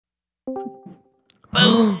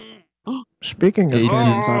Speaking of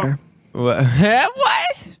cannon fodder. What?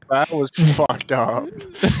 What? That was fucked up.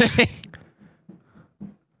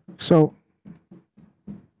 So,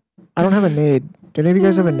 I don't have a nade. Do any of you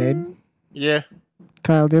guys have a nade? Yeah.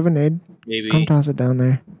 Kyle, do you have a nade? Maybe. Come toss it down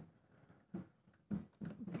there.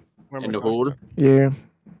 In the hold. Yeah.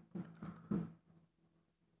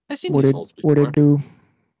 I've seen What these it, holes before. what it do?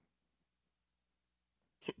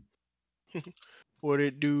 What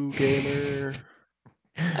it do, gamer?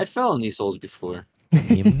 I fell in these holes before.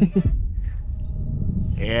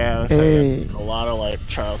 Yeah, that's Hey. a lot of like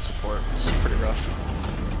child support. It's pretty rough.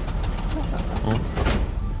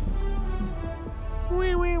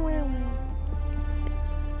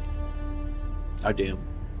 Oh damn.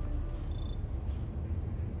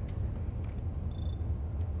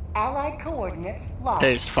 Allied coordinates locked.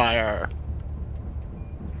 Haste fire.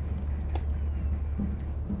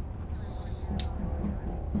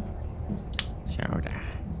 Shoulder.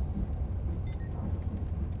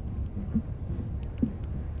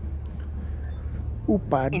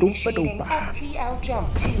 Oopa doopa Initiating doopa. FTL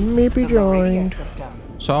jump to Meepy the Meridian joined. system.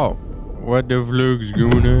 So, what the flug's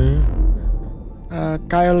going on?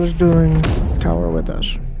 Kyle's doing tower with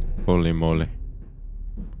us. Holy moly.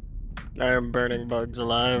 I am burning bugs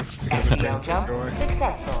alive. FTL jump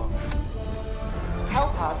successful.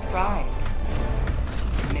 Hellpods prime.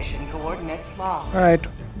 Mission coordinates locked. Alright.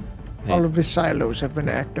 Hey. All of the silos have been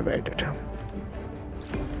activated.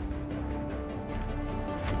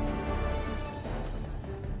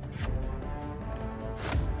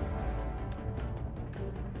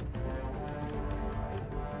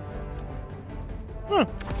 Huh.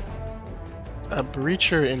 A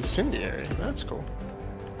breacher incendiary. That's cool.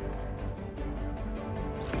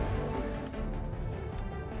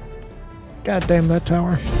 God damn that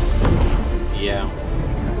tower. Yeah.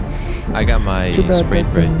 I got my Too bad spray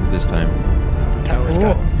that spray thing- this time. Tower's Oh.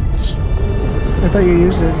 got. I thought you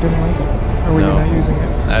used it, didn't like it? Or were No. you not using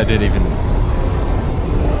it? I didn't even.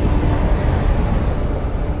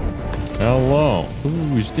 Hello.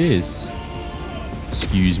 Who's this?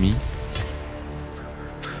 Excuse me.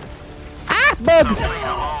 Ah, bug!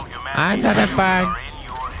 I'm not a bug.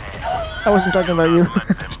 I wasn't talking about you.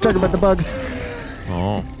 I was talking about the bug.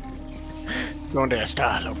 Oh. Donde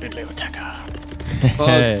está lo biblioteca?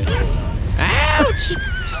 Hey. Ouch!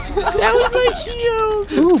 That was my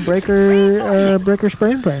shield. Ooh, breaker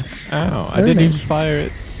spray and pray. Ow! I Very didn't nice. even fire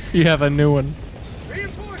it. You have a new one.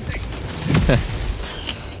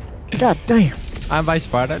 God damn. I'm by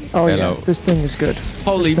Spartan. Oh Hello. yeah, this thing is good.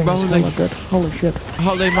 Holy This thing is moly! hella good. Holy shit.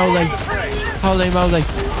 Holy moly! Holy moly!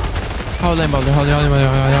 Holy moly! Holy moly! Holy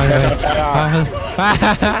moly!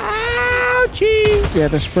 Ouchie! Yeah,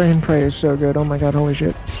 the spray and pray is so good. Oh my god, holy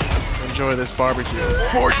shit. Enjoy this barbecue.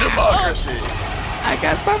 For democracy. I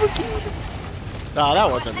got barbecue. Nah, that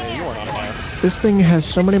wasn't me. You weren't on fire. This thing has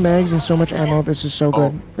so many mags and so much ammo. This is so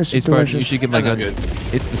good. This is It's Spartan. You delicious. should get my That's gun. not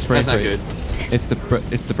good. It's the spray That's not spray. good.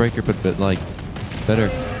 It's the breaker, but like better.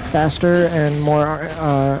 Faster and more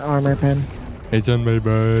armor pen. It's on my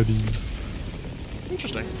body.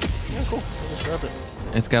 Interesting. Yeah, cool. Let's grab it.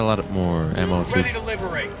 It's got a lot more ammo too. Ready to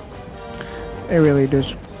liberate. It really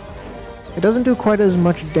does. It doesn't do quite as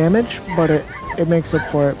much damage, but it makes up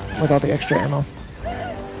for it with all the extra ammo.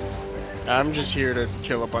 I'm just here to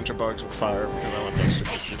kill a bunch of bugs with fire because I want those to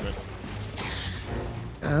contribute.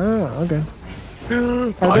 Oh, okay.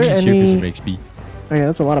 Are Oxy there shield gives any... him XP. Oh yeah,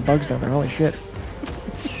 that's a lot of bugs down there. Holy shit.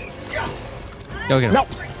 Go get him. No!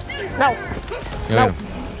 No! Go No! get him.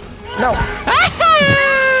 No!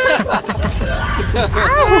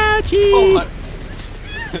 Oh my.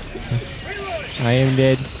 I am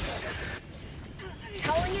dead.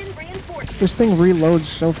 This thing reloads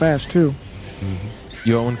so fast too.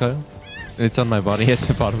 You want one, Kyle? It's on my body at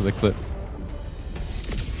the bottom of the clip.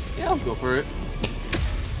 Yeah, I'll go for it.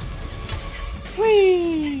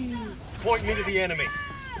 Point me to the enemy.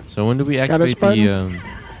 So when do we it, activate the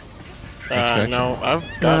extraction? No, I've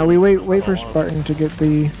Nah, got. we wait for Spartan to get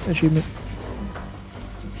the achievement.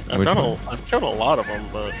 I've killed a lot of them,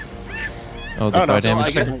 but Oh, the I don't know, fire so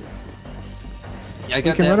I damage. got- thing? Yeah, I We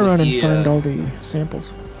got can that run around with and the, find all the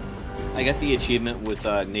samples. I got the achievement with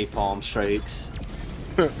napalm strikes.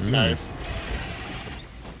 nice.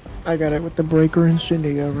 I got it with the breaker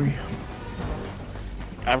incendiary.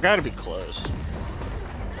 I've got to be close.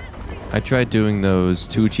 I tried doing those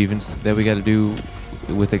 2 achievements that we got to do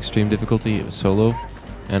with extreme difficulty solo,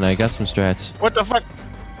 and I got some strats. What the fuck?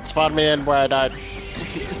 Spawned me in where I died.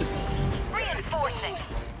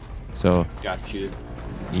 So Got you.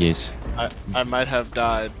 yes. I might have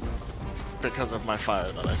died because of my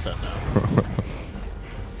fire that I set down.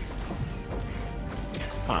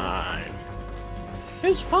 fine.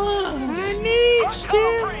 It's fine. I need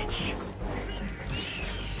still.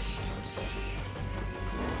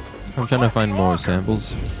 I'm trying to find more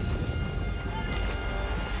samples.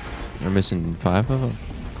 We're missing 5 of them.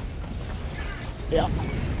 Yeah.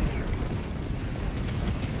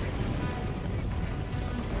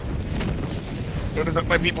 What is up,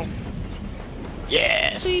 my people?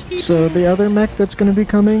 Yes. So the other mech that's going to be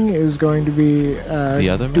coming is going to be The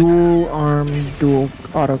other mech? dual arm, dual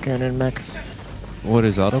autocannon mech. What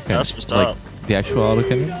is autocannon? That's what's like up. the actual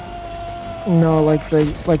autocannon? No, like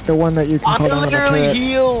the one that you can put I'm on the literally turret.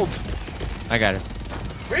 healed. I got it.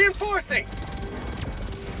 Reinforcing.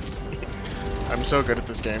 I'm so good at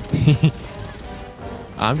this game.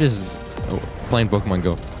 I'm just playing Pokemon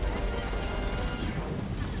Go.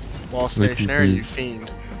 While stationary, you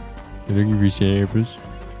fiend. Looking for samples.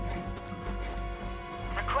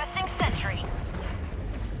 Requesting sentry.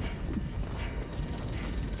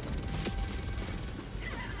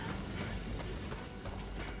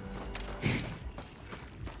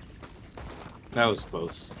 That was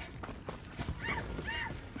close.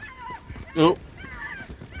 Oh.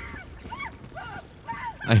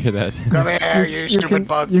 I hear that. Come here, you stupid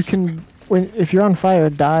bugs. You can if you're on fire,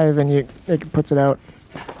 dive and it puts it out.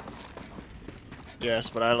 Yes,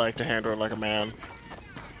 but I like to handle it like a man.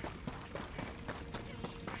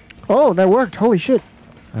 Oh, that worked! Holy shit!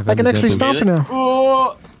 I can actually stop it now.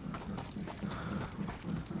 Oh.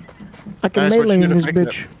 I can Guys, what you melee do in to this fix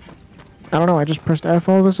bitch. I don't know. I just pressed F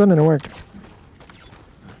all of a sudden and it worked.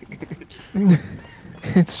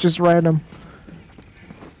 It's just random.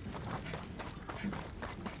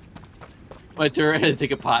 My turret had to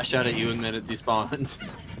take a pot shot at you and then it despawned.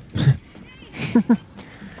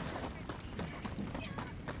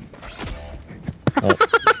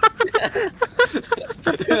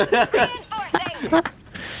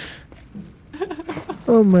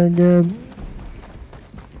 Oh my god.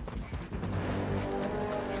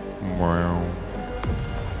 Wow.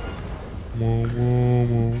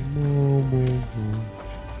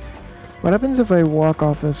 What happens if I walk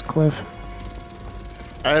off this cliff?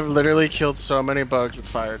 I've literally killed so many bugs with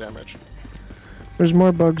fire damage. There's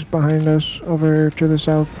more bugs behind us over to the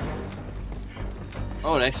south.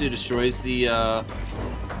 Oh, it actually destroys the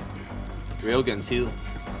railgun too.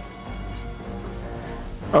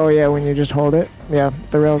 Oh yeah, when you just hold it. Yeah,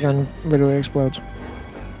 the railgun literally explodes.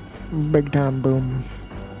 Big time boom.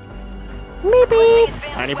 Meepy!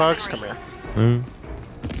 Tiny bugs, come here.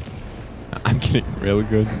 I'm getting real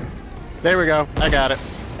good. There we go. I got it.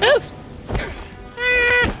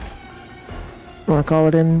 Wanna call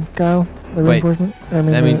it in, Kyle? The Wait, reinforcement? I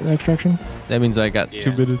mean, that mean- the extraction? That means I got Yeah.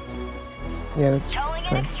 2 minutes. Yeah, that's Calling in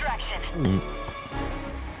fine. extraction.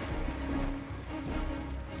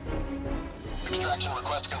 Extraction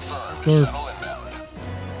request confirmed. Sure. Shuttle inbound.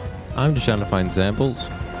 I'm just trying to find samples.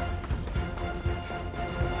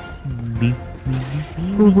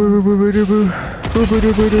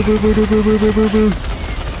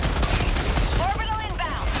 Orbital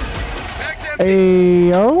inbound.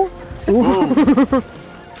 Ayo? Whoa, whoa, That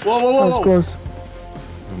whoa, was whoa! close.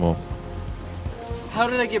 Well, How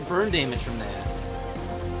did I get burn damage from that?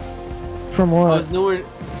 From I what? was nowhere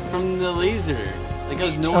from the laser. Like I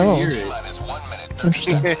was nowhere Oh. near it. T-line is 1 minute.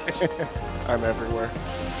 Interesting. I'm everywhere.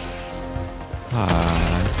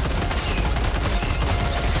 hi.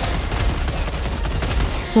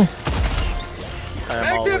 I am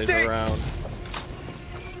Back always empty. around.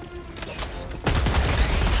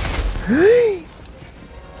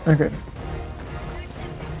 Okay.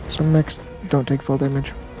 Some mechs don't take full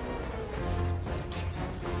damage.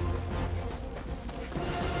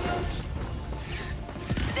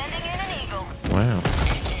 Sending in an eagle. Wow.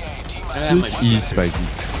 I This have is spicy.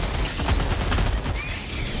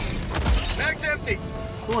 Mag's empty.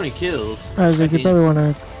 20 kills. Isaac, you Second. probably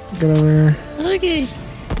wanna get over here. Okay.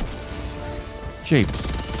 Shapes.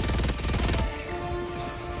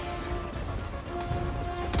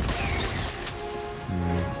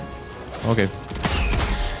 Okay.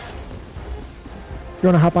 You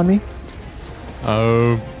wanna hop on me?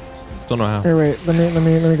 Don't know how. Here, wait. Let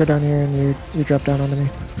me go down here and you drop down onto me.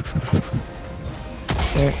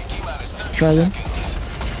 There. Try again.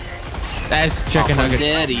 That's chicken Oh, nugget.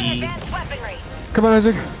 Daddy. Advanced weaponry. Come on,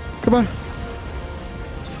 Isaac. Come on.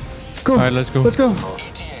 Go. All right, let's go. Let's go.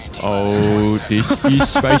 Oh, this is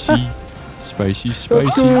spicy. Spicy, Let's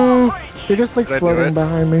spicy. go. You're just like Did I do floating it?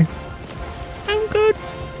 behind me. I'm good.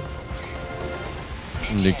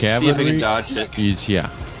 The See if I can cavalry dodge it. is here.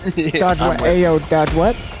 Dodge I'm what? with you. Ayo, dodge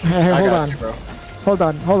what? Hey, I hold got on. you, bro. Hold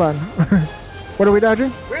on. Hold on. What are we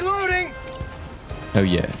dodging? Reloading. Oh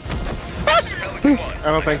yeah. I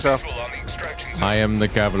don't think so. I am the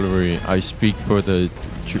cavalry. I speak for the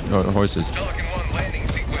horses. Pelican 1 landing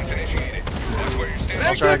sequence initiated. Watch where you're standing.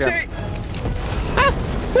 I'll try again.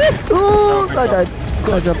 Oh, I died.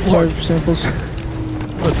 I dropped 5 samples.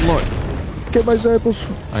 Good lord. Get my samples.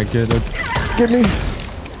 I get it. Get me.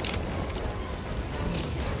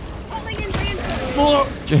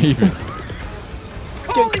 David.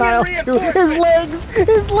 Get Kyle too.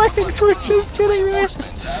 His legs were just sitting there.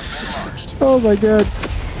 Reinforcements have been launched. Oh my god.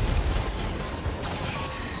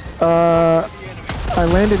 I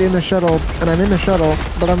landed in the shuttle, and I'm in the shuttle,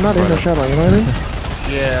 but I'm not in the shuttle, you know what I mean?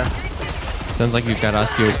 Yeah. Sounds like you've got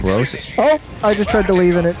osteoporosis. Oh, I just tried to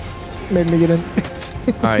leave and it made me get in.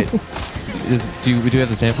 Alright. Do we have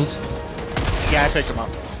the samples? Yeah, I picked him up.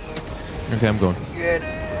 Okay, I'm going.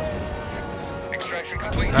 Extraction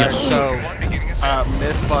complete. Alright, so, One beginning assembly.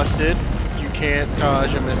 myth busted. You can't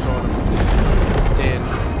dodge a missile in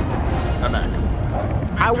a mech.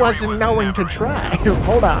 I wasn't knowing to try.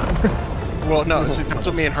 Hold on. Well, no, see, that's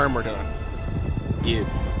what me and Herm were doing. Yeah.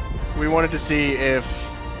 We wanted to see if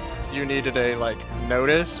you needed a, like,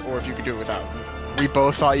 notice or if you could do it without. We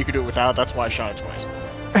both thought you could do it without, that's why I shot it twice.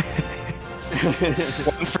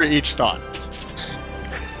 One for each thought.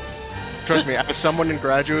 Trust me, as someone in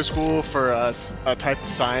graduate school for a type of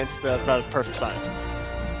science, that is perfect science.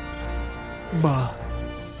 Bah.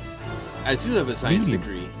 I do have a science Medium.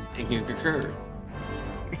 degree and can concur.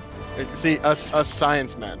 See, us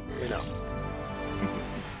science men, you know.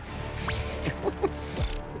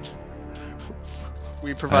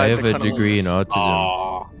 We provide I have the a degree in autism.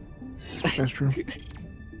 Aw. That's true. Did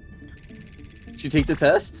you take the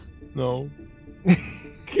test? No. Well,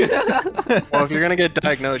 if you're gonna get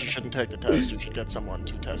diagnosed, you shouldn't take the test. You should get someone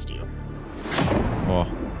to test you. Oh.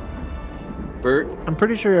 Bert? I'm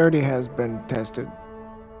pretty sure he already has been tested.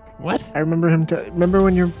 What? I remember him. Remember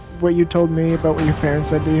when what you told me about what your parents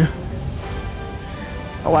said to you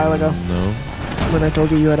a while ago? No. When I told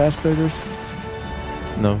you you had Asperger's.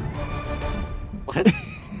 No. What?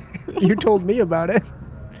 You told me about it.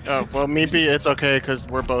 Oh, well, Meepy, it's okay, because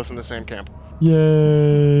we're both in the same camp.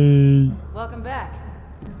 Yay. Welcome back.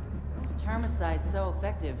 Termicide's so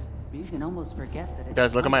effective, you can almost forget that it's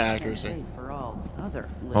Guys, look at my 100% accuracy. safe for all other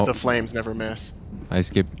Oh. The flames never miss. I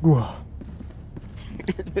skipped.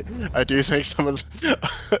 I do think some of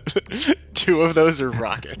the 2 of those are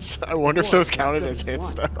rockets. I wonder if those counted as hits,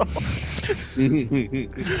 though.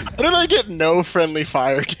 How did I get no friendly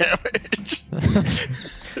fire damage?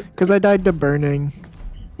 Because I died to burning.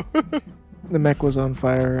 The mech was on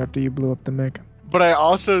fire after you blew up the mech. But I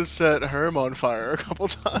also set Herm on fire a couple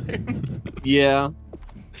times. Yeah.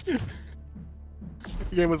 The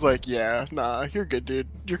game was like, yeah, nah, you're good, dude.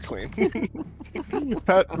 You're clean.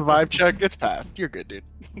 Vibe check, it's passed. You're good, dude.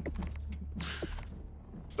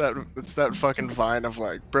 It's that fucking Vine of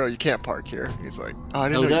like, bro, you can't park here. He's like, oh, I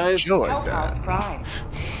didn't know you Helldive? chill like Hellpods that. prime.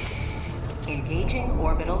 Engaging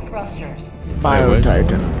orbital thrusters. Bio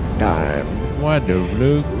Titan time. What the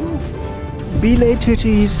look? Belay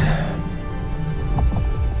titties.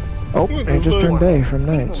 Oh, it just turned day from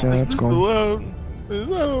night, so that's cool. Allowed? Is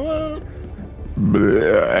that allowed?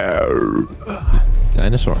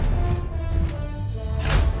 Dinosaur.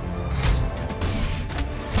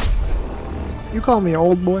 You call me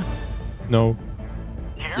old boy? No.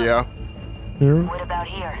 Yeah. Here? What about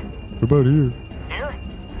here? What about here? Here?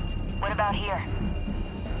 What about here?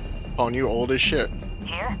 On you old as shit.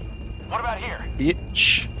 Here? What about here?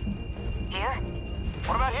 Bitch. Here?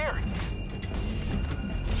 What about here?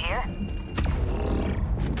 Here?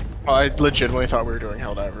 Oh, I legitimately thought we were doing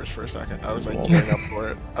Helldivers for a second. I was like gearing up for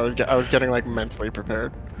it. I was getting like mentally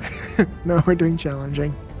prepared. No, we're doing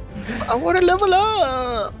challenging. I want to level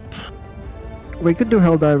up. We could do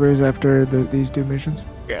Helldivers after these 2 missions.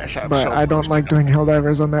 Yeah, But I don't like doing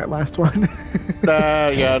Helldivers on that last one.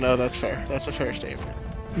 Yeah, no, that's fair. That's a fair statement.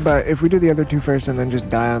 But if we do the other 2 first and then just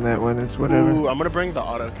die on that one, it's whatever. Ooh, I'm gonna bring the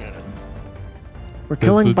autocannon. We're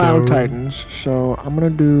killing the Bio dome. Titans, so I'm gonna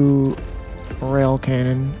do Rail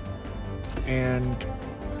Cannon. And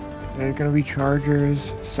there's gonna be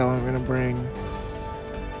Chargers, so I'm gonna bring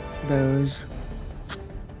those.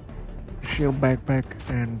 Shield Backpack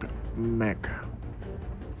and Mech.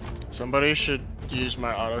 Somebody should use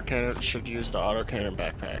my autocannon. Should use the autocannon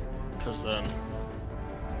backpack, because then.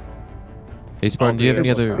 Hey Spartan, do you have any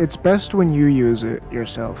It's, other? it's best when you use it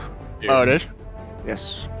yourself. Oh, it is?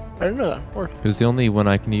 Yes. I didn't know that. Or Because the only one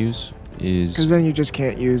I can use Because is. then you just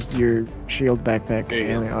can't use your shield backpack There you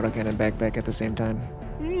and go. the autocannon backpack at the same time.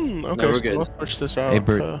 okay, No, we're so good. let's push this out. Hey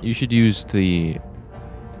Bert, you should use the.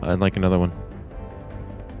 Like another one.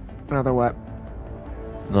 Another what?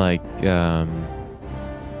 Like a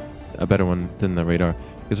better one than the radar.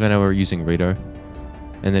 Because right now we're using radar.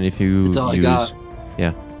 And then if you That's all I use, got.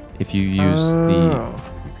 yeah, if you use the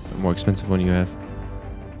more expensive one you have,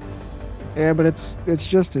 Yeah, but it's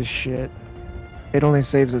just as shit. It only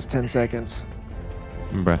saves us 10 seconds.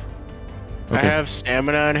 bruh. I have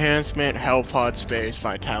stamina enhancement, health pod space,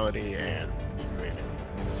 vitality, and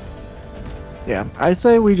Yeah, I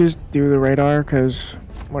say we just do the radar, cause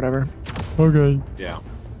whatever. Okay. Yeah.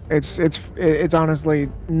 It's honestly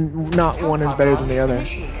not one is better than the other.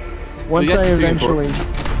 Once got I the three eventually,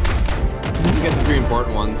 You get the 3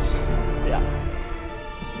 important ones.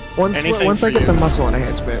 Anything once for I get you. the muscle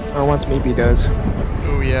enhancement, or once Meepy does.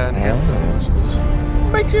 oh yeah, enhance the muscles.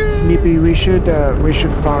 Meepy, we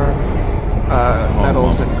should farm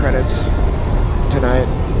medals and credits tonight,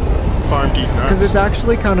 Farm these nuts. because it's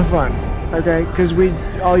actually kind of fun. Okay, because you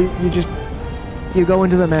go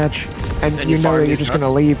into the match and And you you know farm that you're these just gonna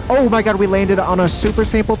nuts? leave. Oh my god, we landed on a super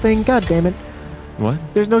sample thing. God damn it! What?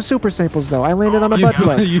 There's no super samples though. I landed on a butt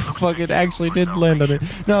plug. You fucking actually did land on it.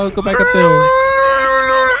 No, go back up there.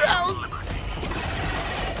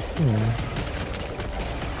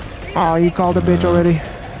 Oh, you called a bitch already?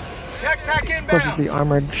 Backpack Plus it's inbound. the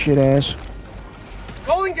armored shit ass.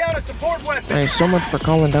 Calling down a support weapon. Hey, so much for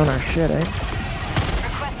calling down our shit, eh?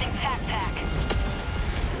 Requesting tac.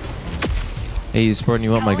 Hey, Spartan,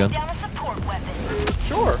 you want my gun? Down a support weapon.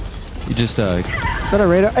 Sure. You just Is that a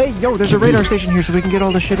radar? Hey, yo, there's a radar station here, so we can get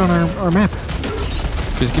all the shit on our map.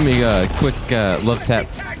 just give me a quick love tap.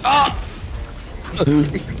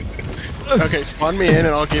 Okay, spawn me in and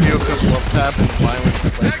I'll give you a quick love tap and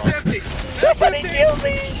violence. Bag's empty. Somebody kill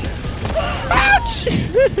me! Ouch!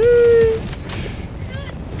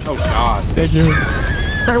 Oh god. Thank you.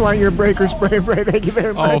 I want your breaker spray, Bray. Thank you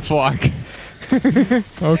very Oh much. fuck.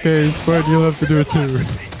 Okay, Spartan, you'll have to do it too.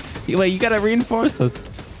 Wait, you gotta reinforce us.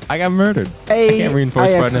 I got murdered. Hey, I can't reinforce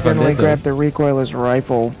I Spartan if I'm accidentally dead, though. grabbed the recoilless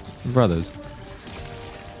rifle. Brothers.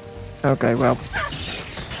 Okay, well,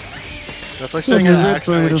 That's like saying That's I it,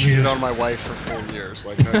 accidentally right over cheated here. on my wife for 4 years.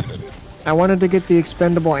 Like, no, you didn't. I wanted to get the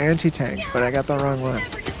expendable anti-tank, but I got the wrong one.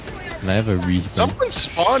 And I have a refill. Someone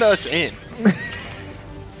spawn us in.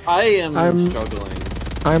 I am I'm- struggling.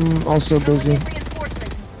 I'm also busy.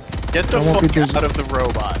 Get the I won't be fuck busy. out of the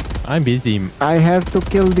robot. I'm busy. I have to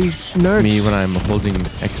kill these nerds. Me when I'm holding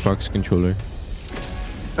Xbox controller.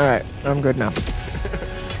 Alright, I'm good now.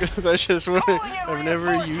 Because I just want to. I've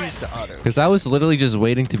never used auto. Because I was literally just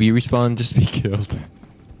waiting to be respawned just to be killed.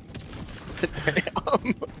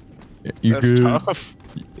 Damn. You That's good? tough.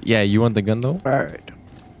 Yeah, you want the gun though? Alright.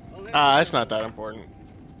 It's not that important.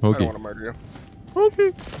 I Okay. don't want to murder you.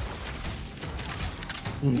 Okay.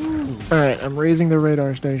 Alright, I'm raising the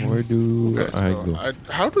radar station. Where do Okay, I so go?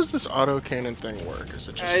 how does this auto cannon thing work? Is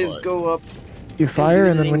it just Guys, like... go up. You fire,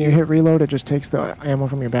 and then when you hit reload, it just takes the ammo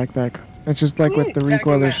from your backpack. It's just like with the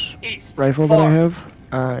recoilless East. rifle that I Far. have.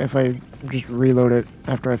 If I just reload it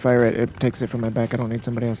after I fire it, it takes it from my back. I don't need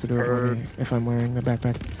somebody else to do it for me if I'm wearing the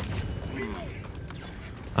backpack.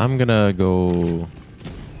 I'm gonna go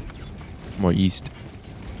more east.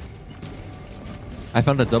 I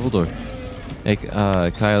found a double door. Hey,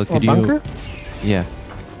 Kyle, Oh, could you? bunker? Yeah.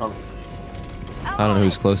 I don't know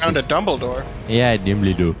who's closest. Found a Dumbledore. Yeah,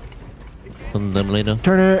 Dumbledore. Dumbledore.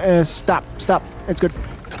 Turner, stop. It's good.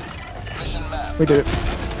 We did it.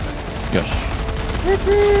 Gosh.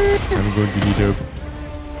 I'm going to need help.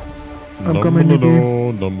 I'm coming to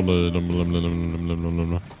you.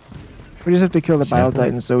 Dumbledore. We just have to kill the Bile Sample?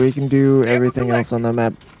 Titan so we can do everything else on the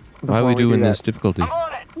map. Why are we before doing do this that. difficulty?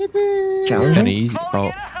 It's kind of Challenging? easy.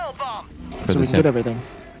 Oh, for So we the can get everything.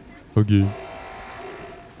 Okay.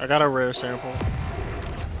 I got a rare sample.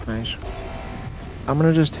 Nice. I'm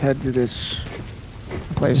gonna just head to this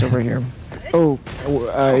place over here. Oh,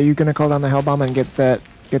 are you gonna call down the hell bomb and get that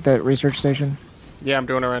research station? Yeah, I'm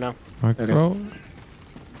doing it right now. Mark Okay. throw.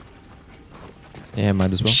 Yeah,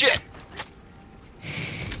 might as well. Shit!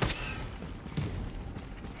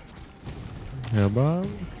 Hell bomb.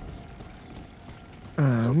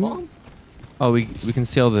 Oh, we can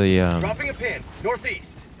see all the Dropping a pin.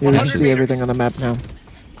 Northeast. yeah, we can 100 see meters. everything on the map now.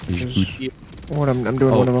 What I'm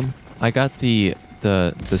doing one of them. I got the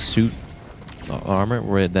suit armor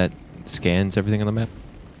where that scans everything on the map.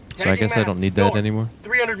 So I Tagging guess I map. don't need that North. anymore.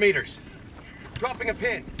 300 meters. Dropping a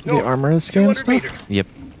pin. The North. armor scan 200 stuff. meters. Yep.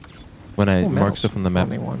 When I Oh, mark medals. stuff on the map.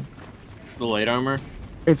 Only one. The light armor.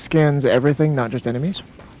 It scans everything, not just enemies.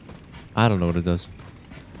 I don't know what it does.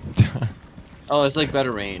 Oh, it's like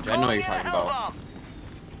better range. I know what you're talking about.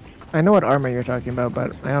 I know what armor you're talking about,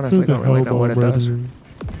 but I honestly don't really know what it does.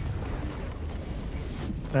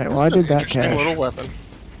 Alright, well I It's an did that interesting cache. little weapon.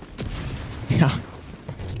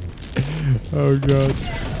 Oh god.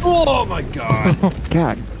 Oh my god.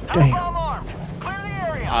 God damn.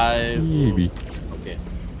 Maybe. Okay.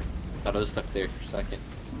 Thought I was stuck there for a second.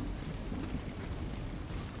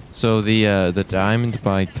 So the diamond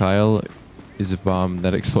by Kyle is a bomb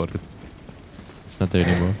that exploded. It's not there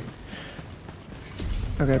anymore.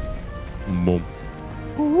 Okay. Boom.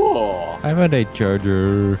 Whoa. I found a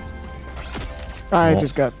charger. I Well-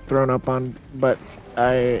 just got thrown up on, but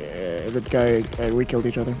the guy, we killed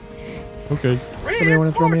each other. Okay. Somebody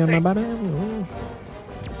want to throw me on my body? I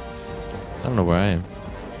don't know where I am.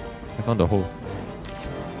 I found a hole.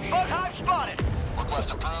 Bug hive spotted.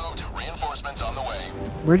 Request approved. Reinforcements on the way.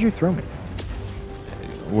 Where'd you throw me?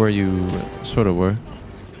 Where you sort of were.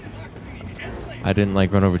 I didn't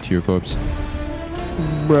like run over to your corpse.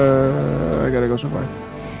 Bruh, I gotta go so far.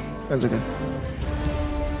 That's okay.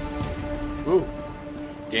 Ooh.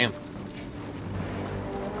 Damn.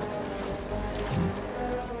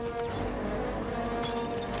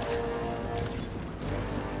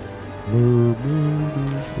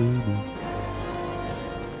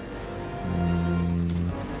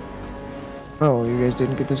 Oh, you guys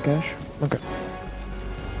didn't get this cash? Okay.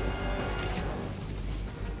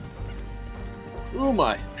 Ooh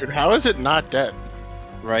my. Dude, how is it not dead?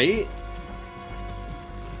 Right?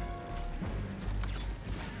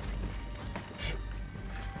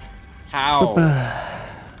 How?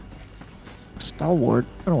 Stalwart.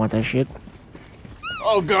 I don't want that shit.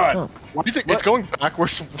 Oh god. Oh. Why is it? What? It's going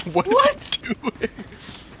backwards. What is it doing?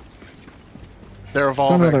 They're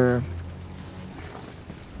Found evolving.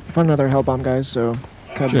 another hell bomb, guys. So,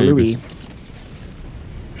 kablooey.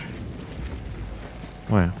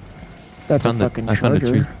 Wow. That's a Found the- fucking I found a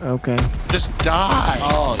charger. tree. Okay. Just die.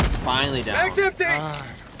 Oh, it's finally down. God.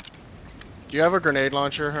 Do you have a grenade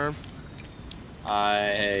launcher, Herb?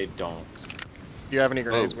 I don't. Do you have any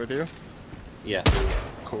grenades Oh. with you? Yeah.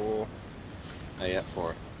 Cool. I got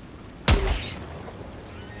 4.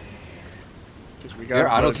 'Cause we got Your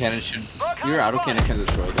a auto bunch. cannon should. Your auto cannon can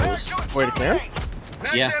destroy those. Wait, it can?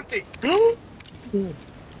 Yeah. It's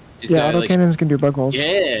Yeah, got, like- autocannons can do bug holes.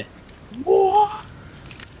 Yeah. Wow.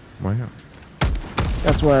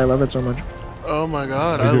 That's why I love it so much. Oh my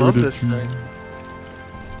god, I love this thing.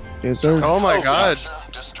 Yes, sir. Oh my Oh, god,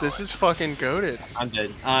 destroyed. this is fucking goated. I'm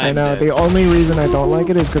dead. I know. Dead. The only reason I don't like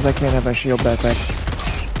it is because I can't have a shield backpack.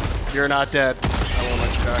 You're not dead. I won't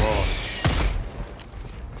let you die.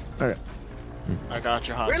 Okay. I got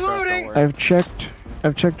your hot stuff, don't worry. I've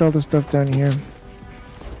checked all the stuff down here.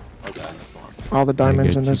 Okay. All the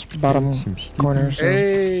diamonds in get this you bottom some stupid- corner. So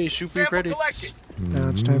Hey, shoot me credits. now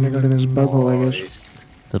it's time to go to this bug hole, I guess.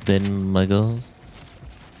 The bin muggles.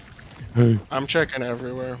 I'm checking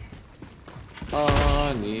everywhere.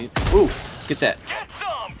 Oh, neat. Ooh, get that. Get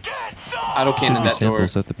some! Get some! Auto Should cannon be that door.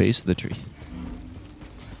 samples at the base of the tree.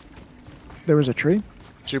 There was a tree.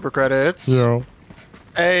 Super credits.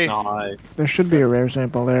 Hey, No, There should be a rare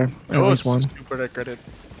sample there. Or at least one. Super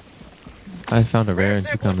credits. I found a rare and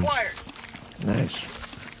took on. Nice.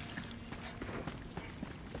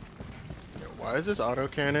 Why is this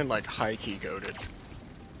autocannon like high key goated?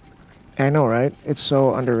 I know, right? It's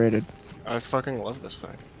so underrated. I fucking love this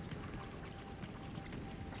thing.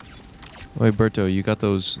 Wait, Berto, you got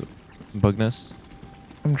those bug nests?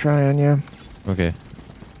 I'm trying, yeah. Okay.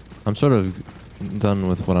 I'm sort of done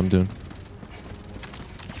with what I'm doing.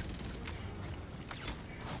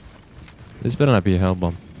 This better not be a hell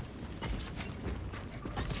bomb.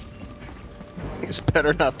 This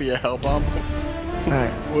better not be a hell bomb.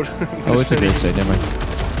 Alright. Oh, it's a great site, never mind.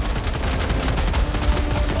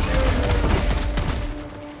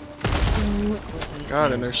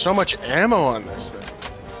 God, and there's so much ammo on this thing.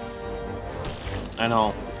 I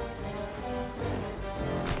know.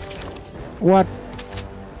 What?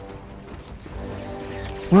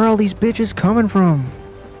 Where are all these bitches coming from?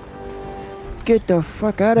 Get the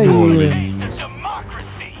fuck out of here. Taste of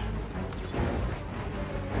democracy!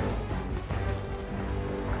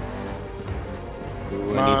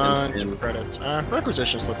 Ooh, Come I on, need them super credits.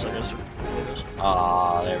 Requisition slips, I guess.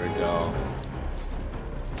 Ah, there we go.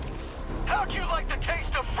 How'd you like the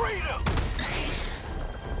taste of freedom?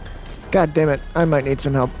 God damn it. I might need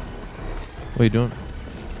some help. What are you doing?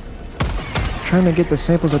 Trying to get the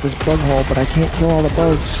samples at this bug hole, but I can't kill all the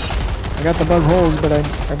bugs. I got the bug holes, but I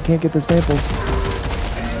can't get the samples.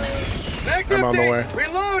 I'm on the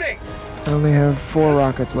way. I only have 4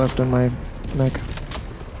 rockets left on my mech.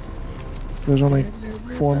 There's only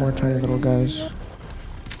 4 more tiny little guys.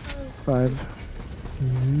 5.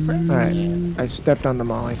 Alright, I stepped on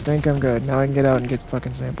them all. I think I'm good. Now I can get out and get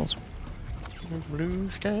fucking samples.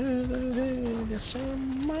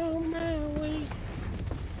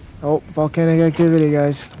 Oh, volcanic activity,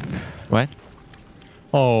 guys. What?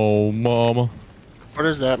 Oh, mama. What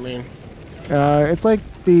does that mean? It's like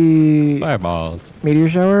the Fireballs. meteor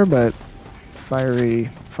shower, but fiery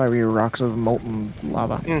rocks of molten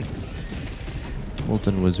lava.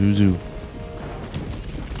 Molten Wazuzu.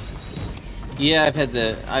 Yeah,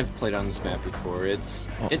 I've played on this map before. It's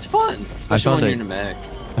fun, especially when you're in a mech.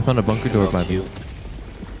 I found a bunker door by me.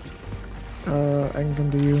 I can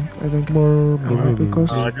come to you. I think might be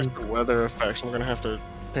close. I guess the weather effects. I'm gonna have to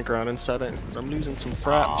pick around in settings because I'm losing some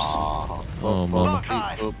fraps. Oh, mama.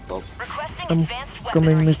 I'm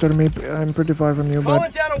coming, Mr. Meep. I'm pretty far from you,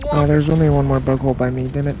 but there's only one more bug hole by me.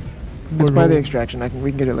 Damn it! It's by the extraction.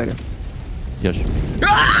 We can get it later. Yes. Look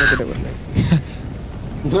at it with me.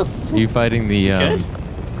 Are you fighting the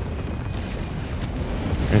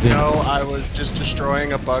No, I was just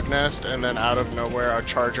destroying a bug nest, and then out of nowhere, a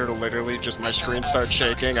charger literally just my screen starts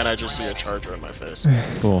shaking, and I just see a charger in my face.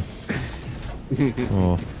 Cool.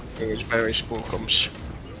 Oh. It was very spookums.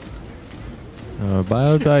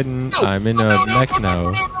 Bio Titan, I'm in a mech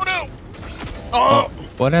now. Oh,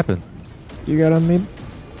 what happened? You got on me?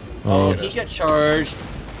 Oh, he got charged.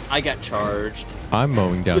 I got charged. I'm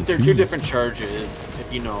mowing down. But they're two different charges,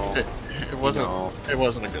 if you know. It wasn't. It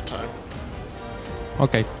wasn't a good time.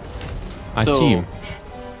 Okay. I see him.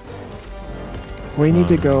 We need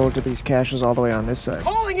to go to these caches all the way on this side.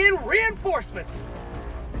 Calling in reinforcements.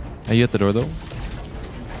 Are you at the door though?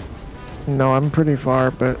 No, I'm pretty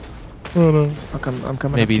far, but I'm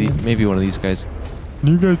coming. Maybe one of these guys.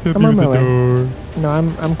 You guys have I'm on my way. door. No,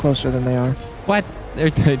 I'm closer than they are. What? They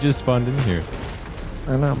just spawned in here.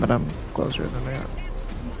 I know, but I'm closer than they are.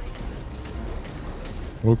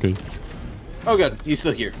 Okay. Oh god, he's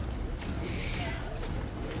still here.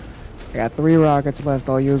 I got 3 rockets left.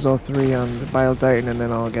 I'll use all 3 on the Bio Titan, and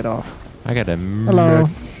then I'll get off. I got a. Hello.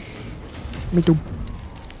 Me too.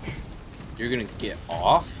 You're gonna get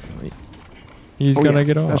off? He's gonna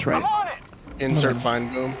get off. That's right. Insert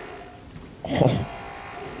fine boom. Oh.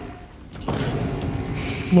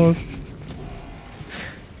 Look.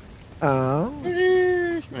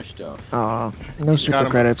 Here's my stuff. No super him,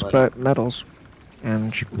 credits, buddy. but medals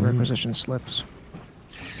and requisition slips.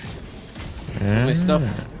 My stuff.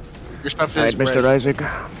 Your stuff Alright, is Mr. red. Isaac.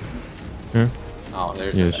 Oh,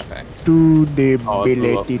 there's Yes. the backpack. To the Oh, it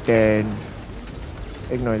blew up. Titan.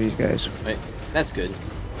 Ignore these guys. Wait, that's good.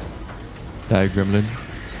 Die, gremlin.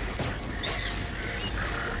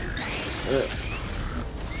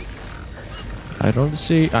 I don't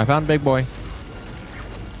see. I found big boy.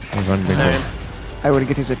 I found big boy. I would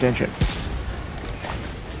get his attention.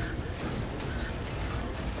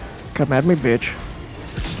 Come at me, bitch.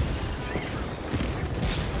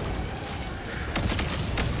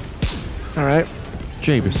 Alright,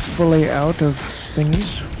 Jabers. fully out of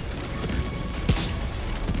thingies.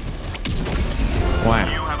 Wow.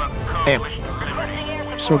 Damn.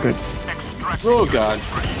 So good. Oh god.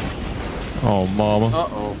 Oh, mama.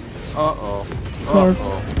 Uh-oh. Uh-oh.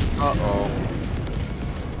 Uh-oh. Uh-oh.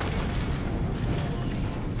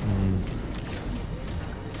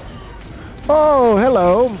 Oh,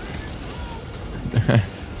 hello.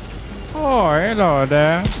 Oh, hello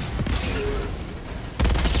there.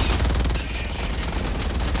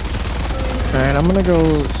 Alright, I'm gonna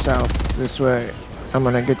go south this way. I'm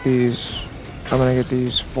gonna get these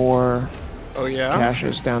 4 Oh yeah.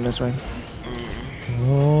 caches down this way.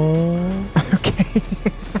 Oh. Okay.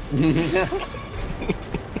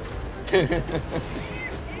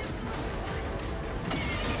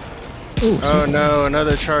 Ooh, Oh no,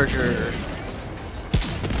 another charger.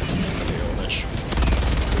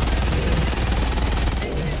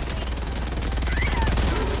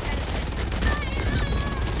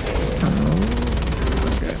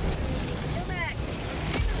 okay.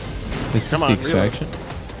 This Come is on, the extraction.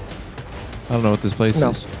 I don't know what this place No.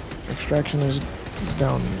 is. Extraction is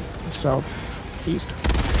down southeast.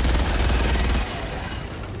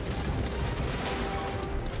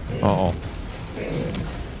 Uh oh.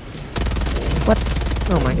 What?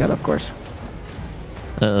 Oh my god, of course.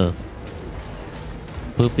 Uh oh.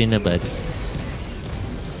 Poop in the butt.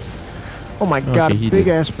 Oh my god, he big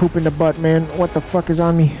did. ass poop in the butt, man. What the fuck is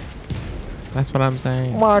on me? That's what I'm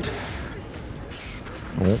saying. What?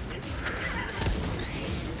 Oh.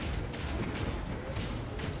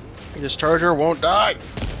 This charger won't die.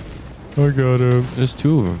 I got him. There's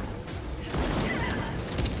 2 of them.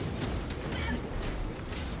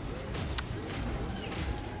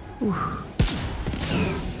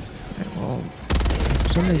 Well,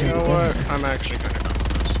 somebody's You know at the what? door. I'm actually gonna go with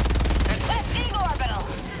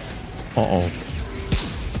Uh oh.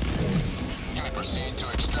 You may proceed to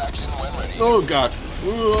extraction when ready. Oh god.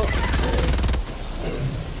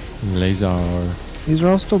 Laser. These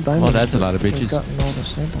are all still diamonds. Oh, that's a but lot of we've bitches. gotten all the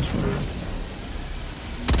samples from them.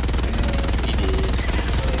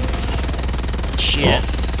 shit.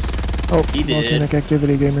 Oh, He did. volcanic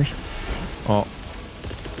activity, gamers. Oh.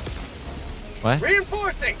 What?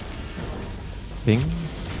 Reinforcing. Ping?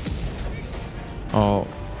 Oh,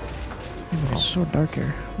 It's so dark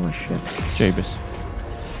here. Oh shit. Jabus.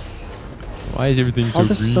 Why is everything so All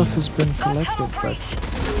this green? stuff has been collected, but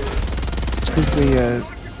it's because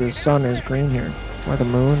the sun is green here, or the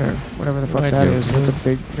moon, or whatever the fuck Right that here. is. It's a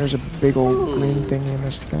big. There's a big old green thingy in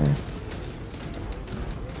the sky.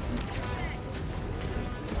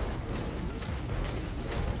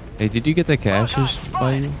 Hey, did you get the caches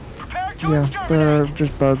by you? Yeah, they're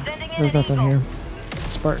just bugged. There's nothing here.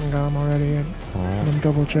 Spartan got them already, and I'm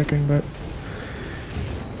double checking, but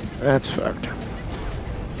that's fucked.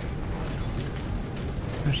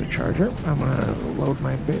 There's a charger. I'm gonna load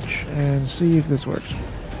my bitch and see if this works.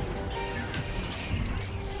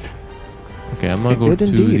 Okay, I'm gonna It go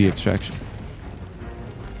did to indeed. the extraction.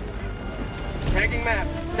 Tagging map.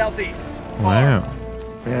 Southeast. Wow.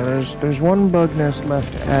 Yeah, there's one bug nest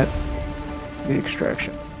left at the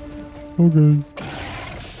extraction. Okay.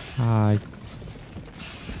 Hi.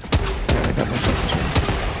 Yeah, I got myself this one.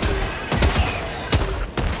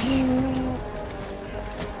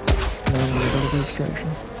 Now I'm gonna go to the extraction.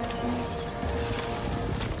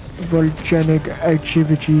 Volcanic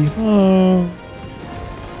activity. Oh.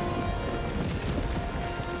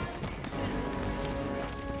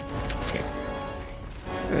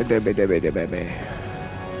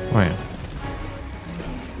 Wow.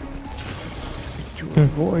 To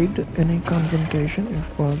avoid any confrontation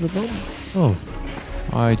if possible. Oh.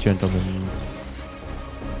 Hi, gentlemen.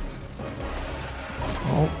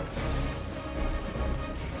 Oh.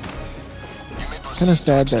 Kind of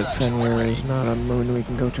sad that Fenrir is not a moon we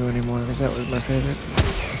can go to anymore, because that was my favorite.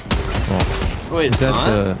 Oh. Wait, Is that not?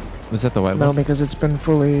 the? Was that the white No, one? because it's been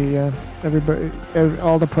fully,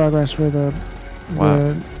 all the progress for the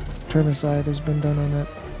Termicide has been done on that.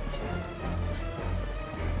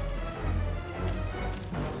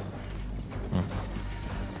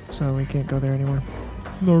 So we can't go there anymore.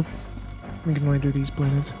 No. We can only do these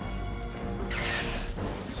planets.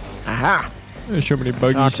 Aha! There's so many Not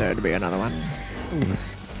buggies. there to be another one.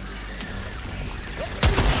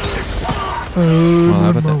 Well, how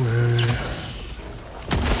about that?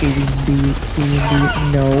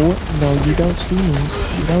 No, you don't see me.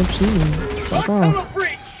 You don't see me. Fuck Tunnel off.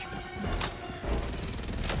 breach.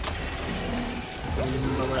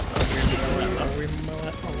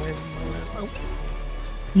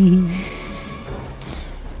 I'm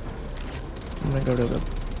gonna go to the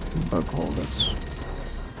bug hole that's...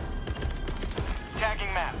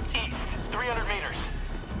 Tagging map. East. 300 meters.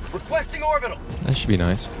 Requesting orbital. That should be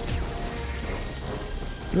nice.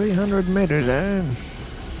 300 meters, eh?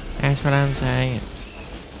 That's what I'm saying.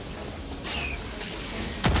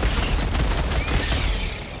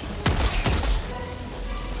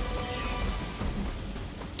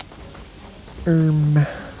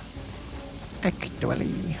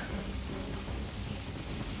 Actually.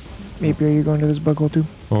 Maybe are you going to this bug hole too?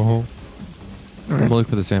 Uh-huh. I'm Alright. gonna look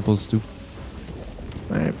for the samples too.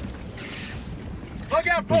 Alright. Bug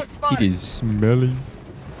outpost It spotted. is smelly.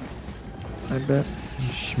 I bet.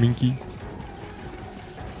 Schminky.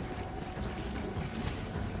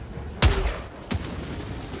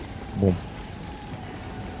 Boom.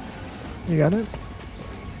 You got it?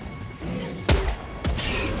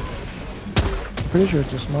 Pretty sure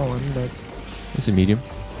it's a small one, but... It's a medium.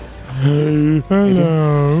 Hey,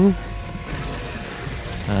 hello.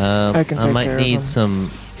 I can I take might care of need them.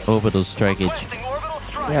 some orbital strikeage. Requesting orbital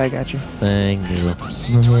strike. Yeah, I got you. Thank you.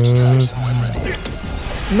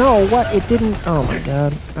 No, what? It didn't... Oh my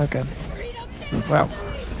god. Okay. Well.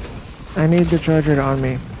 I need the charger on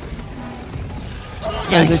me.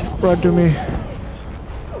 Isaac, brought to me.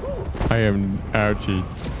 I am ouchie.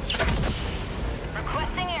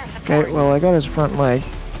 Requesting air support. Okay, well, I got his front leg.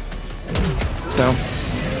 So,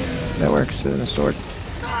 that works in a sort.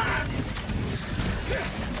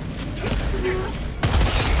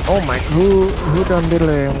 Oh my, who done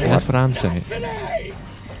diddly? That's what I'm saying.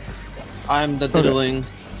 I'm the diddling.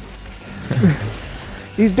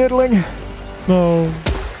 He's diddling. No.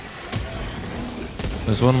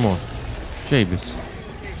 There's one more. Javis.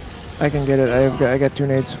 I can get it. I got 2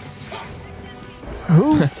 nades.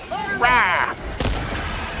 Who? Rah!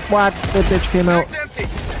 What? That bitch came out. It's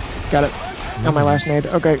empty. Got it. Got my last nade.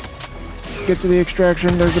 Okay. Get to the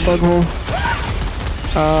extraction. There's a bug hole.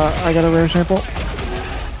 I got a rare sample.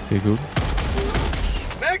 Okay, good.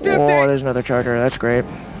 Mag's Oh, empty. there's another charger. That's great.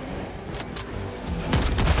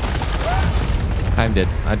 I'm dead.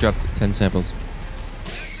 I dropped 10 samples.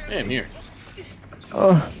 Hey, I'm here.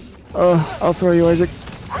 I'll throw you, Isaac.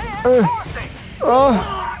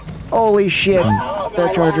 Holy shit.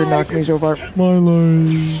 That charger knocked me so far. My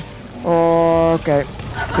life. Okay.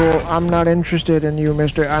 Cool. I'm not interested in you,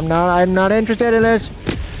 mister. I'm not interested in this.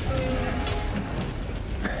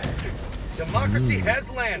 Democracy has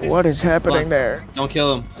landed. What is happening there? Don't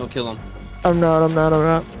kill him. Don't kill him. I'm not.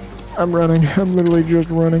 I'm running. I'm literally just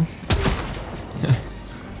running.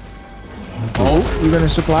 Oh, you gonna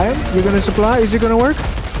supply him? You gonna supply? Is it gonna work?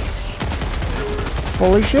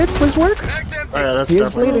 Holy shit, please work. Oh, yeah, that's He is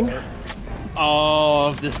definitely bleeding. Oh,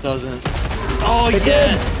 if this doesn't. Oh,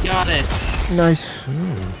 yes! Got it! Nice.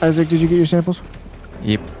 Isaac, did you get your samples?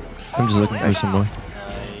 Yep. I'm just looking for some more.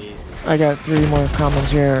 I got 3 more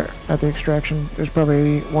commons here at the extraction. There's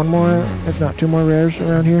probably 1 more, if not 2 more rares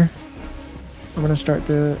around here. I'm gonna start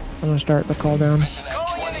the call down.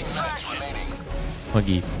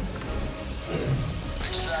 Huggy.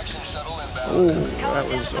 Oh, that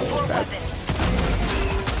was almost bad.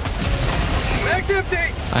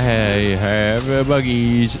 I have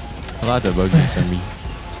buggies. A lot of buggies on me.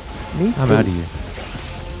 Me? I'm out of here.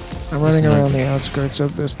 I'm running Listen, around the outskirts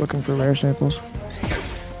of this looking for rare samples.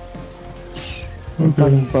 I'm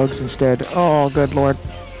finding bugs instead. Oh, good lord.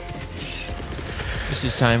 This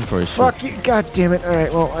is time for a Fuck you. God damn it.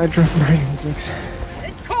 Alright, well, I dropped mine 6.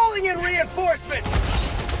 It's calling in reinforcements.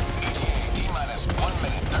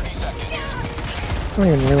 I don't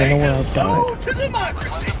even really know where I died. To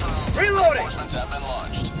democracy. Reloading.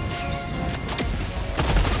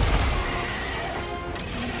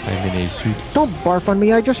 I'm in a suit. Don't barf on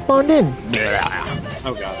me, I just spawned in.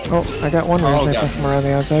 Oh, God. Oh, I got 1 rare sample God. from around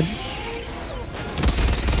the outside.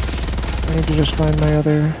 I need to just find my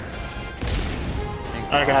other...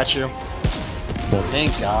 I got you.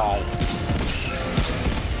 Thank God.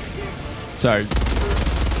 Sorry.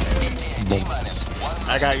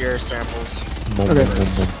 I got your samples. Okay.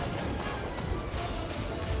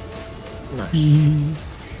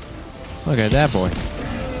 Look at that boy.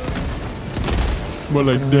 More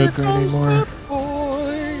like that. Anymore.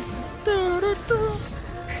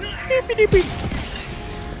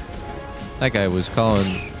 That guy was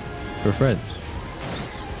calling for friends.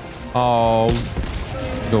 Oh,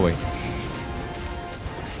 go away.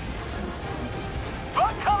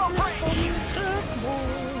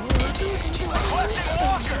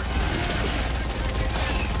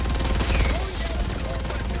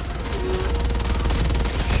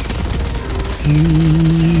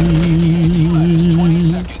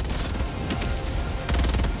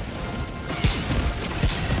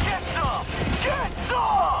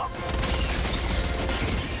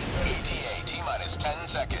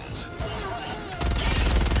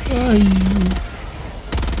 I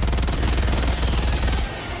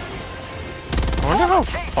wonder how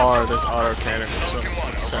far this autocannon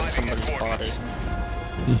can send somebody's body.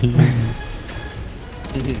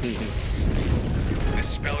 This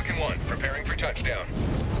is Pelican 1, preparing for touchdown.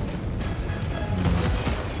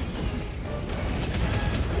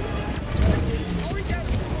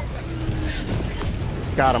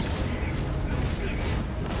 Got him.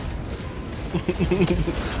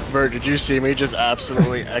 Bird, did you see me just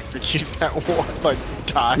absolutely execute that one? Like,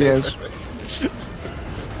 die? Yes.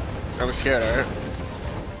 I'm scared, alright?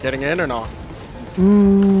 Getting in or not?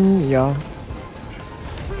 Yeah.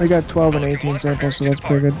 I got 12 and 18 samples, so that's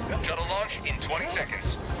pretty good. Shuttle launch in 20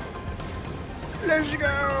 seconds. Let's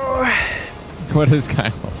go! What is Kyle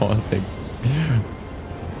holding?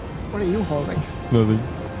 What are you holding? Nothing.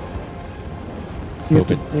 You have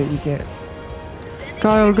to, yeah, you can't.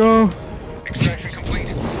 Kyle, go! Extraction complete.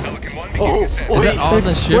 Pelican 1 beginning ascent. Is that on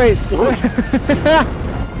the ship? Wait!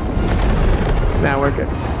 Now we're good.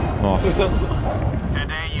 Oh,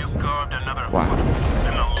 Today you've carved another wow.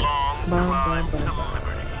 in a long climb to liberty.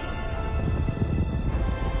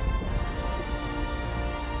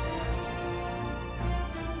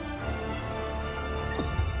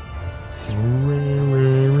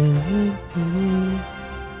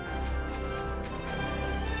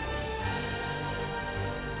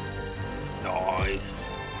 Nice.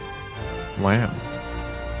 Wow.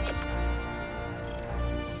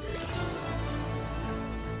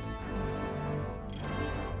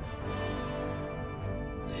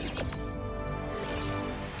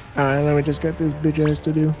 Alright, then we just got this bitch ass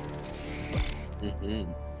to do.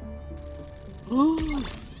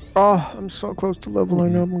 Oh, I'm so close to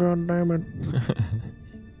leveling up, god damn it.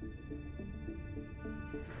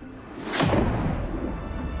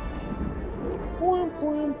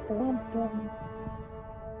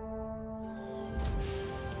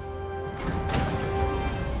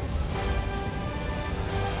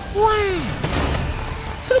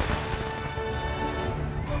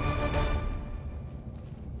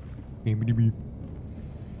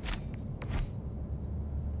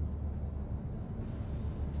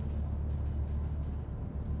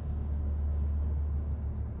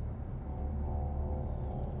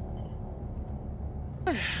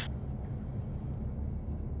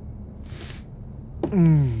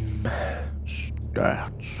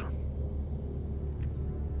 Stats.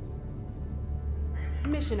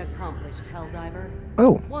 Mission accomplished, Helldiver.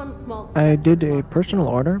 Oh, One small I step did for a democracy. personal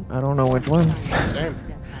order. I don't know which one. Damn.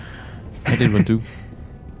 I did one too.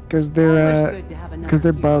 Because Always they're good to have another because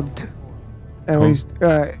they're hero. bugged. At Oh. least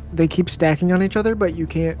they keep stacking on each other, but you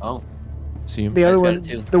can't. Oh, See him? The other I've got one, it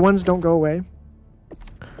too. the ones don't go away.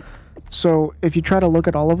 So if you try to look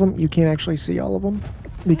at all of them, you can't actually see all of them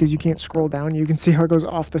because you can't scroll down. You can see how it goes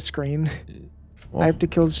off the screen. Well, I have to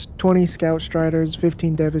kill 20 Scout Striders,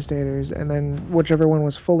 15 Devastators, and then whichever one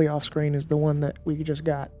was fully off screen is the one that we just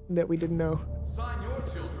got that we didn't know.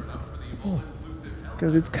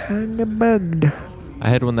 Because it's kind of bugged. I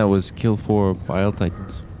had one that was kill 4 Wild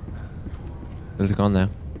Titans. It's gone now.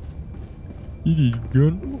 It is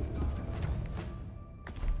good.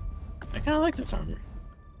 I kind of like this armor.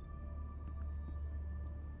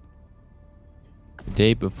 The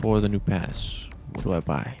day before the new pass. What do I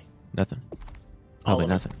buy? Nothing. Probably All of it.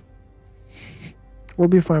 nothing. We'll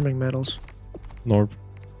be farming medals. North.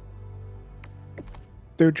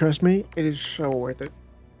 Dude, trust me, it is so worth it.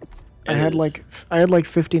 I It had is. like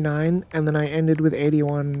 59, and then I ended with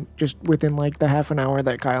 81 just within like the half an hour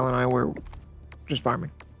that Kyle and I were just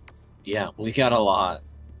farming. Yeah, we got a lot.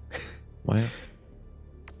 Why?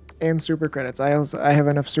 And super credits. I have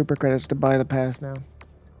enough super credits to buy the pass now.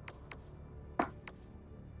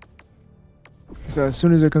 So as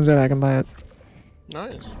soon as it comes out, I can buy it.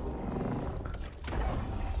 Nice.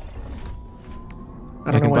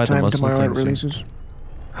 I don't know can buy what the time muscle tomorrow it thing soon. releases.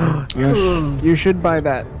 Yes, you should buy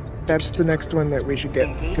that. That's the next one that we should get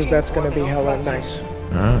because that's gonna be hella nice.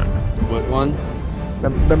 Ah. What one?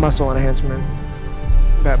 The muscle enhancement,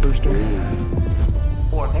 that booster.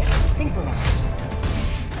 Orbit synchronized.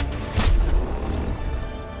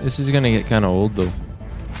 This is gonna get kind of old though.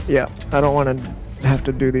 Yeah, I don't want to have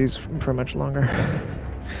to do these for much longer.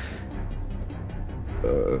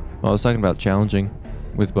 Well, I was talking about challenging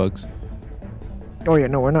with bugs. Oh yeah,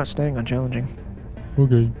 no, we're not staying on challenging.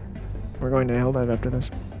 Okay. We're going to Helldive after this.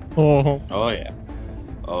 Oh. Oh yeah.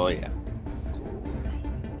 Oh yeah.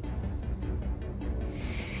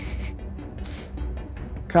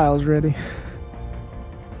 Kyle's ready.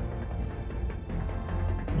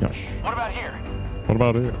 Yosh. What about here? What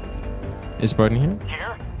about it? Is Spartan here?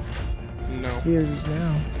 Here? No. He is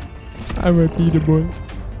now. I'm a Peter boy.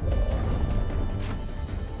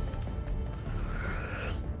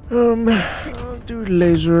 I'll do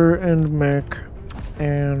laser and mech,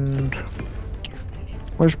 and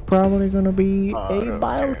there's probably gonna be a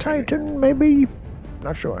Bio Titan, maybe.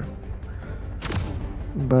 Not sure.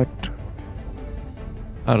 But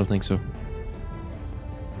I don't think so.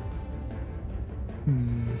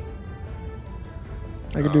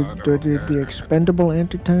 I could do I do the expendable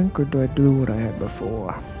anti-tank, or do I do what I had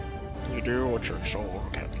before? You do what your soul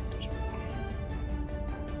can do.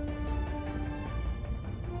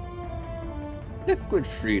 Liquid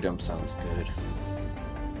freedom sounds good.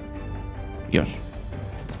 Yosh.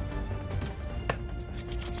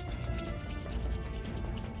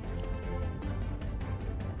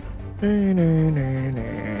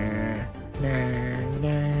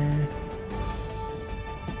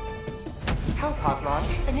 Hellpod launch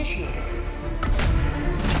initiated.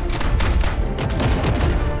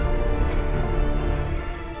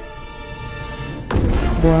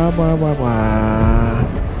 Wah wah wah wah.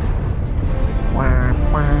 Wah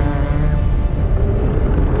wah.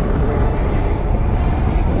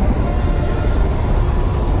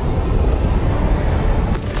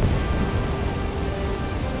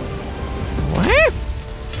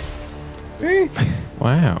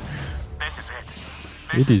 Wow. This is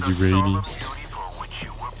it. It is the rainy. solemn duty for which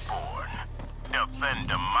you were born. Defend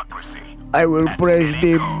democracy. I will press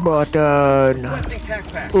the button.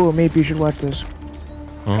 Oh, maybe you should watch this.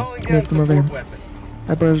 Huh? Make them over here.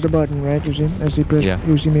 I press the button, right? You see? I see press. Yeah.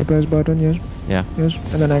 You see me press button, yes? Yeah. Yes.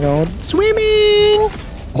 And then I go swimming.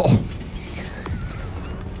 Oh.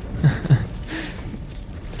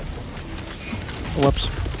 Whoops.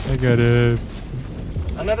 I got it.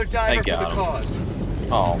 Another I diver for the got him. cause.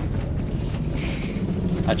 Oh.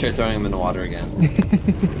 I tried throwing him in the water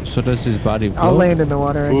again. So does his body float? I'll land in the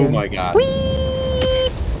water Oh again. my god. Whee!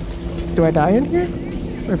 Do I die in here?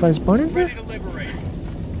 Or if I spawn in here? Ready to liberate.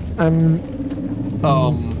 Am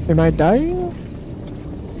I dying?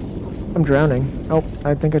 I'm drowning. Oh,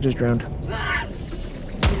 I think I just drowned.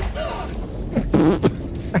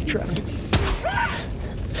 I drowned.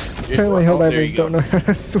 Apparently Helldivers don't know how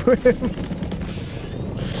to swim.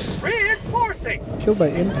 Reinforcing. Killed by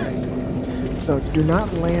impact. So do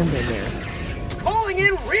not land in there. Calling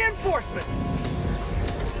in reinforcements.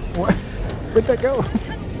 What? Where'd that go?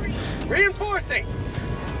 Reinforcing!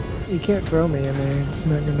 You can't throw me in there. It's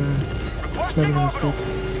not gonna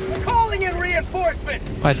stick. Calling in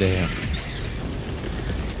reinforcements! My damn.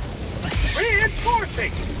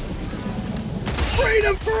 Reinforcing!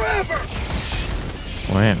 Freedom forever!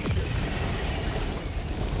 Wow.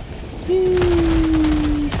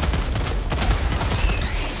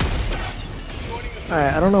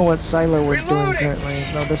 Alright, I don't know what silo we're doing Reloading! currently.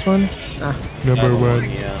 No, this one? Ah. Number one.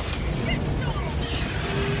 Yeah.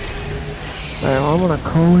 Alright, well, I'm gonna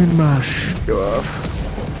call in my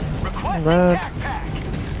stuff. Requesting That. tac pack.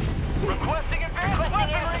 Requesting advanced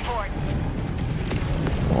weapon support.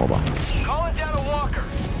 Over. Calling down a walker.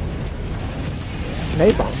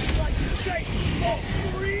 Napalm.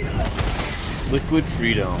 Liquid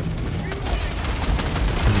freedom.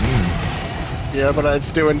 Yeah, but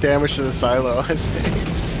it's doing damage to the silo. I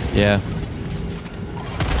think. Yeah.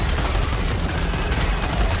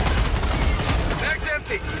 Bag's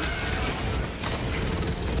empty!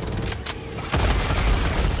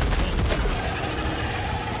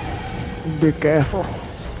 Be careful.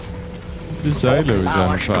 The silo's Allow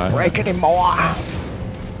on us to fire. break anymore.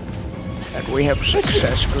 And we have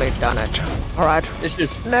successfully done it. Alright, It's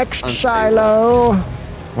just next unstable. silo.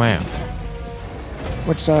 Wow.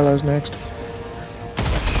 Which silo's next?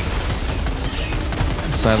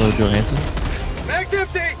 Silo Johansson. Bag's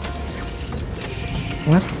empty!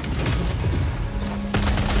 What?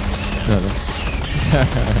 No.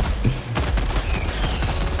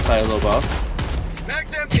 Silo buff.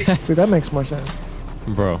 Bag's empty! See, that makes more sense.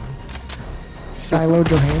 Bro. Silo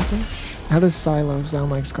Johansson? How does Silo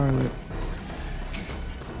sound like Scarlet?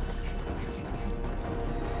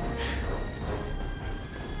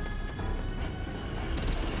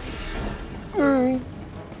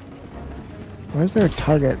 Why is there a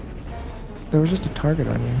target? There was just a target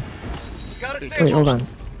on you. Got a Wait, signal. hold on.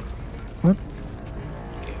 What?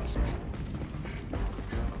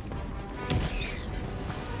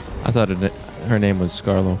 I thought her name was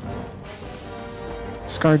Scarlo.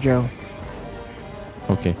 Scarjo.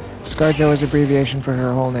 Okay. Scarjo is abbreviation for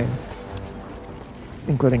her whole name,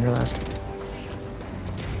 including her last.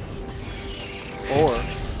 Or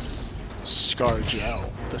scar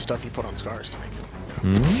gel, the stuff you put on scars to make them.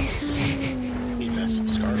 Need this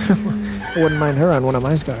scar. I wouldn't mind her on one of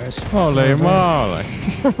my scars. Holy moly.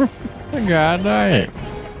 God damn.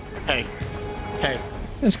 Hey, hey,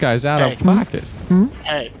 This guy's out Hey. of pocket.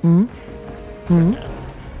 hey.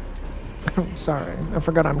 I'm sorry, I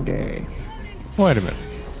forgot I'm gay. Wait a minute.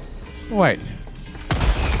 Wait.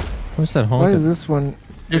 What's that Why honking? is this one?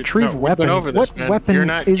 Dude, Retrieve no, we've weapon. been over this, What man. weapon You're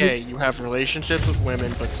not is gay. it? You have relationships with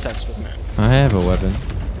women, but sex with men. I have a weapon.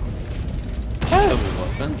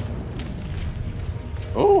 Weapon.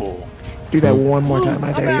 Oh. Do that one more time.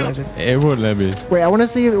 I dare you, Isaac. It won't let me. Wait, I want to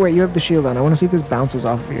see. Wait, you have the shield on. I want to see if this bounces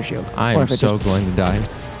off of your shield. I Or am if it so just- going to die.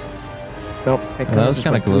 Nope. It That was just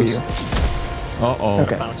kinda went through close. you. Uh-oh.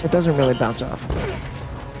 Okay. It doesn't really bounce off.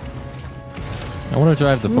 I want to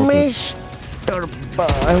drive the focus.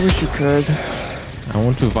 Mr. I wish you could. I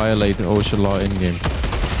want to violate OSHA law in-game.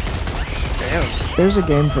 There's a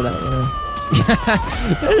game for that, you know.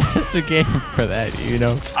 There's a game for that, you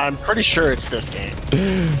know. I'm pretty sure it's this game.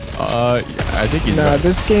 I think he's No, right.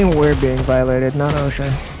 this game we're being violated, not OSHA.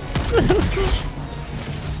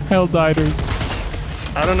 Helldiders.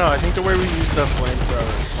 I don't know. I think the way we use the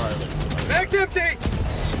flamethrower is violates. Bag's empty!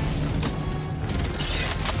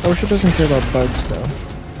 OSHA doesn't care about bugs, though.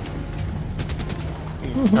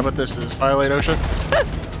 How about this? Does this violate OSHA?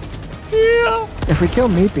 If we kill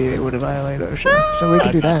Meepy, it would violate OSHA, so we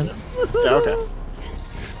could do that. Yeah, okay.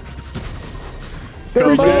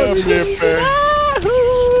 They're bugs.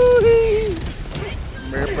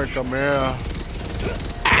 Meepy, come here.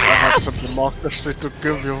 I have some democracy to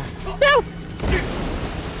give you.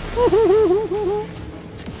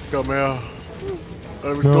 Come here. I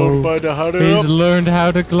was told by the hurry He's up. learned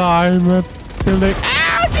how to climb a building.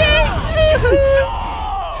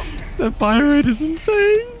 The fire rate is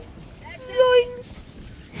insane. Yoings.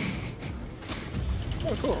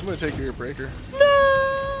 Oh, cool. I'm gonna take your breaker.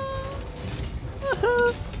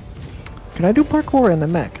 Can I do parkour in the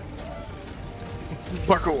mech?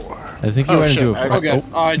 Parkour. I think you Oh, went into shit, a... Okay.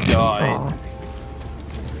 I died. Aw.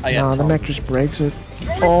 I No, got the mech just breaks it.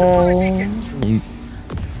 Oh,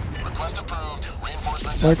 Request approved.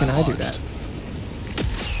 Reinforcements where have can been I do launched. that?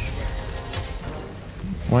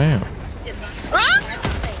 Wow.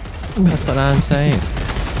 That's what I'm saying.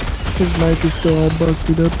 His mic is still all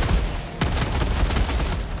busted up.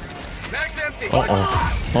 Bag's empty!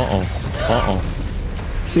 Uh-oh.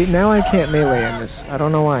 See, now I can't melee in this. I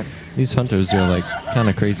don't know why. These hunters are like kind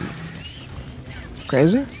of crazy.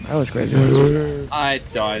 Crazy? That was crazy. I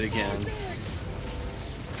died again.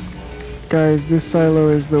 Guys, this silo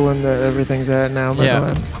is the one that everything's at now, by the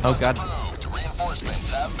way. Oh god. Reinforcements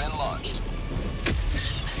have been launched.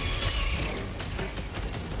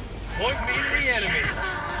 Point me to the enemy.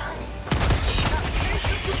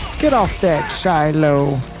 Get off that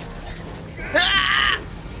silo.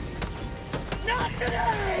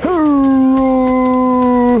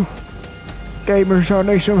 Ooh. Gamers, I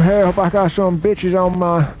need some help. I got some bitches on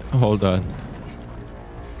my... Hold on.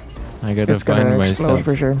 I gotta It's gonna find my explode stuff.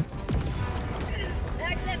 for sure.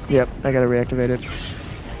 Yep, I gotta reactivate it.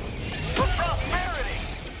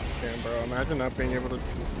 Damn, bro, imagine not being able to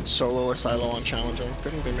solo a silo on challenging.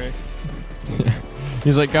 Couldn't be me.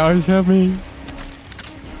 He's like, guys, help me.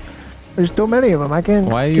 There's too many of them. I can't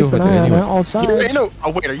Why are keep you an over eye there on anyway? all sides.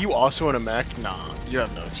 Oh wait, are you also in a mech? Nah, you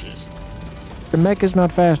have no excuse. The mech is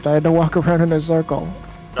not fast. I had to walk around in a circle.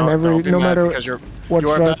 And Don't be mad matter because what you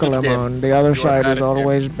are bad circle at I'm the game. on, the other You are side bad is at the game.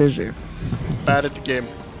 always busy. Bad at the game.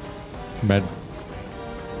 Bad.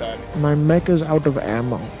 Bad. My mech is out of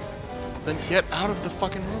ammo. Then get out of the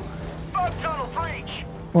fucking room.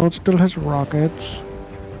 Well, it still has rockets.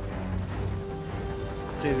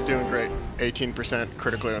 See, you're doing great. 18%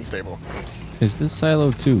 critically unstable. Is this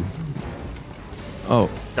silo 2? Oh.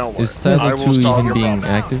 Don't worry. Is silo I will 2 solve even your being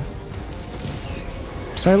problem. active?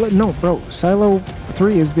 Silo, no, bro. Silo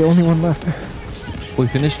 3 is the only one left. We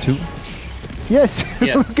finished 2? Yes.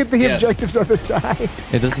 Yes. Look at the Yes. objectives on the side.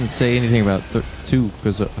 It doesn't say anything about 2,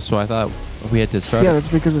 cause, so I thought we had to start Yeah, it. that's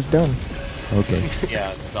because it's done. Okay.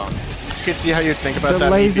 Yeah, it's done. You can see how you'd think about The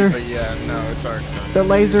that, laser. Meepy, but yeah, no, it's already done. The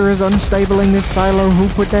laser is unstable in this silo. Who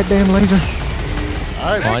put that damn laser?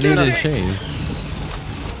 Oh, I need a shave.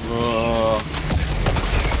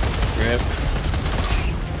 Rip.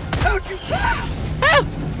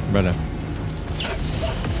 Brother.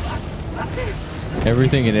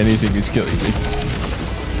 Everything and anything is killing me.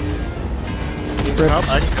 Need some help?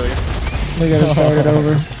 I can kill you. We gotta start it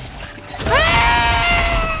over.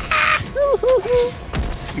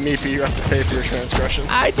 Meepy, you have to pay for your transgressions.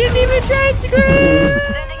 I didn't even transcribe!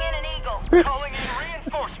 Sending in an eagle. Calling in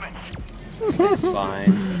reinforcements. It's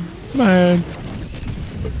fine. Man.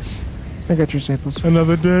 I got your samples.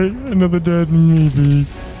 Another dead Meepy.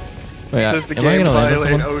 Wait, Does the am I game gonna land on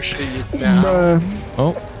violate someone? OSHA now?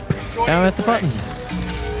 Oh. Now I'm at the button.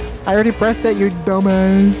 I already pressed that, you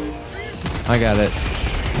dumbass. I got it.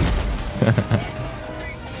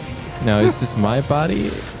 Now, is this my body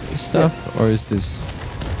stuff? Yes. Or is this...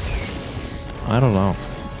 I don't know.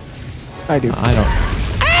 I do. I don't...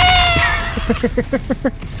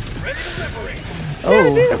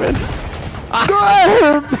 Oh.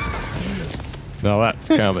 No, that's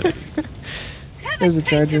comedy. There's a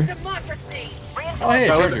charger. Oh, hey,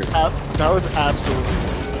 That was, treasure. that was absolutely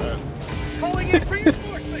bad.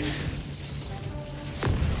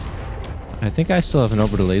 I think I still have an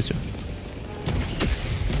orbital laser.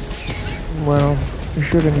 Well, you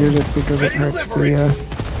shouldn't use it because it hurts the,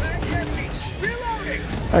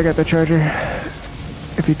 I got the charger.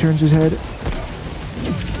 If he turns his head,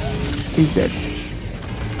 he's dead.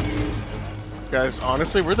 Guys,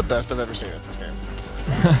 honestly, we're the best I've ever seen at this game.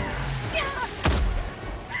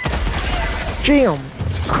 Jam!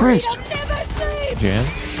 Christ! Jan?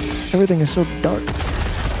 Everything is so dark.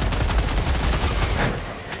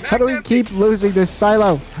 How do we keep losing this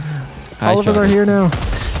silo? Hi, All of us are Johnny. here now.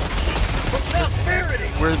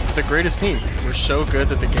 We're the greatest team. We're so good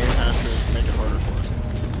that the game has to make it harder for us.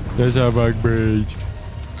 There's our bug bridge.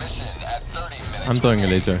 Mission at 30 minutes. I'm throwing a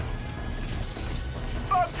laser.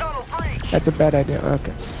 That's a bad idea.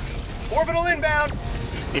 Okay. Orbital inbound.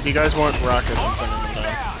 If you guys want rockets, I'm sending them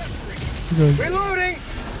down. Reloading.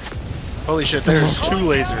 Holy shit, there's 2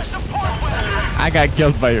 lasers. I got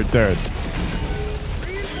killed by your turret.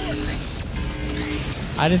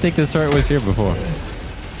 I didn't think this turret was here before.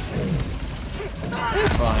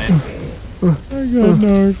 It's fine.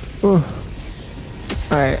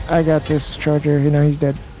 Alright, I got this charger. You know, he's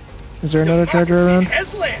dead. Is there another charger around?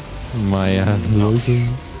 Headland. My laser.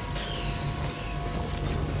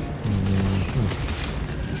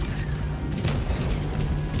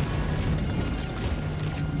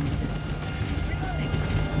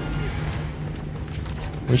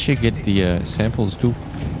 We should get the samples too.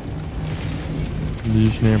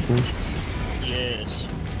 These samples. Yes.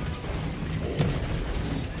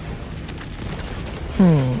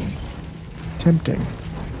 Tempting.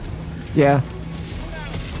 Yeah.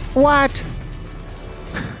 What?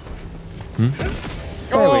 There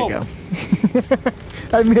we go.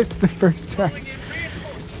 I missed the first time.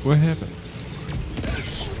 What happened?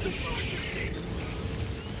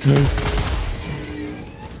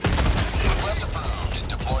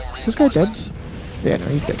 Is this guy dead? Yeah, no,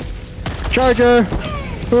 he's dead. Charger!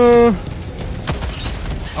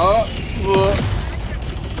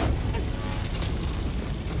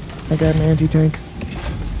 I got an anti-tank.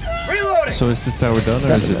 So is this tower done,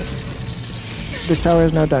 or is it? This tower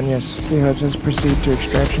is now done, yes. See how it says proceed to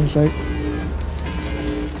extraction site?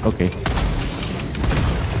 Okay.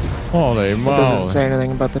 Holy It doesn't say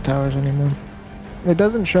anything about the towers anymore. It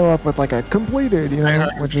doesn't show up with like a completed, you know,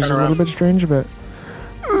 which is a little bit strange, but...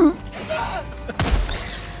 Alright,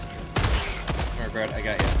 Brad, I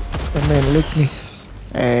got you. That man licked me.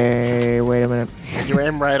 Hey, wait a minute. You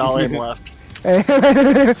aim right, I'll aim left. Hey,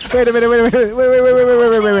 wait a minute, wait.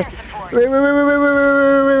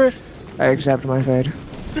 I accept my fate.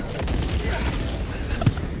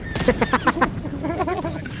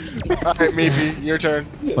 Alright, Meepy, your turn.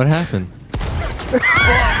 What happened?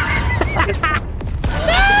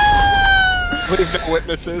 Leave no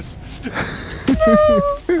witnesses.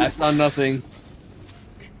 I saw nothing.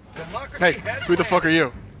 Hey, who the fuck are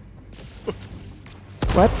you?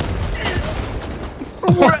 What?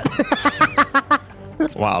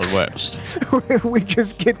 Wild West. we get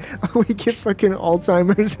fucking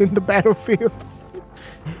Alzheimer's in the battlefield.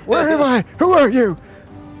 Where am I? Who are you?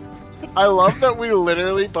 I love that we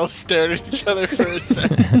literally both stared at each other for a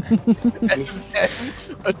second.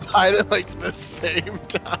 and died at like the same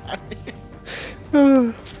time.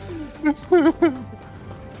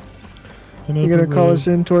 You gonna call us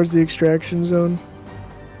in towards the extraction zone?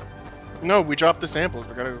 No, we dropped the samples.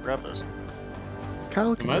 We gotta go grab those.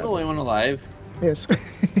 Kyle, Am I the only one alive? Yes.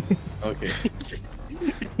 Okay.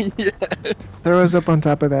 Yes. Throw us up on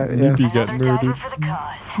top of that, yeah. Meepy got murdered.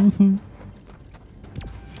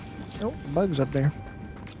 Oh, bugs up there.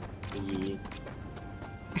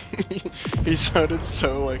 He sounded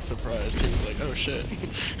so like surprised. He was like, "Oh shit."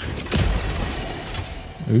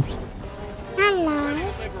 Oops.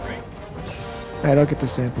 Alright, I'll get the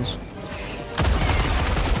samples.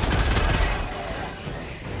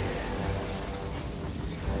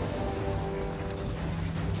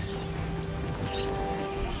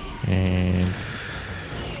 And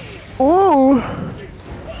Ooh!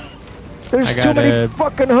 There's I too got many it.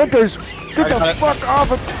 fucking hunters! Get the fuck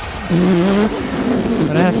off of...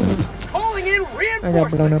 what happened? I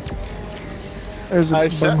got blown up. There's a I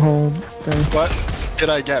said- bunghole there. What? Did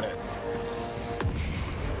I get it?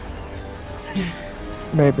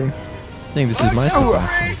 Maybe. I think this is my stuff,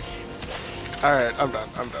 actually. All right, I'm done.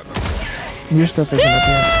 I'm done. Your stuff isn't up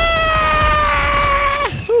here.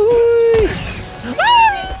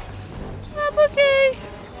 I'm okay.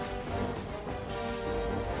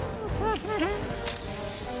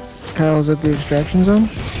 Kyle's at the extraction zone?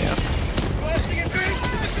 Yeah.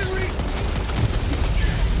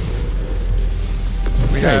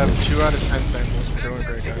 We have 2 out of 10 samples. We're doing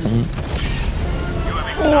great, guys.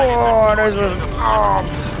 Oh, this was... Oh.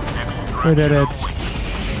 We did it.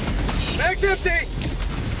 Back empty!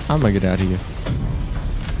 I'm gonna get out of here.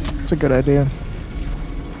 It's a good idea.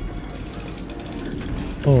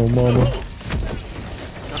 Oh, mama.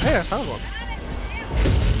 Oh, hey, I found one.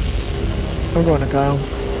 I'm going to Kyle.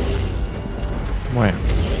 Where?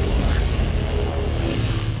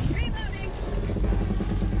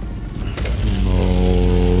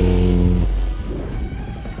 No.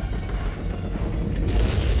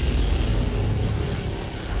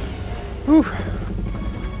 Whew.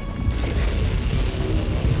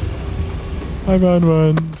 I found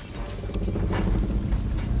one.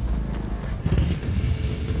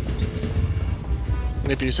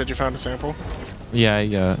 Maybe you said you found a sample.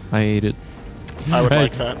 Yeah, I ate it. I would Hey,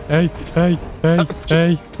 like that. Hey, hey, hey,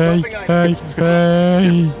 hey, hey, hey,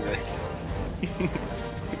 hey.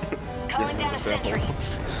 Give me the sample.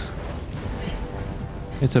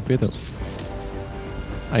 It's up here though.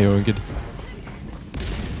 I own it.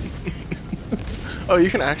 Oh, you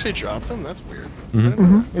can actually drop them? That's weird.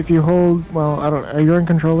 If you hold... Well, I don't... Are you on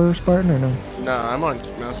controller, Spartan, or no? Nah, I'm on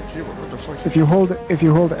mouse and keyboard. What the fuck? If you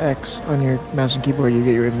hold X on your mouse and keyboard, you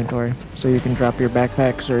get your inventory, so you can drop your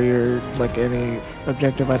backpacks or your like any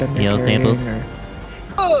objective item you're carrying, samples.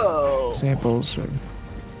 Oh! samples, or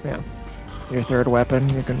yeah, your third weapon.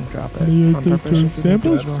 You can drop it You on take purpose. those if you need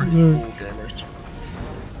to samples? add one. Cool Or- gamers.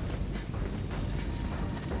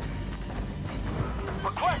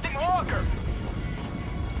 Requesting locker.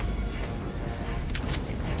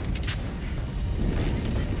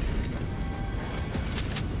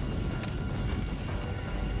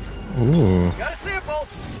 Ooh, Got a sample!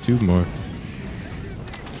 2 more.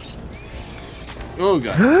 Oh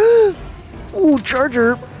god. Ooh,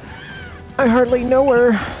 charger! I hardly know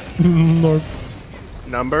her. Lord.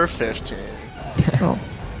 Number 15. Oh,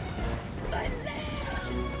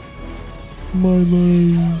 My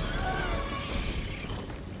leg.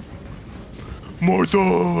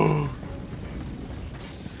 Martha!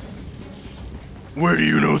 Where do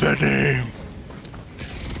you know that name?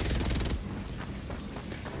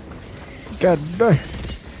 God damn.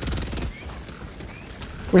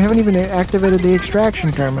 We haven't even activated the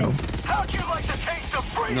extraction terminal.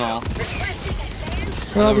 No.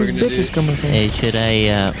 Where all these bitches coming from? Hey, should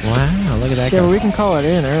I, wow, look at that Yeah, guy. well, we can call it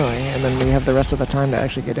in early, and then we have the rest of the time to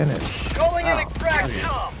actually get in it.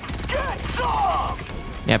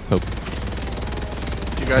 Yeah, Pope.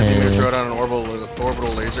 You guys need me to throw down an orbital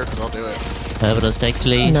laser? Because I'll do it. Orbital strike,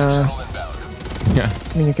 please. No. Yeah.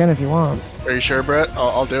 I mean, you can if you want. Are you sure, Brett?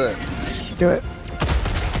 I'll do it. Do it.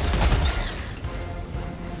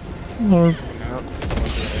 No,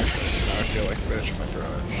 someone's doing it. I feel like a bitch if I throw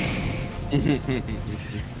it.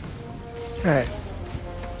 Alright.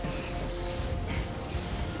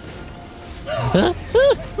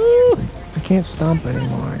 I can't stomp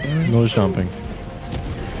anymore, dude. No stomping.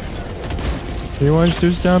 He wants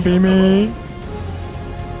to stomp me.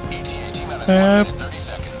 Help.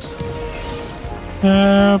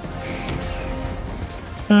 Help.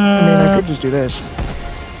 I mean, I could just do this.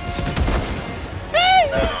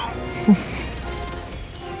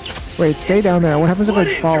 Wait, stay down there. What happens if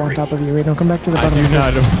I fall on top of you? Wait, don't come back to the I bottom. do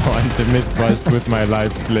not want to myth bust with my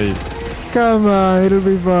life, please. Come on, it'll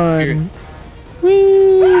be fun.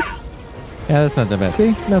 Whee! Yeah, that's not that bad.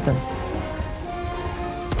 See? Nothing.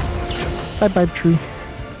 Bye-bye, tree.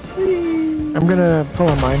 I'm gonna pull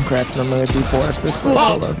a Minecraft and I'm gonna deforest this place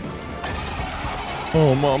solo.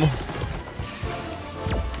 Oh, mama.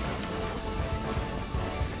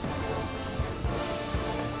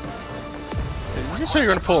 You say you're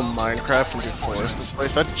gonna pull a Minecraft and deforest this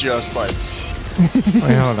place? That just like...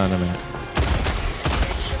 Wait, hold on a minute.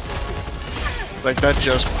 Like that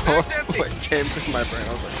just like came to my brain.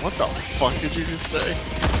 I was like, what the fuck did you just say?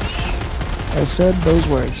 I said those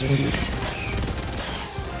words, indeed.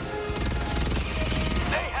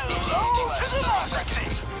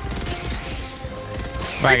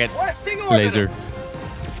 Ragged. Laser.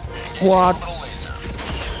 What?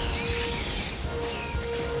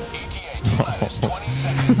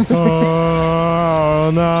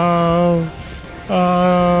 Oh no.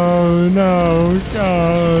 Oh no,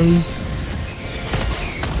 guys.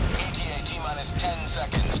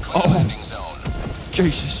 Oh,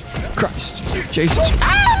 Jesus Christ. Jesus.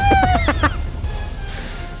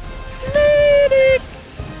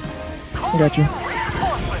 I got you.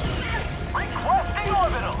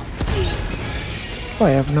 Oh, I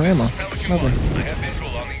have no ammo. Lovely. I have visual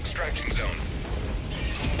on the extraction zone.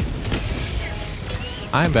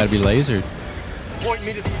 I'm about to be lasered.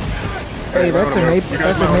 Hey, that's a nape.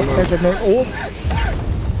 That's a nape. That's a nape. Oh,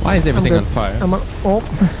 Why is everything on fire?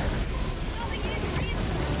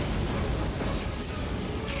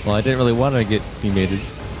 Well, I didn't really want to get cremated.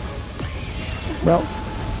 Well,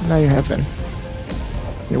 now you have been.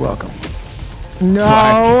 You're welcome.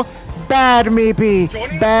 No! Bad Meepy!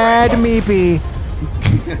 Bad Meepy!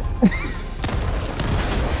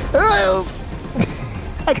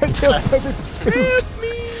 I got killed by the suit.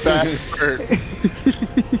 Bastard.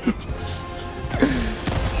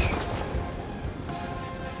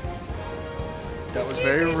 That was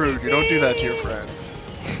very rude. You don't do that to your friends.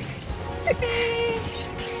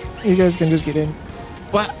 You guys can just get in.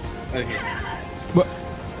 What? What?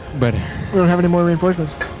 But We don't have any more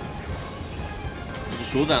reinforcements.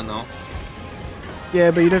 Cooldown though.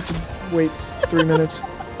 Yeah, but you'd have to wait 3 minutes.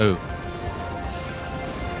 oh,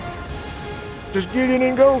 Just get in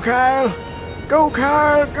and go, Kyle! Go,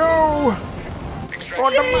 Kyle, go!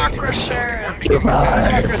 For democracy!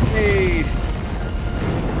 Democracy!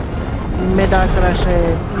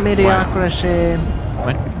 Medocracy, mediocrity.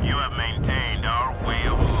 what? You have maintained our way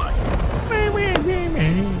of life.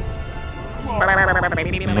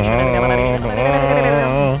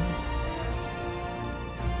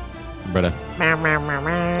 Brother. Meow, meow, meow,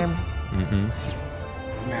 meow. Mm-hmm.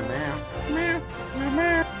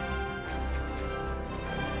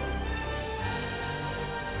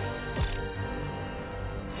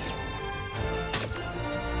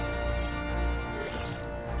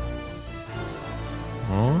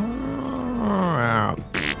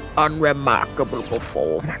 Unremarkable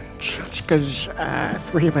performance. It's because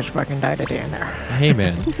 3 of us fucking died at the end there. Hey,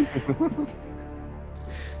 man.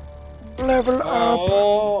 Level up!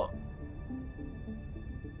 Oh.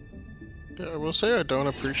 Yeah, I will say I don't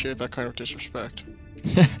appreciate that kind of disrespect.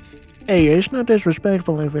 Hey, it's not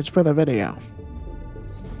disrespectful if it's for the video.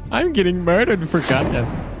 I'm getting murdered for content.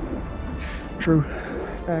 True.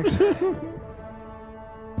 Facts.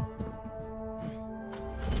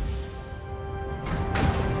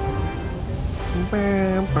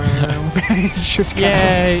 Bam, bam. It's just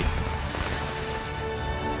Yay!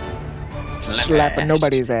 slapping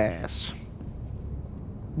nobody's ass.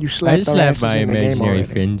 You I slapped our slapped asses my in the game imaginary already.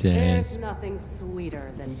 friend's There's ass. nothing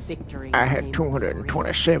sweeter than victory. I in had game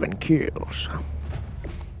 227 kills.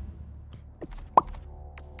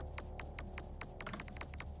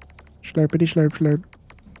 Slurpity slurp slurp.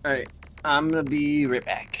 Alright, I'm gonna be right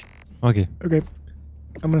back. Okay. Okay.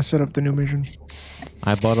 I'm gonna set up the new mission.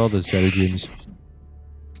 I bought all the stratagems.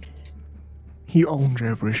 He owns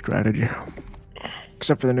every strategy.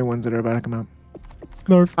 Except for the new ones that are about to come out.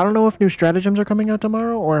 Narf. I don't know if new stratagems are coming out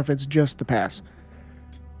tomorrow or if it's just the pass.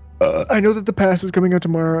 I know that the pass is coming out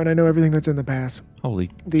tomorrow, and I know everything that's in the pass.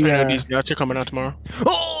 Holy. I know these nuts are coming out tomorrow.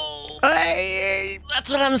 Oh! Hey,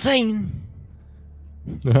 that's what I'm saying.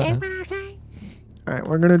 Alright,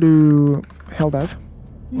 we're gonna do Hell Dive.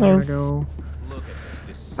 We're gonna go.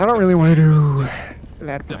 I don't really want to do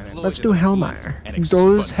that planet. Let's do Hellmire.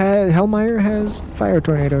 Hellmire has fire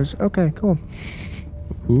tornadoes. Okay, cool.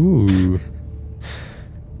 Ooh.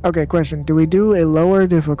 Okay, question. Do we do a lower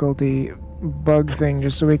difficulty bug thing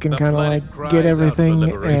just so we can kind of like get everything?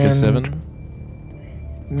 Like a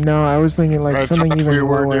 7? No, I was thinking like something even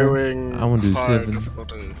lower. I want to do 7.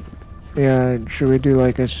 Difficulty. Yeah, should we do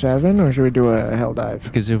like a 7 or should we do a Hell Dive?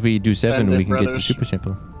 Because if we do 7, Bend it, we can get the brothers. super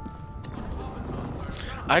sample.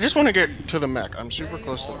 I just want to get to the mech. I'm super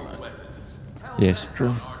close to the mech. Yes.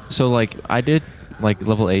 True. So like I did like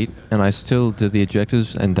level 8 and I still did the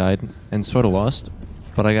objectives and died and sort of lost,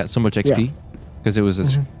 but I got so much XP because it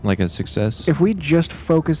was like a success. If we just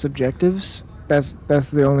focus objectives, that's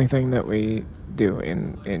the only thing that we do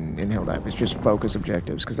in Hell Dive is just focus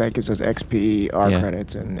objectives because that gives us XP, R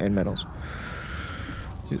credits, and medals.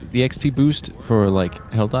 The XP boost for like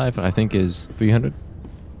Hell Dive I think is 300%.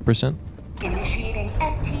 Initiating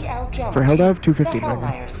FTL jump. For Hell Dive, 250 the right now.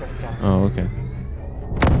 Hellmire system. Oh, okay.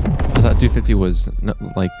 I thought 250 was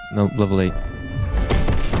level 8.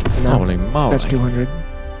 No, Holy moly. that's 200.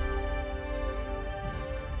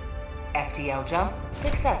 FTL jump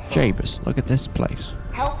successful. Jabus, look at this place.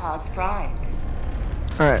 Hell pods primed.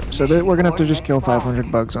 Alright, so we're gonna have to just kill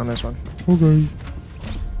 500 bugs on this one. Okay.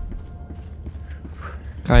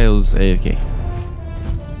 Kyle's AFK.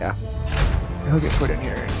 Yeah. He'll get put in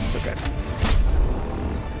here. It's okay.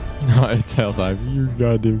 No, it's Hell Dive. You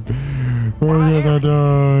goddamn. We're gonna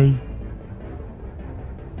die.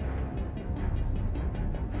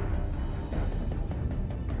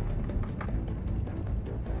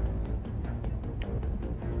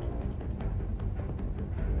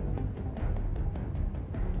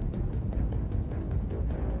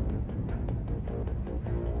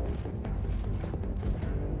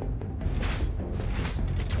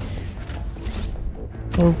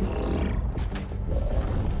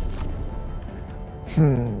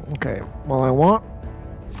 Okay. Well, I want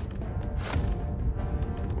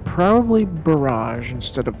probably barrage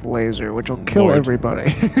instead of laser, which will kill Lord.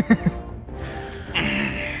 everybody.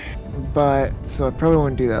 But so I probably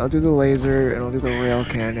won't do that. I'll do the laser and I'll do the rail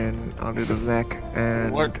cannon. I'll do the mech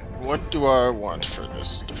and What do I want for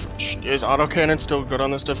this difference? Is autocannon still good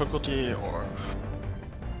on this difficulty or?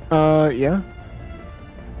 Yeah.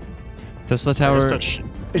 Tesla Tower, It's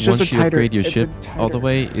just once a you tighter. upgrade your it's a ship all the tighter-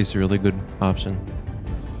 way, is a really good option.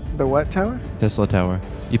 The what tower? Tesla Tower.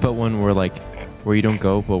 You put one where you don't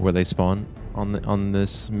go, but where they spawn on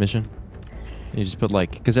this mission. You just put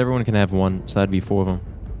because everyone can have one, so that'd be 4 of them.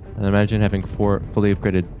 And imagine having 4 fully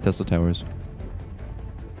upgraded Tesla Towers.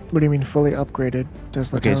 What do you mean fully upgraded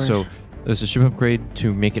Tesla Okay, towers? so there's a ship upgrade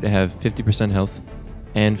to make it have 50% health,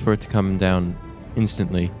 and for it to come down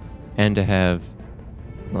instantly, and to have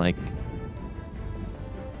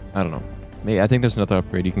I don't know. I think there's another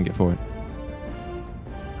upgrade you can get for it.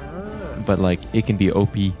 But it can be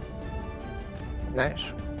OP. Nice.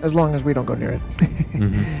 As long as we don't go near it.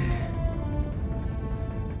 Mhm.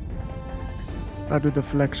 I'll do the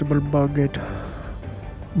flexible bucket.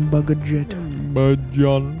 Bugadget.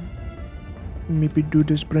 John. Meepy do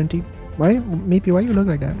this plenty. Why? Meepy, why you look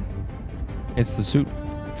like that? It's the suit.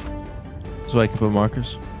 So I can put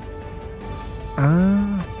markers.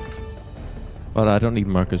 Ah. But I don't need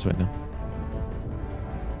markers right now.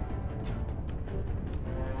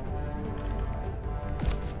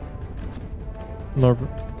 Love it.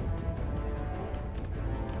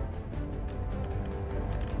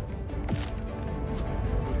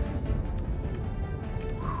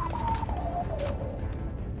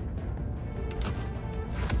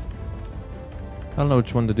 I don't know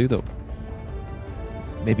which one to do though.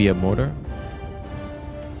 Maybe a mortar?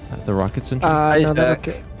 The rocket center? No,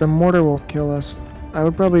 the mortar will kill us. I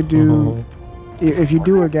would probably do... If you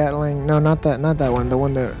do a Gatling... No, not that one. The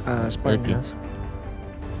one that Spartan Okay. has.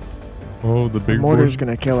 Oh, the The big mortar's one.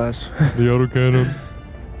 gonna kill us. The autocannon.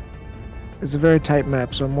 It's a very tight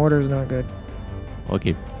map, so mortar's not good.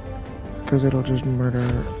 Okay. Because it'll just murder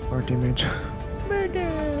our teammates. Murder!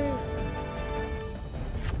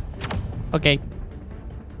 Okay.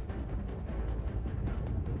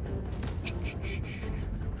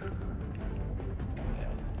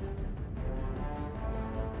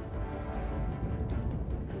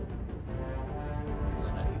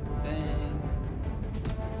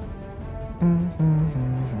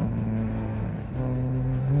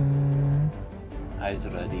 Eyes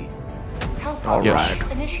ready. All Yes.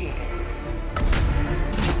 right. Initiated.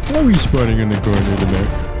 Why are we spawning in the corner of the map?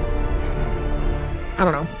 I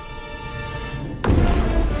don't know.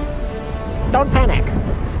 Don't panic.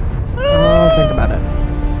 I'll think about it.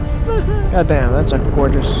 God damn, that's a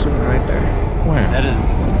gorgeous scene right there. Where? That is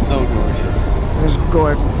so gorgeous. It's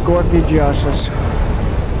gorgeous.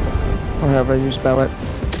 Or however you spell it.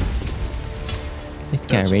 This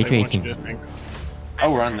guy That's ray what they want tracing. you to think.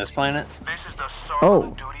 Oh, we're on this planet? This is the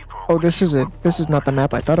Oh. Oh, this is it. This is not the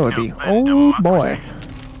map I thought it would be. Oh boy.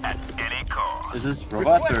 at any cost. Is this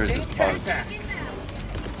robots or is this bugs?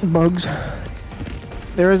 Bugs.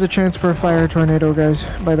 There is a chance for a fire tornado, guys,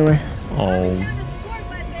 by the way. Oh.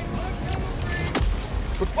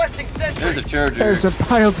 There's a charger. There's a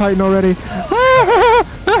pile titan already. He's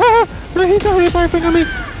already barfing on me.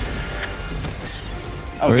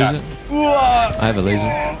 Oh, Where God. is it? I have a laser.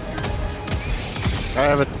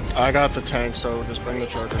 I got the tank, so just bring the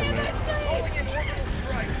charger to me.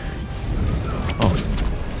 Oh.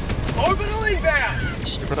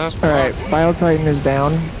 Stupid ass. Alright, Bile Titan is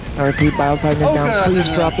down. I repeat, Bile Titan is Oh, down. God, Please there's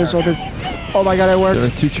drop another this other. Oh my god, it worked. There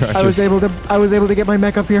are two charges. I was able to get my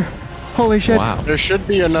mech up here. Holy shit. Wow. There should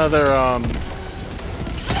be another, well,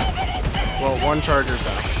 one charger's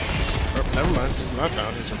down. Oh, never mind, he's not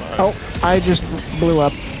down, he survived. Oh, I just blew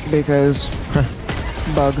up because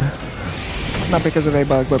bug. Not because of a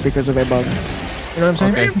bug, but because of a bug. You know what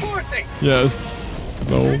I'm saying? Okay. Yes.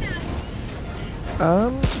 No.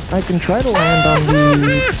 I can try to land on the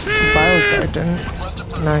Bile Titan.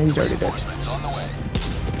 Nah, he's already dead.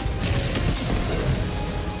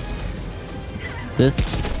 This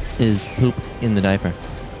is poop in the diaper.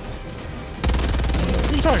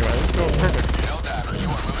 What are you talking about? This is going perfect.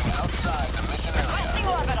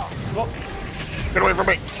 Get away from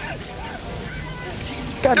me!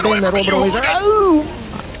 God damn that orbital laser. Oh!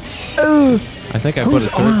 Oh! I think I put a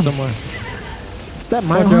Whose turret arm? somewhere. Is that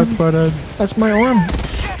my Watch arm? out, Spartan. That's my arm.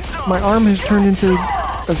 My arm has turned into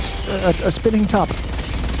a spinning top.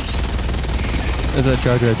 There's a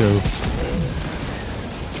charger right there.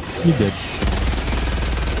 You did.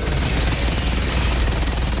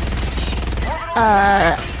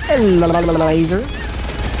 Laser.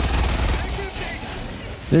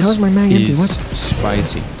 This How's my mag empty? is What?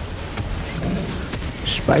 spicy.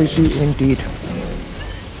 Spicy indeed.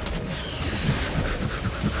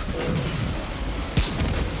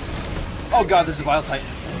 Oh, God, there's a Bile Titan.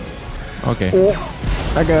 Okay. Oh,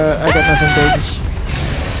 I got nothing big.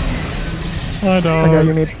 I I got know.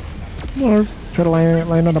 you need. Mark. Try to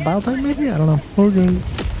land on a Bile Titan maybe? I don't know. Okay.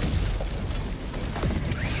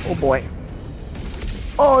 Oh boy.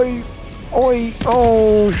 Oi! Oi!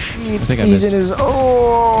 Oh shit! I think I He's missed. in his.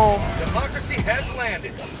 Oh! Democracy has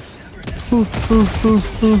landed.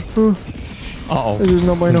 Uh-oh. This is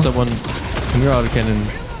no bueno. Can someone... Can your autocannon...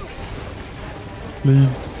 Please.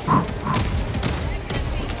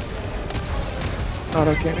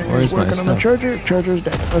 Auto cannon Where is is my working on the stuff? charger. Charger's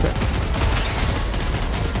dead. Okay.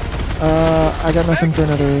 I got nothing for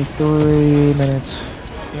another 3 minutes.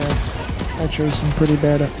 Yes. I chose some pretty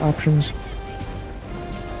bad options.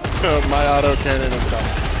 My auto cannon is done.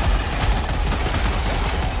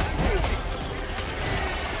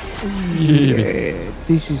 Yeah,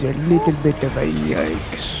 this is a little bit of a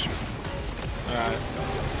yikes.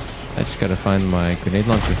 I just gotta find my grenade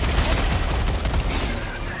launcher.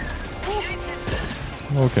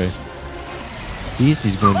 Okay. Cease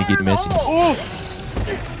is going to get messy. Oh,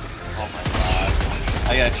 my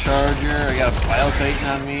God. I got a charger. I got a Bile Titan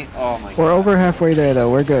on me. Oh, my God. We're over halfway there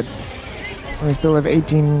though, we're good. We still have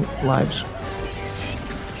 18 lives.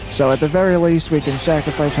 So at the very least, we can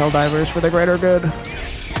sacrifice Helldivers for the greater good.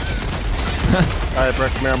 Alright,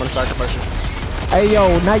 Brick, come here, I'm gonna sacrifice you. Hey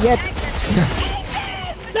yo, not yet!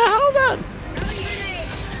 No, hold on!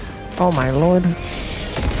 Oh my lord.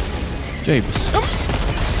 James.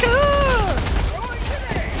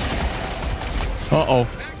 Uh-oh.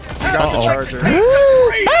 You got the charger.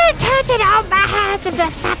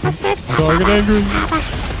 Target angry.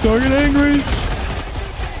 Target angry.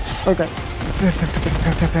 Okay.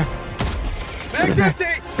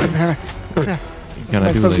 Can My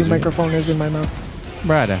I do a fuzzy laser? microphone is in my mouth.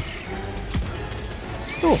 Brother.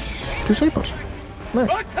 Oh, samples. Nice.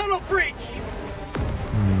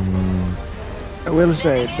 I will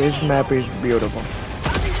say, this map is beautiful.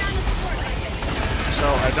 So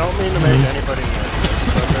I don't mean to make anybody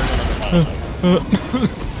nervous, but there's another battle.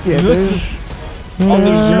 Yeah, there's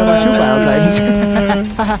another 2 Biotitans.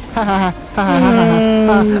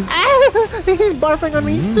 He's barfing on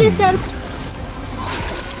me. Please help.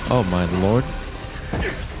 Oh my lord.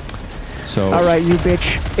 So. Alright, you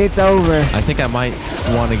bitch. It's over. I think I might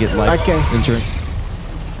want to get life insurance.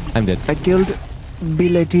 I'm dead. I killed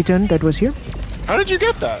Bile Titan that was here. How did you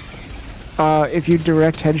get that? If you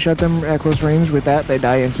direct headshot them at close range with that, they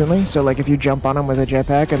die instantly. So, like, if you jump on him with a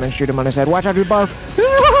jetpack and then shoot him on his head, watch out, you barf!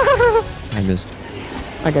 I missed.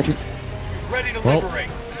 I got you. Ready to liberate.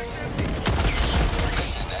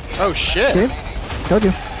 Oh shit! See? Told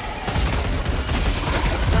you.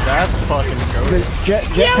 That's fucking The goated.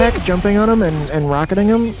 jetpack jumping on him and rocketing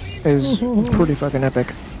him is pretty fucking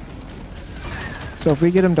epic. So if we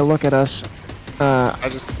get him to look at us, I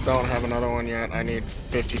just don't have another one yet. I need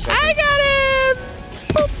 50 seconds. I got him!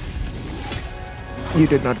 Boop. You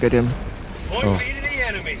did not get him. Point B to the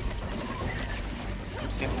enemy.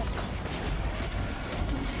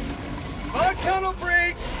 On tunnel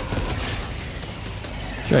break.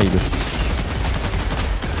 Sure you do.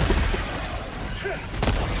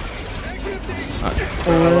 I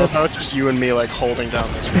love how it's just you and me like holding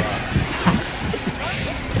down this rock.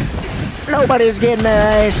 Nobody's getting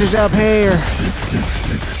their asses up here.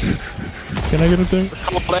 Can I get a thing?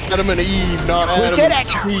 Called Adam and Eve, not Adam did and it.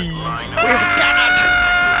 Steve. We've got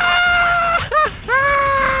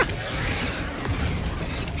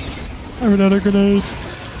I ran out of grenades.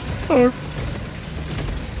 Oh.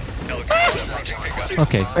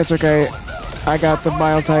 Okay. It's okay. I got the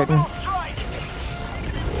Bile Titan.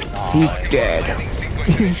 He's dead.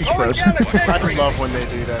 He's just frozen. I love when they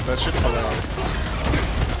do that. That shit's hilarious.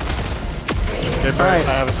 Okay, Brett, Alright.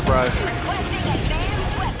 I have a surprise.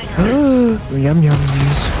 Yum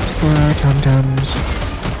yums for our tum tums.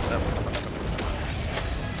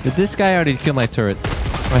 Did this guy already kill my turret?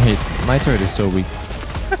 I hate my turret is so weak.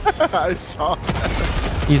 I saw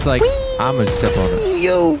that. He's like, I'm gonna step on it.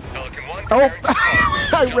 Yo! Oh!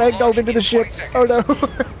 I ragdolled into the ship. Oh no!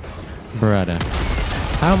 Brother.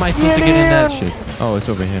 How am I supposed to get in that shit? Oh, it's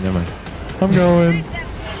over here. Never mind. I'm going.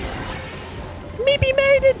 Meepy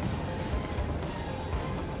made it!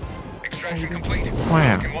 Extraction complete.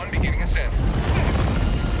 Wow. Falcon 1 beginning ascent.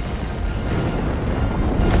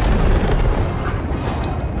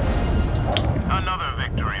 Another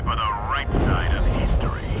victory for the right side of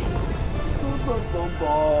history.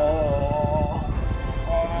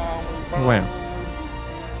 Wow.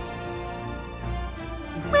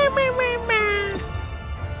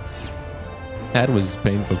 That was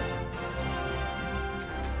painful.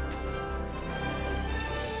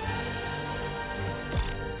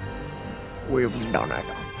 We've done it.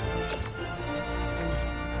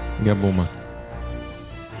 Gabuma.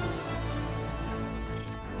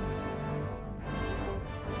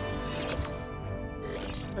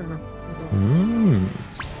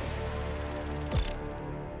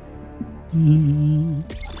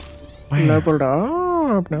 Leveled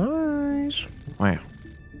up, nice. Wow.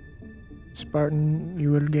 Spartan,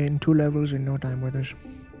 you will gain 2 levels in no time with us.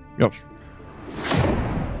 Yes.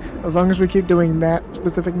 As long as we keep doing that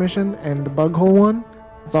specific mission and the bug hole one,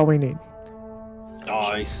 that's all we need.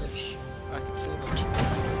 Nice. I can feel it.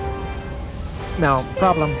 Now,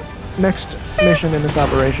 problem. Next mission in this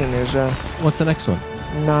operation is What's the next one?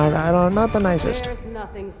 not the nicest. There's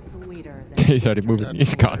nothing sweeter than He's already moving.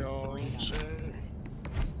 He's gone.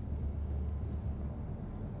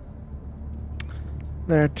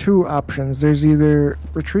 There are 2 options. There's either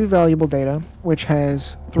retrieve valuable data, which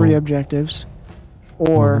has 3 objectives,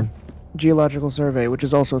 or geological survey, which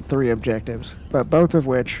is also 3 objectives, but both of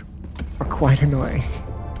which are quite annoying.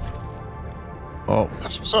 Oh.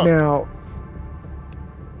 That's what's up. Now,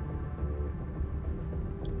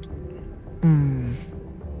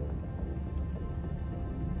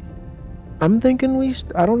 I'm thinking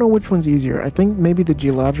I don't know which one's easier. I think maybe the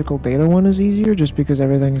geological data one is easier just because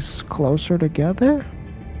everything's closer together.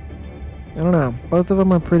 I don't know. Both of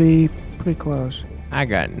them are pretty close. I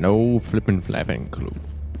got no flippin' flapping clue.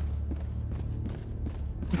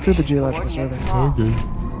 Let's do the geological survey. Okay.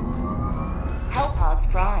 Hellpods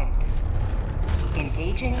primed.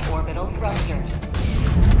 Engaging orbital thrusters.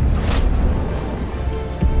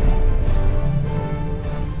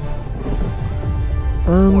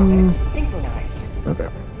 Orbit synchronized. Okay.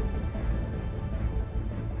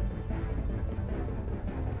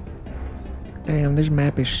 Damn, this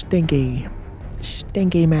map is stinky.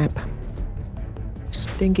 Stinky map.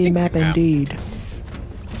 Stinky map indeed.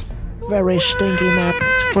 very stinky map.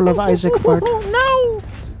 It's full of Isaac fart. No!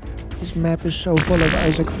 This map is so full of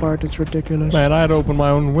Isaac fart, it's ridiculous. Man, I had to open my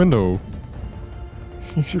own window.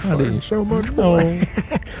 You're farting so much more.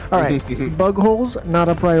 Alright, bug holes, not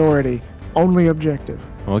a priority. Only objective.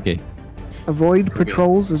 Okay. Avoid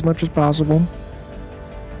patrols as much as possible.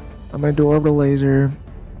 I'm gonna do orbital laser.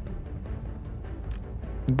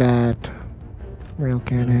 That. Rail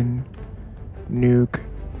cannon. Nuke.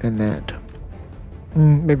 And that.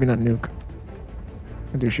 Maybe not nuke.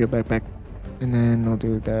 I'll do shield backpack. And then I'll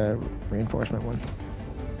do the reinforcement one.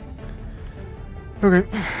 Okay.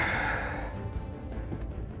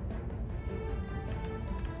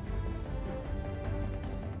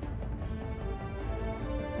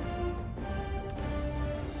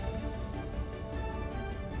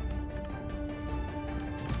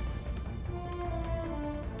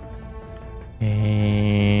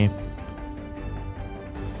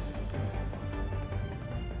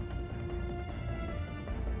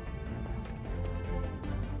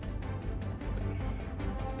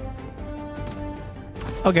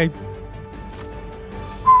 Okay.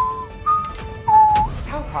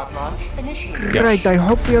 Hellpod launch initiated. Great, I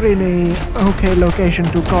hope you're in a okay location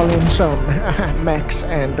to call in some mechs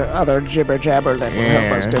and other jibber jabber that will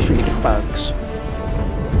help us defeat bugs.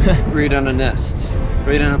 Raid on a nest.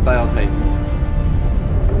 Raid on a Biotitan.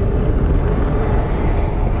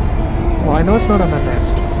 Well, I know it's not on a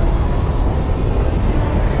nest.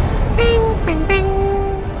 Bing, bing, bing.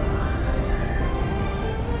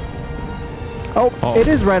 Oh, it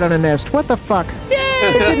is right on a nest. What the fuck?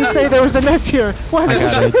 It didn't say there was a nest here. What the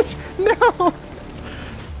shit? No!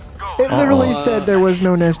 It literally said there was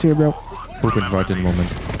no nest here, bro. Open rotten moment.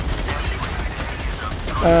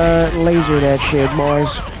 Laser that shit,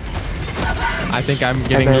 boys. I think I'm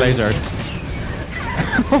getting lasered.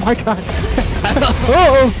 Oh my god.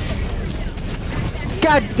 Oh!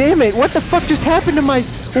 God damn it! What the fuck just happened to my...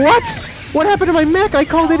 What? What happened to my mech? I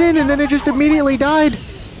called it in and then it just immediately died.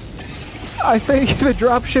 I think the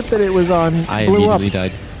dropship that it was on I blew immediately up.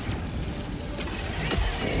 died.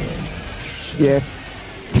 Yeah.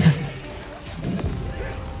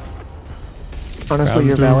 Honestly,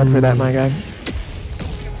 you're valid for that, my guy.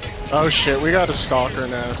 Oh shit, we got a stalker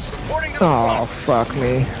nest. Oh, fuck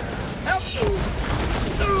me.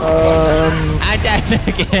 I died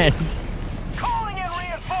again. Calling in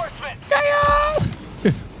reinforcements.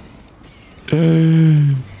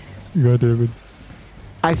 God damn it.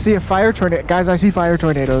 I see a fire tornado. Guys, I see fire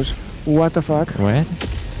tornadoes. What the fuck? What?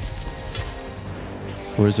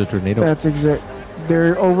 Where's the tornado? That's exact.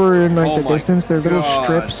 They're over in like Oh the my distance. They're little God.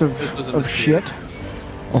 strips This was a of mistake. shit.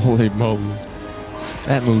 Holy moly.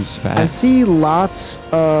 That moves I fast. see lots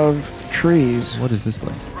of trees. What is this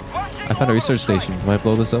place? I found a research station. Will I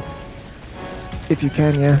blow this up? If you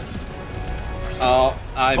can, yeah. Oh,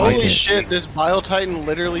 I Holy can't. shit, this Biotitan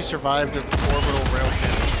literally survived an orbital rail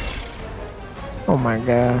cannon. Oh my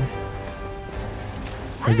god.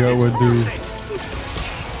 I got one, dude.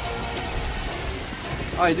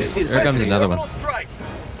 Oh, I do see the Here comes another one.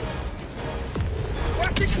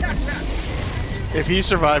 If he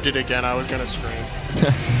survived it again, I was gonna scream.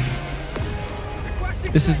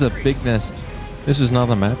 This is a big nest. This is not on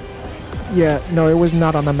the map. Yeah, no, it was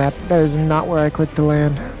not on the map. That is not where I clicked to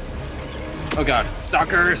land. Oh god,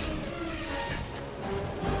 stalkers!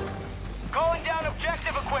 Calling down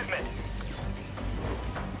objective equipment.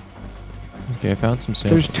 Okay, I found some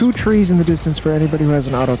There's samples. 2 trees in the distance for anybody who has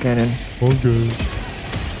an autocannon. Okay.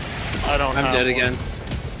 I don't I'm have dead one. again.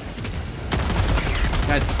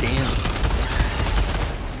 God damn.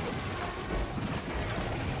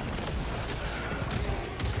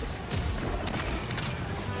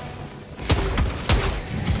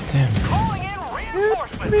 Damn. Calling in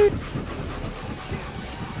reinforcements.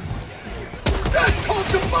 That's called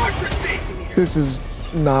democracy. This is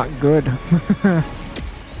not good.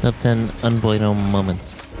 Top 10 unbelievable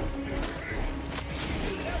moments.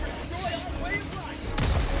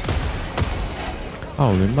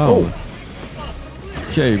 Holy moly.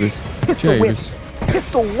 Javis. Pistol whip. Javis.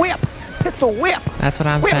 Pistol whip. Pistol whip. That's what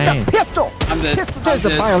I'm Whip saying. the pistol. I'm dead. Pistol. I'm There's a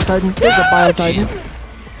dead. Biotitan. There's a Biotitan.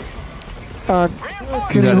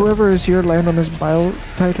 Can got it. whoever is here land on this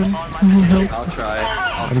Biotitan? I'll try.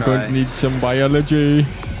 I'm going to need some biology.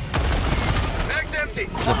 Bag's empty.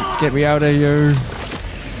 Get me out of here.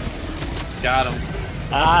 Got him.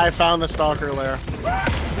 I found the stalker lair.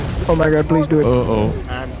 Oh my god, please do it. Uh-oh.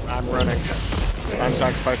 I'm running. I'm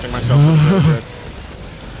sacrificing myself for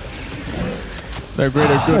the greater good. The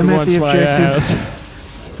greater I'm good at wants the my objective.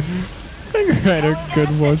 ass. The greater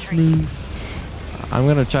good wants me. I'm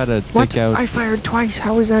gonna try to What? take out... I fired twice.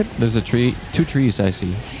 How is that? There's a tree. 2 trees I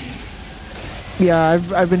see. Yeah,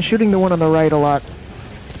 I've been shooting the one on the right a lot,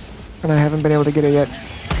 and I haven't been able to get it yet.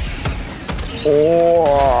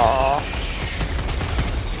 Oh.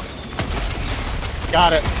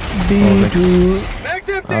 Got it. B2.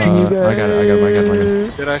 I got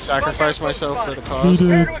it. Did I sacrifice myself for the cause? He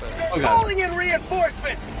did. Calling in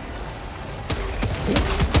reinforcements.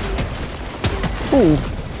 Oh.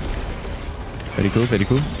 Very cool, very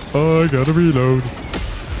cool. I gotta reload.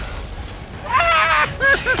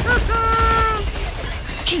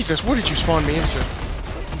 Jesus, what did you spawn me into?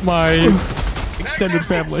 My extended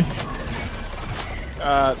family.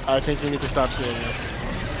 I think you need to stop seeing it.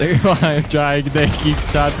 I'm trying. They keep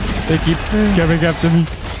coming after me.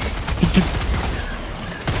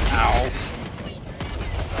 Ow.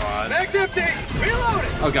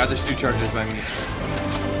 Oh god, there's 2 charges by me.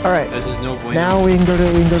 All right. This is no point. Now we can go to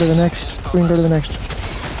the next. We can go to the next.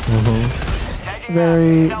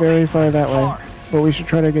 Very far that way. But we should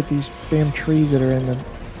try to get these damn trees that are in them.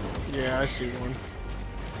 Yeah, I see one.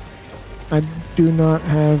 I do not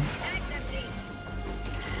have.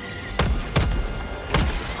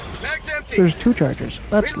 There's 2 chargers.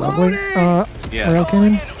 That's lovely. Yeah. Rail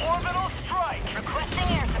cannon.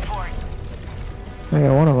 I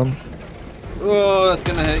got one of them. Oh, that's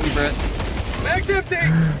gonna hit you, Brett.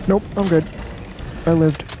 Nope, I'm good. I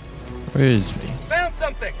lived. Where is me? Found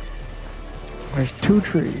something. There's 2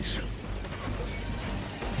 trees.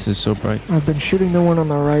 This is so bright. I've been shooting the one on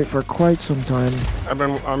the right for quite some time.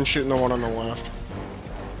 I'm shooting the one on the left.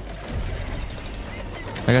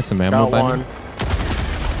 I got some ammo Got by one. me.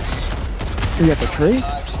 You got the tree?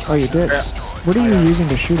 Oh, you did? Yeah. What are you using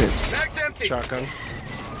to shoot it? Shotgun.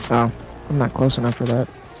 Oh, I'm not close enough for that.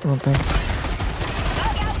 I don't think.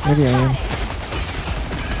 Maybe I am.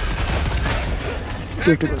 You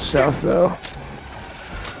have to go south, though.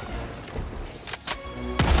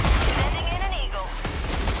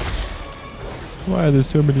 Why are there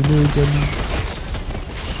so many nerds on me?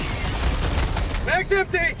 Mag's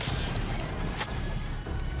empty.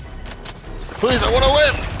 Please, I want to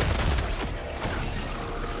live!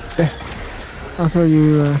 I'll throw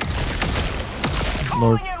you,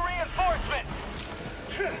 Lord.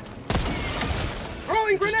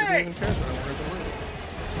 Throwing grenade.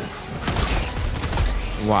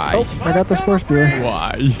 Why? Oh, I got the spore spear.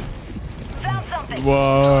 Why?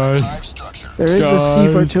 Why? There is a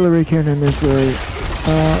sieve artillery cannon this way.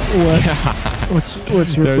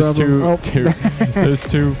 What's your There's problem? two. There's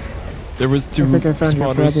 2. There was 2 I think I found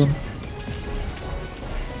your spawners. problem.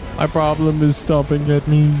 My problem is stomping at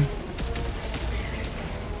me.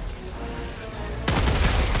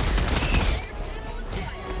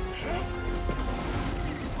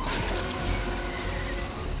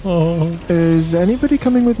 Oh, Is anybody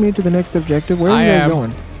coming with me to the next objective? Where are you guys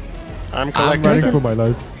going? I'm I'm collecting. running for my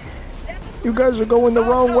life. You guys are going the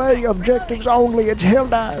wrong way. Objectives only. It's hell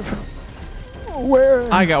dive.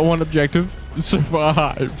 Where? I got one objective: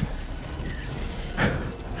 survive.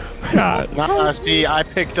 God. Nah, see, I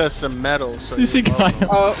picked us some metal, so You see, Kyle?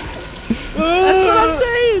 That's what I'm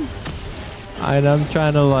saying. And I'm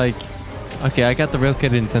trying to like... Okay, I got the rail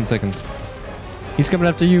kit in 10 seconds. He's coming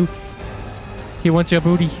after you. He wants your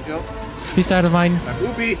booty. Yep. He's tired of mine. My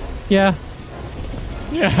boopy. Yeah.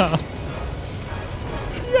 Yeah.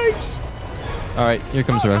 Yikes. Alright, here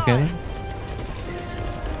comes the rail cannon.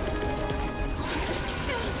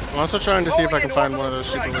 I'm also trying to see if I can find one of those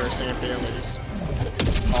super rare sand families.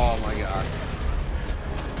 Oh my god.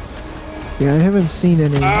 Yeah, I haven't seen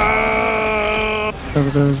any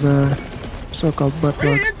of those so-called butt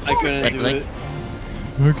plugs. I couldn't do it.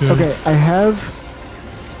 Okay. Okay, I have.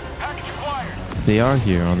 They are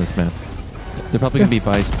here on this map. They're probably gonna be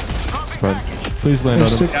by Spartan. Please land on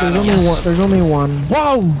There's, him. there's only one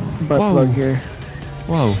Whoa! butt plug here.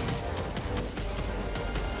 Whoa.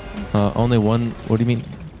 Only one. What do you mean?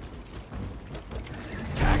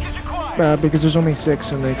 Because there's only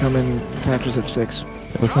 6 and they come in patches of 6.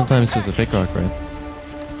 Well, sometimes there's a fake rock, right?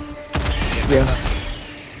 Yeah.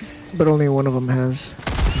 But only one of them has.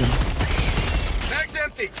 Mag's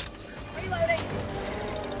empty.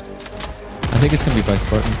 I think it's gonna be by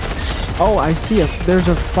Spartan. Oh, I see it. There's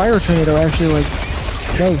a fire tornado actually like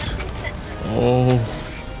close. Oh.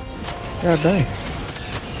 God dang.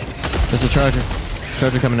 There's a charger.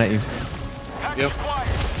 Charger coming at you. Yep.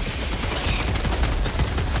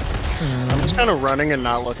 I'm just kind of running and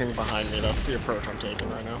not looking behind me. That's the approach I'm taking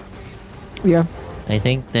right now. Yeah. I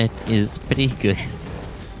think that is pretty good.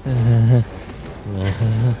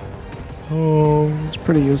 Oh. It's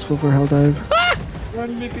pretty useful for hell dive.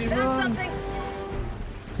 Run, Meepy, run.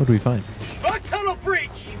 What do we find? A tunnel breach.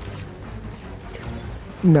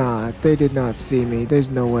 Nah, they did not see me. There's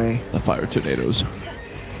no way. The fire tornadoes.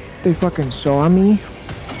 They fucking saw me.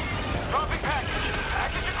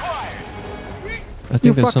 I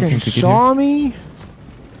think there's something to get here. saw me?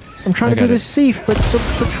 I'm trying I to got get a it. safe, but some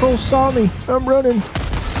patrol saw me. I'm running.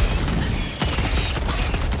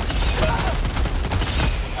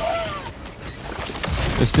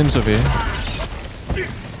 There's Tim's over here.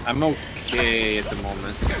 I'm okay at the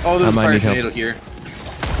moment. Oh, there's I a might fire need help. tornado here.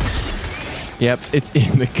 Yep, it's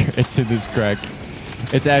in this crack.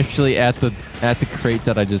 It's actually at the crate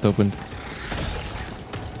that I just opened.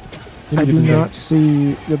 I do not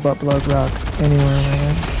see the butt plug rock anywhere on my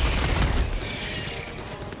head.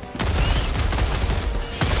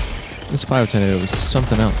 This fire tornado is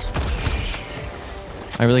something else.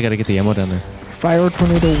 I really gotta get the ammo down there. Fire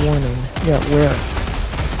tornado warning. Yeah, where?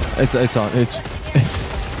 It's on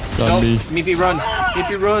me. Meepy, run!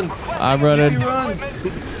 Meepy, run! I'm running. Meepy, run!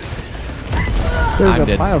 There's I'm a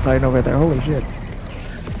dead. pile titan over there. Holy shit.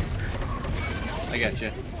 I got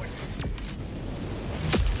you.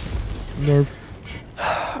 Nerf.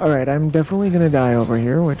 Alright, I'm definitely gonna die over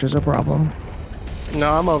here, which is a problem.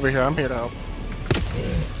 No, I'm over here. I'm here to help.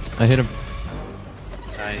 I hit him.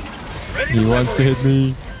 Nice. He wants to hit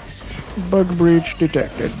me. Bug breach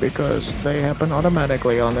detected because they happen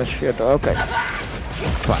automatically on this shit. Okay.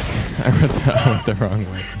 Fuck. I went the wrong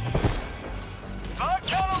way.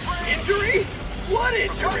 Injury? What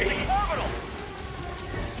injury?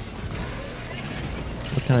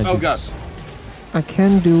 What can I do? Oh god. I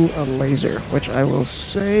can do a laser, which I will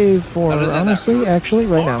save for, How did that honestly, hurt? actually,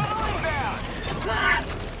 right now.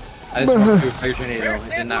 I just walked through a fire tornado. It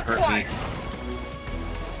did not hurt me.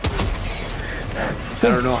 I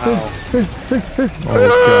don't know how.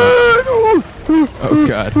 Oh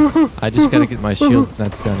god. Oh god. I just gotta get my shield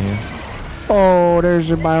that's down here. Oh,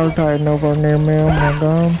 there's a biotitan over near me. Oh my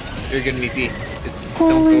god. You're good, Meepy. It's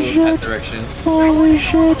Holy don't go shit. that direction. Holy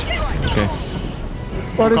shit. Okay.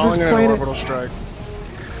 What is Calling this it an planet? orbital strike.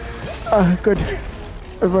 Good.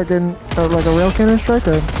 If I can, like a rail cannon strike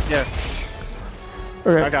or? Yeah,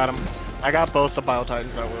 Okay. I got him. I got both the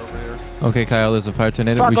biotitans that were over here. Okay, Kyle, there's a fire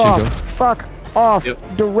tornado. Fuck We should off. go. Fuck off.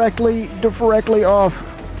 Yep. Directly off.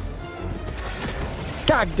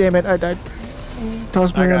 God damn it. I died.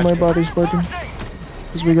 Toss me I on got my you. body, Spartan.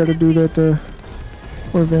 Because we gotta do that,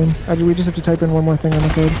 or Van. We just have to type in one more thing on the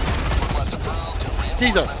code.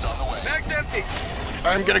 Jesus!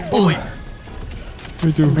 I'm getting bullied.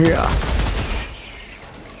 Me too. Here.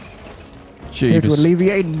 Here to Jeebus.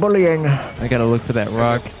 alleviate bullying. I gotta look for that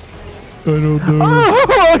rock. I don't know.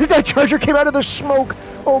 Oh, that charger came out of the smoke.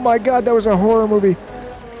 Oh my god, that was a horror movie.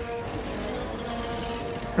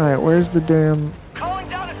 Alright, where's the damn...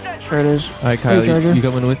 There it is. Alright, Kyle, Hey, Charger. you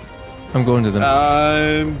coming with? I'm going to them.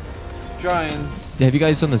 I'm trying. Have you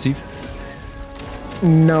guys done the sieve?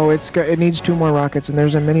 No, it needs 2 more rockets, and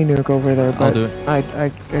there's a mini nuke over there, but I'll do it. I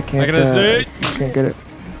can't. I gotta stay. Can't get it.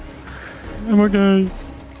 I'm okay.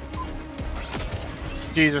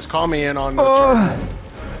 Jesus, call me in on the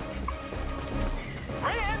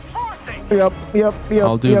Yep.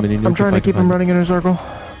 I'll do a mini nuke I'm trying if I to keep can him find running in a circle.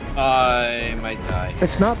 I might die.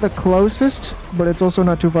 It's not the closest, but it's also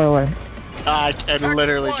not too far away. I'm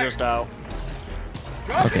literally just out.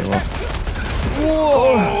 Okay, well.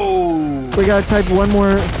 Whoa! We gotta type one more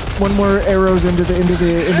arrows into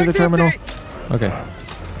the terminal. Okay.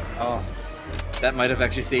 Oh, that might have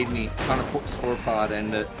actually saved me. Found a spore pod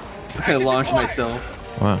and I launched myself.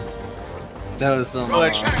 Wow. That was some.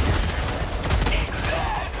 Glitch.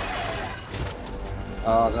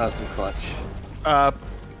 Oh, that was some clutch.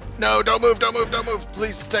 No, don't move.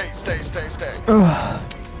 Please stay.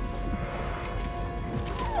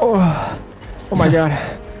 Oh my god.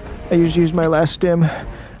 I just used my last stim.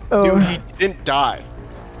 Oh. Dude, he didn't die.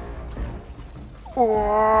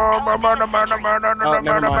 Oh, never mind.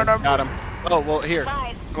 Got him. Oh, well, here.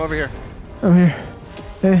 Come over here. I'm here.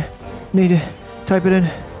 Need to type it in.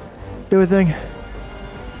 Do a thing.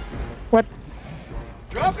 What?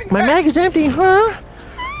 My mag is empty, huh?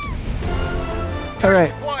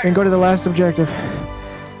 Alright, and go to the last objective.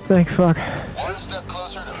 Thank fuck. One step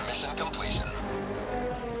closer to mission completion.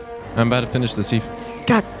 I'm about to finish the sieve.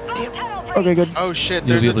 God damn. Okay, good. Oh shit,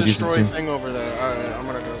 You'll there's be a able to use it destroy soon. thing over there. Alright, I'm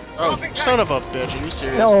gonna go. Oh, son of a bitch, are you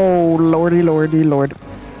serious? Oh, lordy, lord.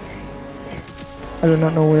 I do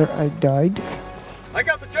not know where I died. I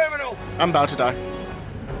got the terminal. I'm about to die.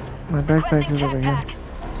 My backpack is over here.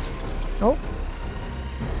 Oh.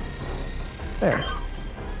 There.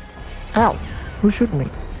 Ow. Who shooting me?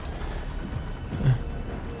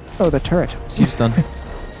 Oh, the turret. Sieve's done.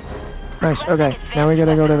 Nice, okay. Now we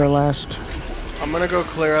gotta go to the last... I'm gonna go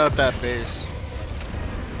clear out that base.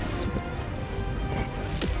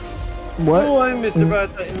 What? Oh, I missed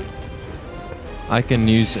about that. I can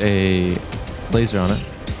use a laser on it.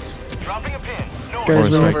 Dropping a pin. No Or a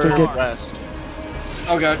Guys, we have strike. to get. West.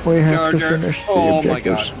 Oh god. We have to Charger. finish the Oh my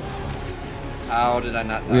objectives. god. How did I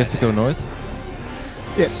not die We have to go there? north.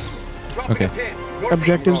 Yes. Okay.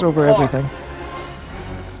 Objectives over everything.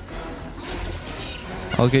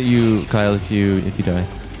 I'll get you, Kyle, if you die.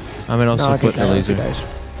 I mean, also No, I'll put get a Kyle if he laser. dies.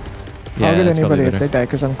 Yeah, I'll get that's probably anybody if better. they die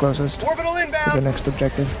because I'm closest Orbital to the inbound. next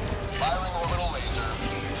objective. Firing orbital laser.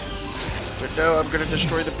 But no, I'm gonna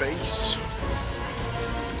destroy the base.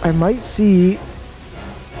 I might see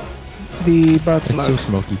the butt It's so plug.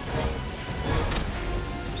 smoky.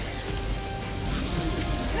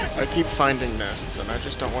 I keep finding nests, and I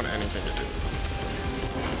just don't want anything to do.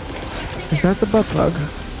 Is that the butt plug?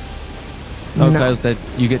 Oh, No. Kyle's dead.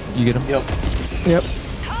 You get him. Yep. Yep.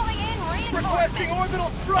 Requesting orbital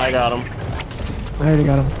strike. I got him. I already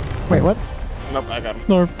got him. Wait, what? Nope, I got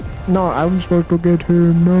him. No, I'm supposed to get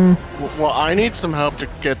him. No. Well, I need some help to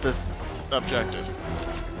get this objective,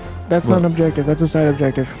 That's not an objective. That's a side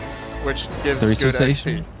objective. which gives The good research XP.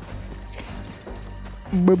 station?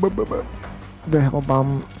 The hell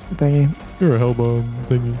bomb thingy. You're a hellbomb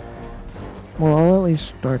thingy. Well, I'll at least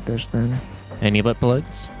start this then. Any butt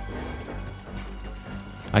plugs?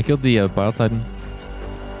 I killed the Bile Titan.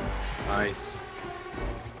 Nice.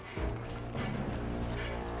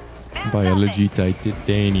 Biology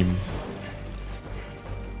titanium.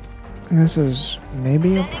 This is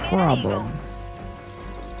maybe a problem.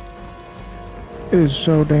 It is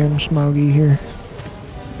so damn smoggy here.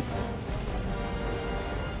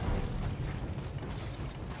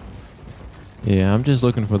 Yeah, I'm just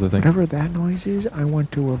looking for the thing. Whatever that noise is, I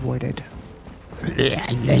want to avoid it.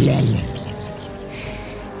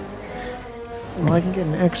 Well, I can get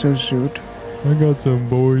an exosuit. I got some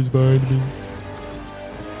boys behind me.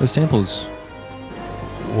 The sample's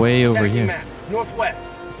way over Tracking here. map.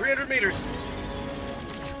 Northwest. 300 meters.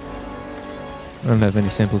 I don't have any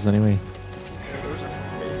samples anyway.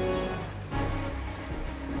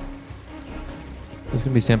 There's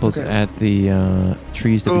gonna be samples Okay. at the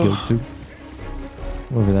trees that we go to.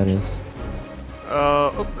 Wherever that is.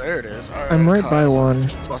 Oh, there it is. All right, I'm right by Kyle. one.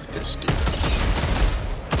 Fuck this dude.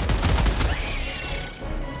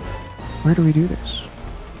 Where do we do this?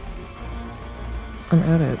 I'm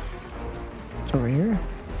at it. It's over here.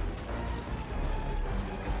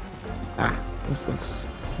 Ah, this looks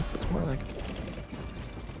more like.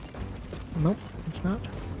 Nope, it's not.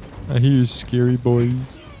 I hear scary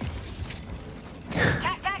boys.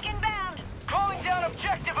 Back inbound. Calling down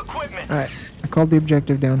objective equipment. All right, I called the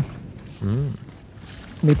objective down. Mm.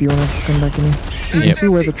 Maybe you wanna come back to me? You can Yep. see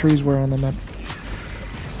where the trees were on the map.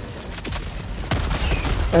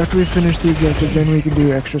 After we finish the objective, then we can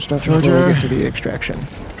do extra stuff before we Charger. get to the extraction.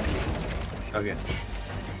 Okay.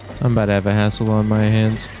 I'm about to have a hassle on my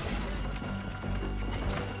hands.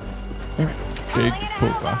 Big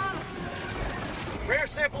popa. Rare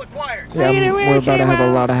sample acquired. Yeah, we're about to have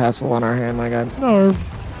a lot of hassle on our hand, my god. No.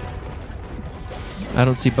 I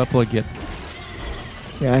don't see butt plug yet.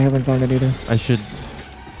 Yeah, I haven't found it either. I should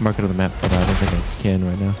mark it on the map, but I don't think I can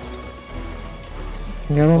right now.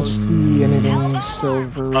 I don't see anything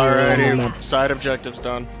silver on the Alrighty, map. side objectives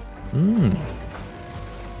done. Mm.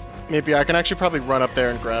 Maybe I can actually probably run up there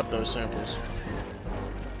and grab those samples.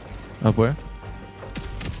 Up where?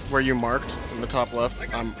 Where you marked in the top left.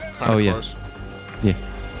 I'm kind Oh, of yeah. close. Yeah.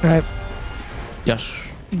 Alright, Yes.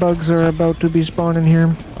 bugs are about to be spawning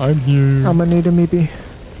here. I'm here. I'm gonna need a meepy.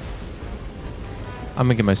 I'm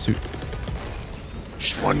gonna get my suit.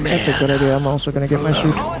 Just one man. That's a good idea. I'm also gonna get my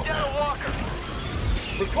suit. Calling down a walker.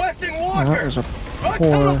 Requesting Oh, walker. that was a Tunnel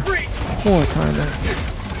poor, free. poor timing.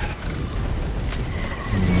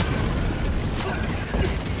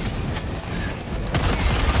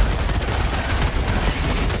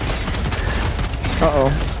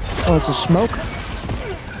 Uh-oh. Oh, it's a smoke?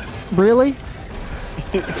 Really?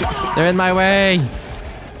 They're in my way.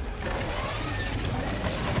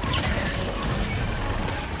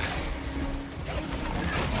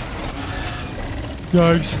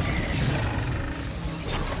 Yikes.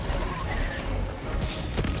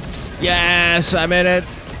 Yes, I'm in it.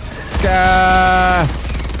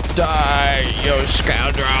 Die, you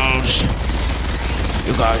scoundrels.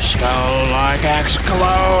 You guys smell like Axe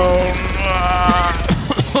cologne.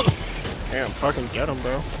 Damn, fucking get him,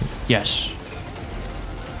 bro. Yes.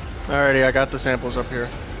 Alrighty, I got the samples up here.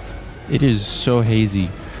 It is so hazy.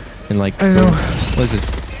 And like, I know. what is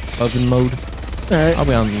this? Oven mode? Alright. I'll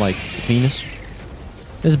be on like Venus.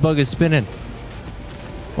 This bug is spinning.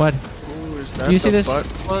 What? Ooh, is that You see the this? butt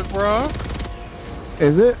plug rock?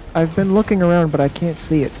 Is it? I've been looking around, but I can't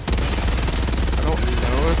see it. I don't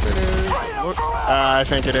know if it is. Look. I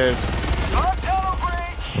think it is. Tunnel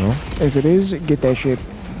Well, If it is, get that shit.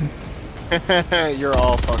 You're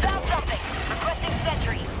all fucking.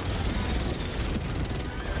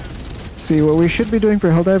 See, what we should be doing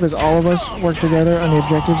for Hill Dive is all of us work together on the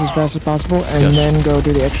objectives as fast as possible, and Yes. then go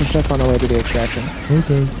do the extra stuff on the way to the extraction.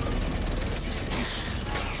 okay.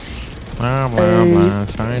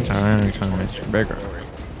 Bigger.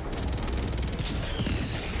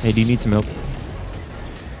 Hey, do you need some help?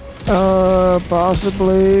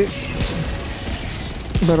 Possibly,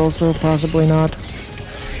 but also possibly not.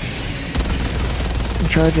 The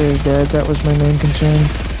Charger is dead. That was my main concern.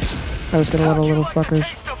 I was gonna let a little fuckers,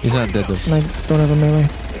 He's not dead though. and I don't have a melee.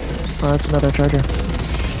 Oh, that's another Charger.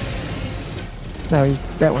 No,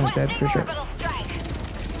 that one's dead for sure.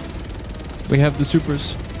 We have the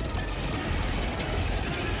supers.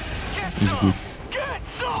 He's good.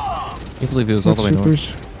 Can't believe it was all the way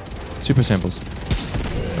north. Super samples.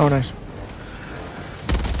 Oh, nice.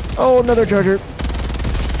 Oh, another Charger.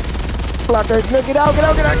 Blocker. No, get out, get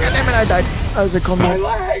out, get out. God damn it, I died. I was a combat.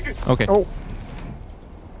 Okay. Oh.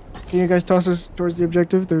 Can you guys toss us towards the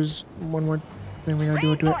objective? There's one more thing we gotta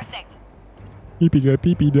do to it. Meepy got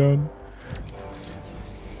pee-pee done.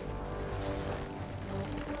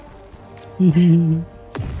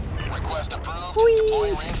 Request approved.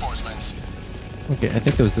 Deploying reinforcements. Okay, I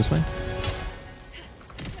think it was this way.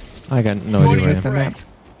 I got no idea where I Check the am. map.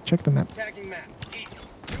 Check the map. Tagging map. East.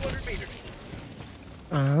 200 meters.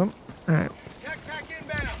 Alright.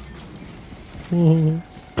 Oh,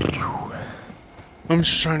 I'm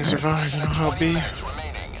just trying to survive. You know how it be. Minutes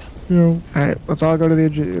remaining. yo. Alright, let's all go to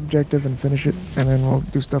the objective and finish it, and then we'll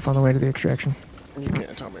do stuff on the way to the extraction. You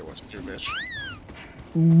can't tell me what to do, bitch.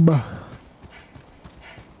 Bah.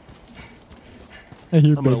 I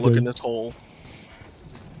hear I'm gonna bad look in guy. this hole.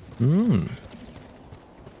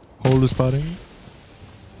 Hole spotting.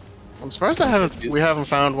 I'm surprised we haven't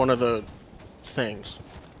found one of the things.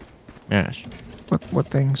 Yes. What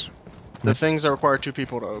things? The things that require 2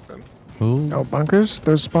 people to open. Oh. Oh, bunkers?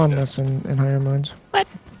 Those spawn nests in higher modes.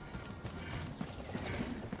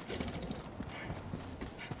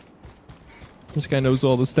 This guy knows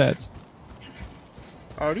all the stats.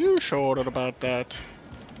 Are you sure about that?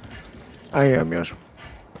 I am, yes.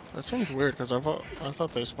 That seems weird because I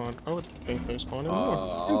thought they spawned. I would think they spawned in more.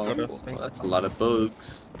 Oh, that's a lot of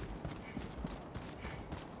bugs.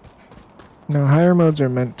 No, higher modes are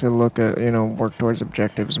meant to look at, work towards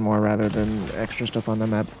objectives more rather than extra stuff on the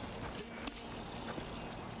map.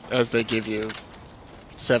 As they give you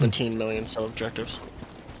 17 million sub-objectives.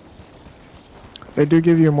 They do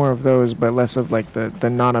give you more of those, but less of like the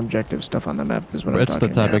non-objective stuff on the map is what Brett's I'm the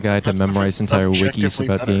talking type of guy to That's memorize entire wikis objectively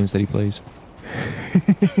about better. games that he plays.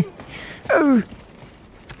 Oh.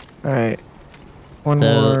 Alright.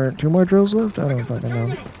 So- 2 more drills left? I don't fucking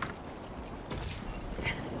know.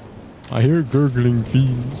 I hear gurgling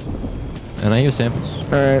fiends. And I hear samples.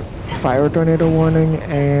 Alright. Fire tornado warning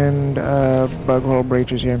and bug hole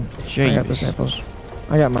breaches here. I got the Jeez. samples.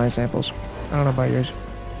 I got my samples. I don't know about yours.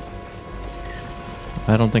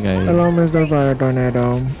 I don't think Hello, Mr. Fire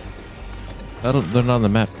Tornado. they're not on the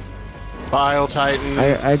map. Bile Titan.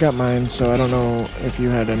 I got mine, so I don't know if you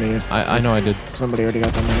had any. I know I did. Somebody already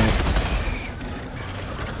got them in it.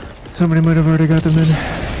 Somebody might have already got them in.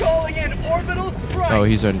 Calling in orbital strike. Oh,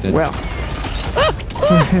 he's already dead. Well.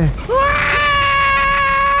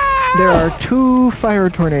 There are 2 fire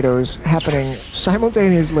tornadoes happening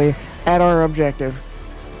simultaneously at our objective.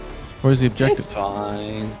 Where's the objective? It's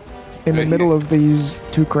fine. In the Right middle of these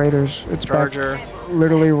 2 craters. It's back Charger.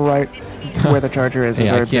 literally right where the charger is.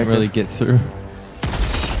 Yeah, our I can't really objective. get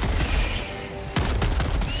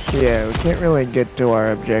through. Yeah, we can't really get to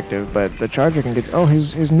our objective, but the charger can get. Oh,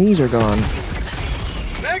 his knees are gone.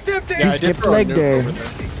 Max empty. Yeah, I did skipped throw a leg nuke day. over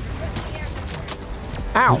there.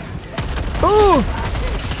 Ow! Ooh!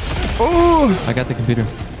 Ooh! I got the computer.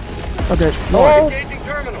 Okay. Oh Engaging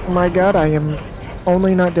terminal. my god, I am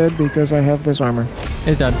only not dead because I have this armor.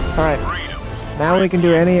 It's done. Alright. Now we can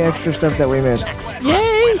do any extra stuff that we missed.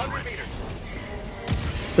 Yay!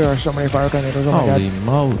 There are so many fire tornadoes. Oh my Holy god.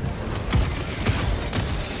 moly.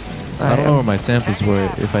 So I don't know where my samples were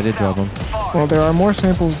if I did drop them. Well, there are more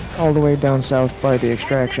samples all the way down south by the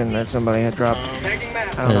extraction that somebody had dropped. Tagging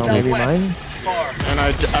map. I don't know, maybe mine? Far. And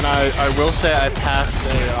I will say I passed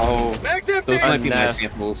a Max empty. Those might be my nest.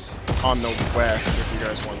 samples. on the west if you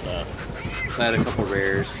guys want that. I had a couple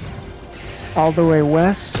rares. All the way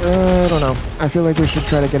west? I don't know. I feel like we should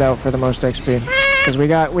try to get out for the most XP. Because we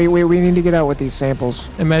need to get out with these samples.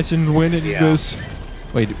 Imagine winning this.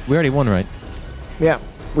 Wait, we already won, right? Yeah,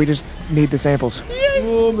 we just need the samples.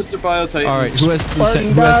 Oh, Mr. Biotitan. Alright, who has the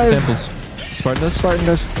Spartan samples? dive. Spartan does? Spartan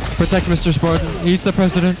does. Protect Mr. Spartan. He's the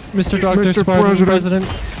president. Mr. Dr. Mr. Spartan, President.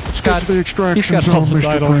 He's got the extraction he's got zone, all the Mr.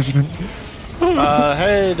 titles. President.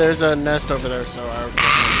 Hey, there's a nest over there, so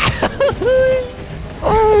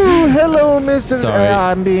Oh, hello, Mr. Sorry.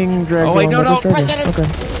 I'm being dragged. Oh, wait, along no, by no, this dragon.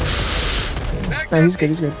 Okay. No, he's good,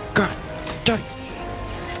 he's good. God.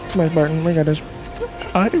 Come on, Spartan, we got this.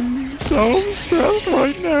 I'm so stressed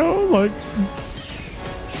right now. Like,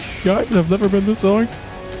 guys, I've never been this young.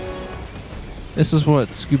 This is what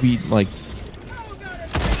Scooby, like...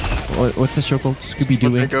 What's the show called? Scooby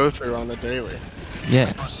what they Doo. go through on the daily.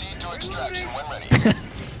 Yeah. Proceed to extraction when ready.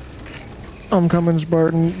 I'm coming,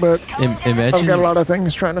 Spartan, but I've Imagine got a lot of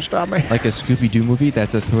things trying to stop me. like a Scooby Doo movie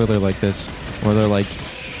that's a thriller like this, where they're like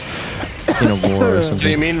in a war or Do you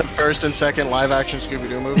something. mean the first and second live-action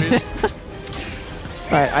Scooby-Doo movies?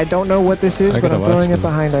 Alright, I don't know what this is, I but gotta I'm watch throwing it them.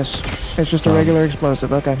 behind us. It's just a regular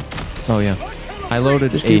explosive, okay. Oh yeah. I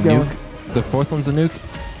loaded Just a keep going. nuke. The fourth one's a nuke,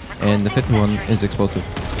 and the fifth one is explosive.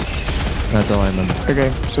 That's all I remember. Okay,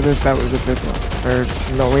 so that was the fifth one. Or,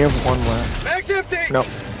 no, we have one left. Mag's empty! No,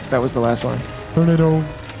 that was the last one. Tornado.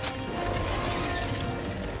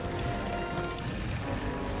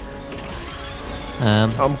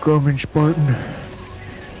 I'm coming, Spartan.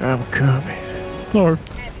 I'm coming. North.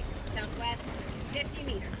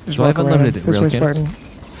 Just Do I have walk around. unlimited This rail way, cannons? Spartan.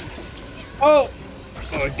 Oh!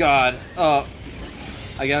 Oh god.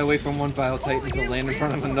 I got away from one Bile Titan to land in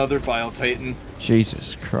front of another Bile Titan.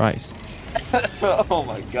 Jesus Christ. Oh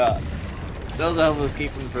my god. That was a hell of an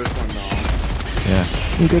escape from the first one though. Yeah.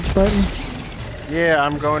 You good, Spartan? Yeah,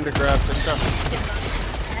 I'm going to grab the stuff.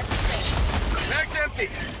 Mag's empty!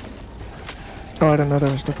 Oh, I don't know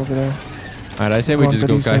there was stuff over there. Alright, I say we Going just for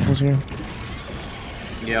go, these guy. samples here.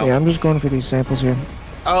 Yeah. Yeah, I'm just going for these samples here.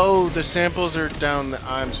 Oh, the samples are down.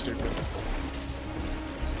 I'm stupid.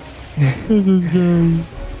 This is good.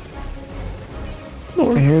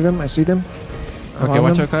 I hear them. I see them. I'm Okay, on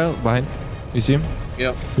watch them. out, Kyle. Behind. You see him?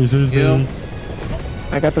 Yep. This is Yep. me.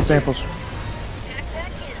 I got the samples.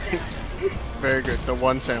 Very good. The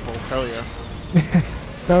one sample. Hell yeah.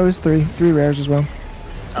 No, it was three. 3 rares as well.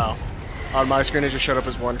 Oh. On my screen, it just showed up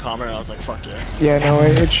as one comment, and I was like, fuck yeah. Yeah, no,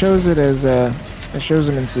 it shows it as, it shows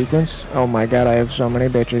them in sequence. Oh my god, I have so many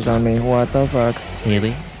bitches on me. What the fuck?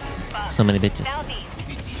 Really? So many bitches.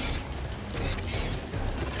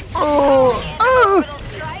 Oh! Oh!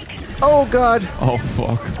 Oh god! Oh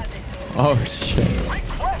fuck. Oh shit.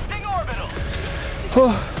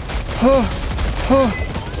 Oh! Oh! Oh!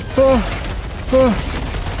 Oh!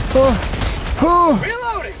 Oh! Oh!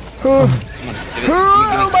 Reloading! Oh!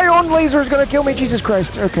 Oh, my own laser is gonna kill me, Jesus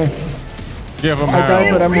Christ. Okay. Give him I died,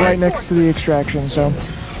 hell. but I'm right next to the extraction, so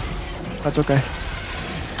that's okay.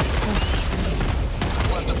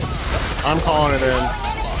 I'm calling it in.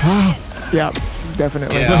 Yeah,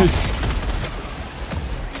 definitely. Yeah.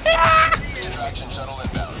 Extraction shuttle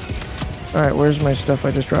inbound. Alright, where's my stuff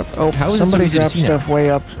I just dropped? Oh, How is it so somebody easy to dropped see now? stuff way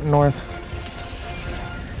up north.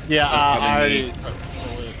 Yeah, I already.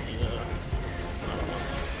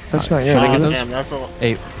 That's not Should I yet. get those? Damn, that's the.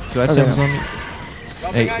 Hey, do I have Okay. samples on me?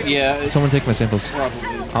 Hey, Yeah, it's someone take my samples. probably.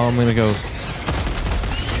 I'm gonna go.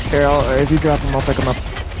 Here, if you drop them, I'll pick them up.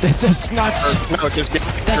 This is nuts! No, just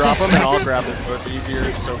drop them and I'll grab them. So it's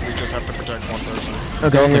easier, so we just have to protect one person. Okay,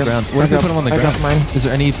 They're on the here. ground. What I if we got- put them on the I got ground? mine. Is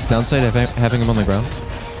there any downside of having them on the ground?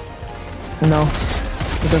 No.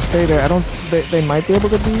 They'll stay there. I don't. They might be able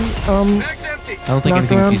to be Mag's empty! I don't think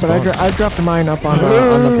knocked anything around, but despawns. I dropped mine up on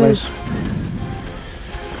the place.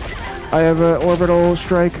 I have an orbital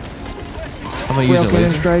strike, I'm gonna use rail a cannon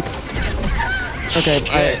laser. strike.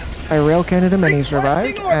 Okay, I rail cannoned him and he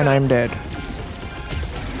survived, and I'm dead.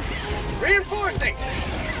 Reinforcing!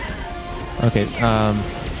 Okay,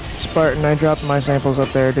 Spartan, I dropped my samples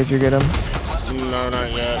up there. Did you get them? No,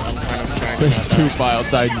 not yet. I'm kind of trying there's to. 2 Bile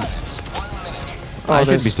Titans. Oh, I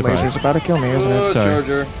shouldn't be this surprised. laser's about to kill me, isn't it? Oh, Sorry.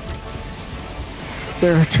 Charger.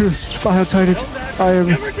 There are 2 Bile Titans. I am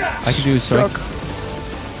I can do a strike. stuck.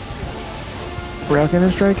 Rail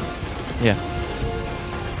cannon strike? Yeah,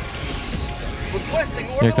 Requesting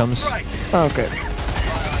here it orbital comes. strike. Okay.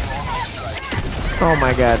 Oh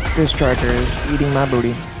my god, this striker is eating my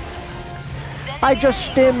booty. I just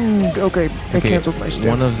stemmed. Okay, I Okay, canceled my stem.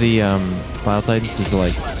 one of the Bile Titans is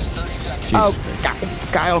like... Oh, Jesus. God,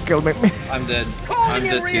 Kyle killed me. I'm dead. I'm Calling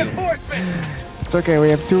in dead too. reinforcements! It's okay, we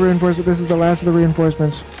have 2 reinforcements. This is the last of the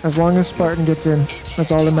reinforcements. As long as Spartan gets in,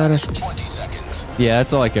 that's all that matters. 20 seconds. Yeah,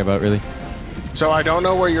 that's all I care about, really. So I don't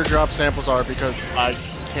know where your drop samples are because I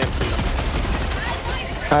can't see them.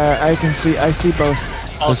 I can see, I see both.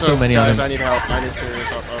 Also, so many on guys, him. I need help. I need serious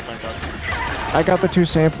help. Oh, thank God. I got the 2 Keep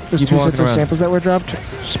sets walking of around. samples that were dropped.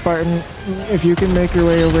 Spartan, if you can make your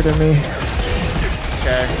way over to me.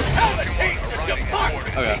 Okay.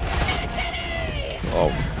 Okay.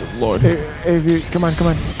 Oh, Lord. Hey, come on.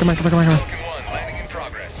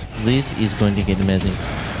 This is going to get amazing.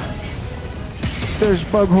 There's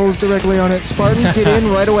bug holes directly on it. Spartan, get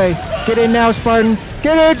in right away. Get in now, Spartan.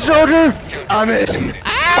 Get in, soldier. I'm in.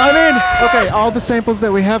 I'm in. Okay, all the samples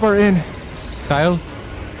that we have are in. Kyle?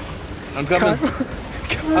 I'm coming.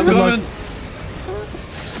 I'm Good coming.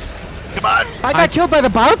 Come on. I got killed by the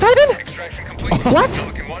Biotitan? Extraction complete. What?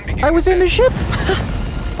 Pelican 1 begins I was in the ship.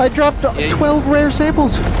 I dropped 12 rare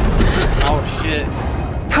samples. Oh shit.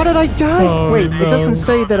 How did I die? Oh, Wait, no. it doesn't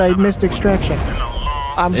say that I missed extraction.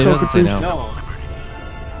 I'm It so doesn't say confused. no. No.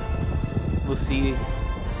 We'll see.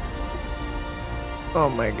 Oh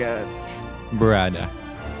my god. Brada.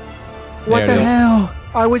 What There the it is. hell?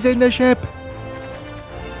 I was in the ship.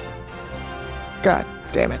 God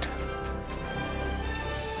damn it.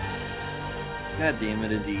 God damn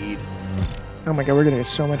it, indeed. Oh my god, we're gonna get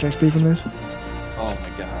so much XP from this. Oh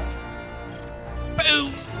my god.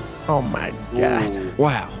 Oh my god. Ooh.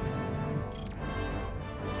 Wow.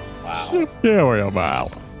 Wow. Yeah, we are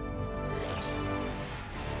out.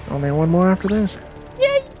 Only one more after this.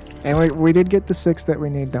 Yay! And we did get the 6 that we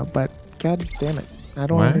need though, but god damn it. I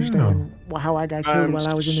don't Wow. understand how I got killed I'm while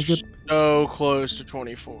I was in the ship. so close to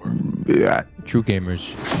 24. Yeah. True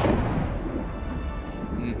gamers.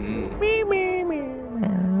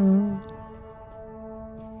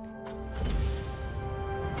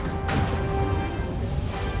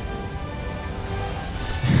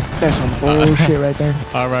 That's some bullshit right there.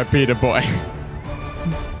 All right, Peter boy.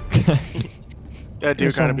 That do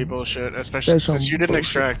There's kind of some- be bullshit, especially there's since some you didn't bullshit.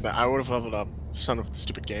 extract that. I would have leveled up. Son of the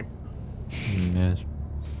stupid game. Yes.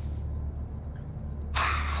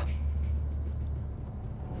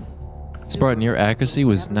 Spartan, your accuracy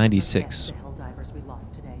was 96. The Helldivers we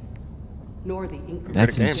lost today. Nor the increment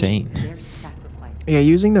That's game. insane. their sacrifice. Yeah,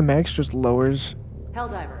 using the mechs just lowers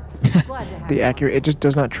Helldiver, glad to have the you. accurate. It just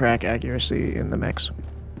does not track accuracy in the mechs.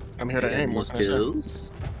 I'm here to aim. What can I say?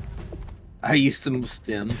 Kills. I used to move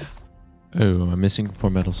stems. Oh, I'm missing 4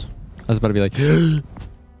 medals. I was about to be like,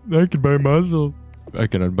 I can buy muzzle. I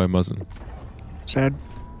cannot buy muzzle. Sad.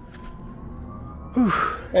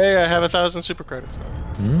 Hey, I have 1,000 super credits now.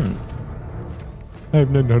 Hmm. I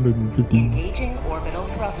have 950. Engaging orbital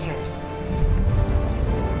thrusters.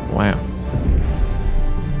 Wow.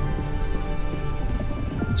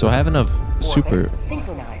 So I have enough super Orbit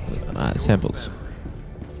synchronized. samples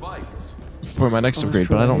for my next upgrade,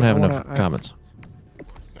 but I don't have enough comments.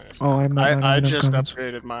 Oh, I might not have I enough just comments.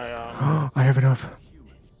 upgraded my. I have enough.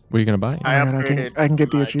 What are you gonna buy? I Alright, upgraded. I can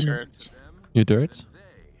get the my achievement. turrets. Your turrets?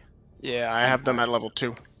 Yeah, I have them at level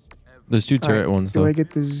 2. There's 2 turret Alright, ones do though. I get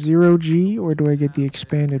the 0G or do I get the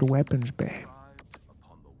expanded weapons bay?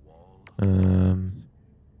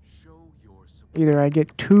 Either I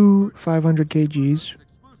get 2 500 kgs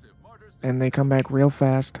and they come back real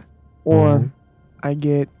fast, or Mhm. I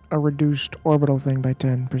get a reduced orbital thing by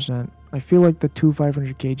 10%. I feel like the 2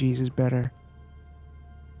 500 kgs is better.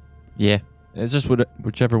 Yeah, it's just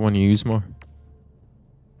whichever one you use more.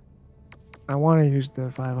 I want to use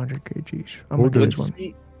the 500 kgs. I'm gonna do this one.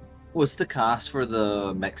 What's the cost for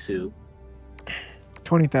the mech suit?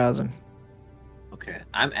 20,000. Okay,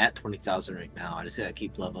 I'm at 20,000 right now. I just gotta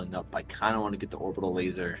keep leveling up. I kind of want to get the orbital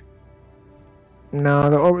laser.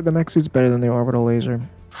 No, the mech suit's better than the orbital laser.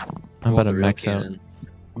 I'm about to the rail max out cannon.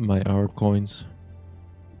 my hour coins.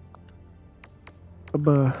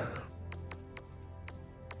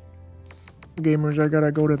 Gamers, I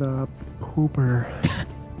gotta go to the pooper.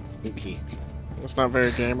 Okay. It's not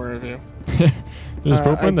very gamer of you. Just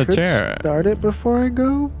I open the could chair. Start it before I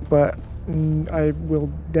go, but I will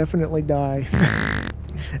definitely die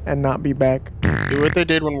and not be back. Do what they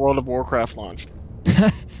did when World of Warcraft launched.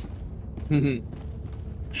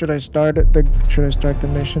 Should I start the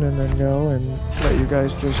mission and then go and let you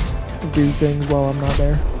guys just do things while I'm not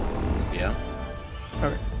there? Yeah.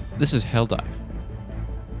 Okay. This is Helldive.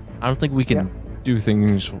 I don't think we can do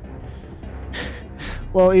things.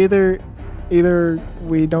 Well, either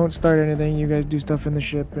we don't start anything, you guys do stuff in the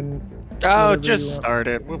ship, and Oh, whatever you just want. start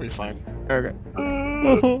it. We'll be fine. Okay.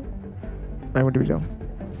 Alright, what do we do?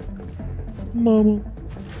 Mama.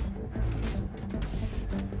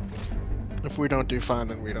 If we don't do fine,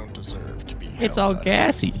 then we don't deserve to be. It's held all up.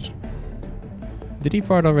 gassy. Did he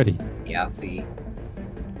fart already? Yeah, see.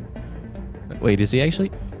 Wait, is he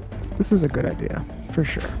actually? This is a good idea, for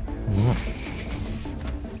sure.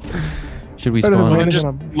 Should we Better than spawn? landing Just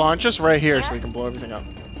on launch us right here so we can blow everything up.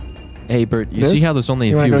 Hey, Bert, you This? see how there's only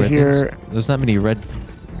You a wanna few go red here? things? There's not many red.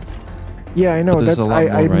 Yeah, I know. But there's That's a lot I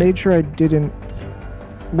more, right? made sure I didn't.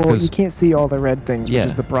 Well, 'Cause- you can't see all the red things, which Yeah.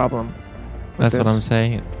 is the problem. That's what this. I'm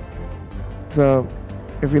saying. So,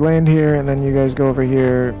 if we land here and then you guys go over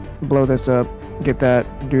here, blow this up, get that,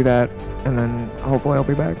 do that, and then hopefully I'll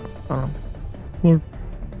be back. Look.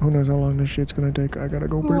 Who knows how long this shit's gonna take? I gotta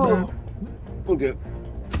go pretty bad. Okay.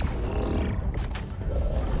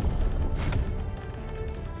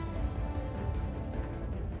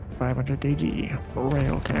 .500 kg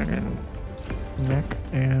rail cannon, mech,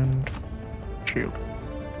 and shield.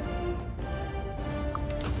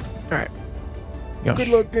 All right. Yosh. Good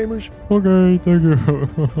luck, gamers. Okay, thank you.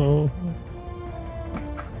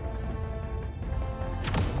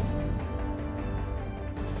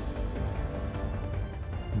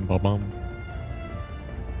 Ba-bum.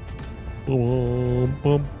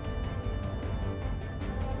 Ba-bum-bum.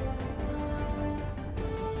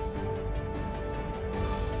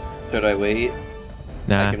 Should I wait?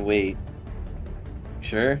 Nah. I can wait.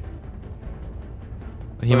 Sure?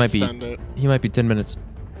 He might Let's be. send it. He might be 10 minutes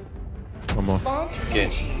or more. Okay.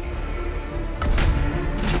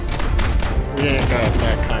 We ain't got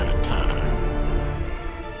that kind of time.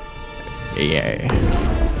 Yeah.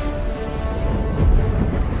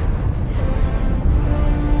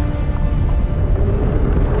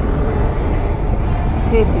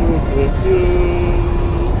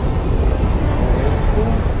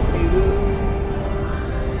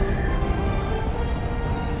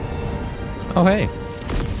 Oh hey.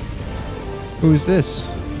 Who's this?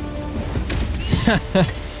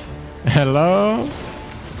 Hello?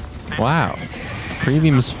 Wow.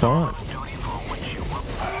 Premium spawn.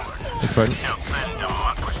 Hey, Spartan.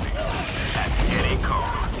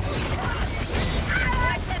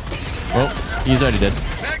 Well, he's already dead.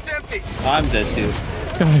 Bag's empty. I'm dead too.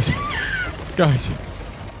 Guys. Guys.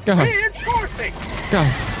 Guys. Reinforcing.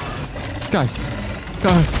 Guys. Guys.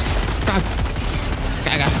 God. God.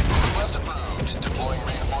 God. Request approved. Deploying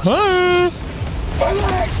reinforcements. Ah!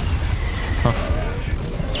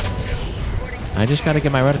 I just gotta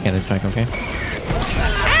get my red cannon strike, okay?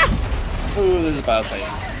 Ooh, there's a biotite.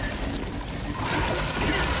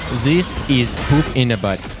 This is poop in a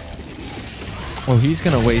butt. Oh, he's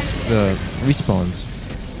gonna waste the respawns.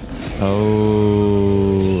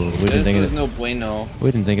 Oh, we didn't think of There's it. no bueno. We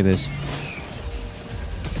didn't think of this.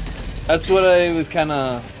 That's what I was kind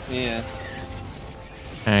of, yeah.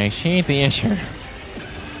 I see the issue.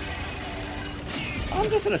 I'm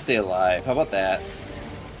just gonna stay alive. How about that?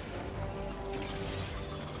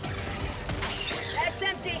 That's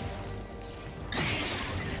empty.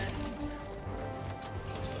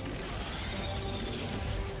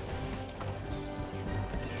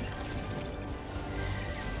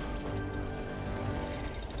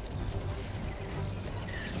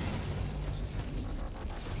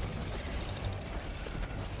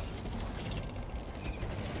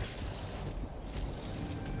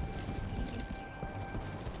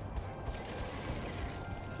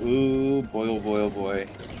 Ooh, boy, oh boy, oh boy.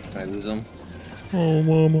 Can I lose him? Oh,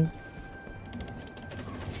 mama.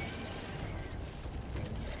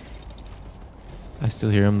 I still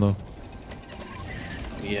hear him though.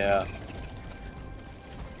 Yeah.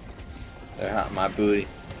 They're hot my booty.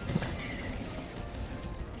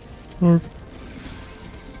 Nerf.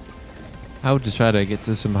 I would just try to get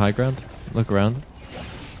to some high ground. Look around.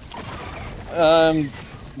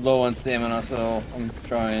 Low on stamina, so I'm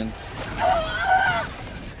trying.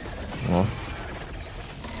 Well,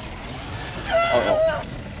 Uh-oh.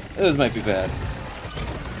 This might be bad.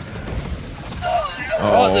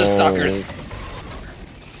 Oh, the stalkers!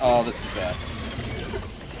 Oh, this is bad.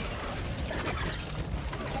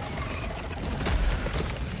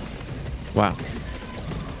 wow.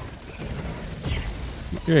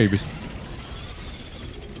 You're Avis.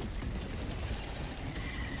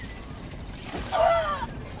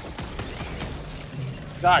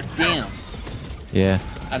 God damn. Yeah.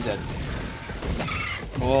 I'm dead.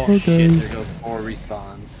 Oh Okay. shit, there goes 4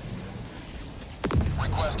 respawns.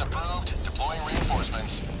 Request approved. Deploying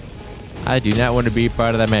reinforcements. I do not want to be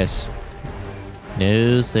part of that mess.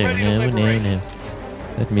 No, sir. No, no, no.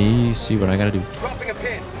 Let me see what I gotta do. Dropping a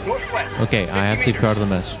pin. Northwest. Okay, I have to be part of the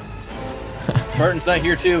mess. Spartan's not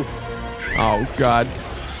here too. Oh, God.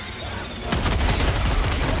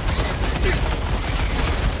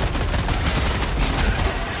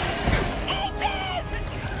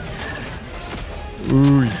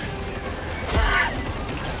 Ooh.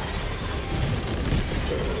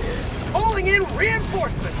 Calling in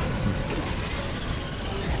reinforcements.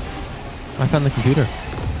 I found the computer.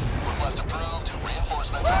 Request approved.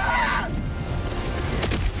 Reinforcements on the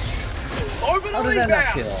way. Orbital How did that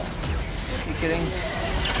not inbound. kill? Are you kidding?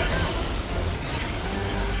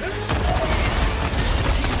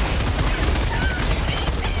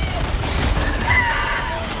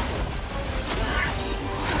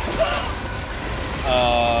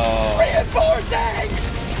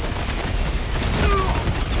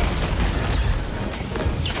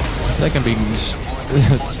 Second being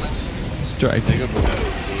striked.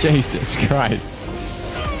 Jesus Christ.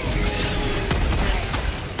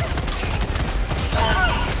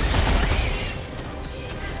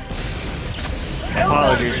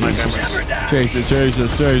 Apologies, my memory. Jesus.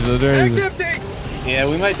 Yeah,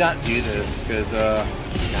 we might not do this because nah,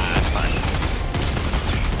 it's fine.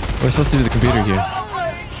 We're supposed to do the computer here.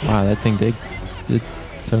 Wow, that thing did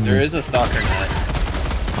turn There me. is a stalker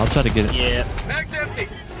nest. I'll try to get it. Yeah. Mech's empty.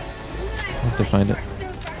 I'll have to find it.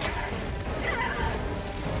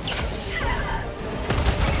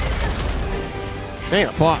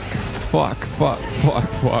 Damn. Fuck.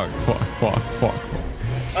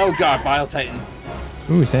 Oh god, Bile Titan.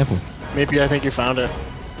 Ooh, sample. Maybe I think you found it.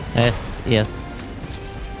 Yes.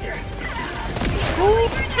 Oh,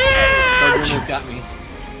 you almost got me.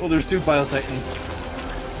 Oh, there's 2 Bile Titans.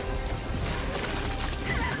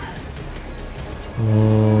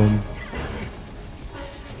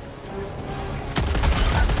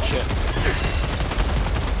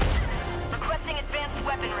 Requesting advanced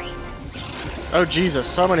weaponry. Oh Jesus,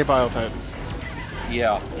 so many Bile Titans.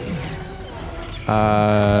 Yeah.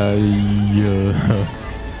 Yeah.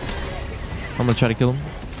 I'm gonna try to kill him.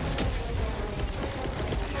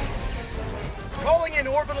 Calling in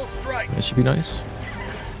orbital strike. That should be nice.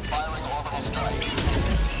 Firing orbital strike.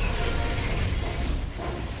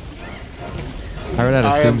 I ran out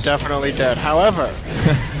of I am stims. definitely dead. However.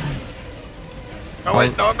 Oh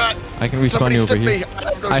wait, no I'm not. I can respawn Somebody you over stim here. me.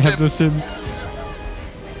 I have no stims.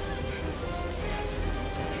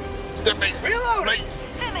 Stim me. Reload. Please.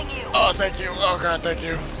 Stimming you. Oh, thank you. Oh god, thank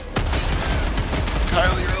you.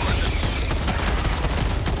 Kyle, you're a legend.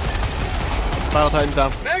 Bile Titan's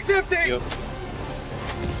down. Mech's empty. Yep.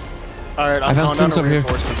 Alright, I I'm found calling down stims a over here.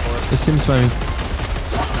 reinforcement for it. The stims by me.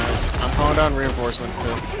 Nice. I'm calling down reinforcements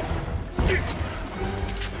too.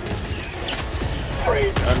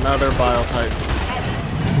 Another Bile Titan.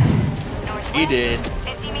 He did.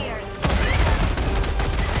 50 meters.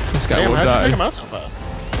 This guy Damn, will how'd you die. take him out so fast?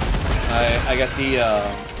 I got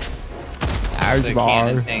the Bar.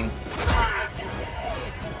 cannon thing.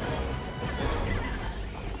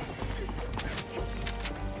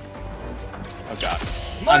 Oh god.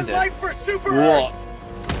 My I'm dead. life for Super Whoa. Earth.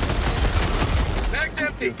 Mech's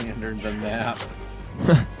empty. Under the map.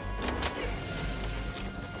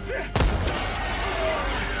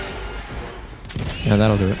 Yeah,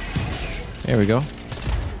 that'll do it. There we go.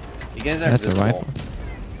 You guys are That's a visible. rifle.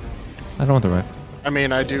 I don't want the rifle. I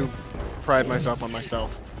mean, I do pride myself on my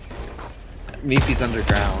stealth. Meepy's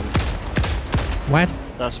underground. What?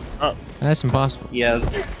 That's up. That's impossible. Yeah,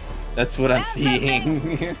 that's what I'm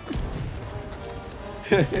seeing.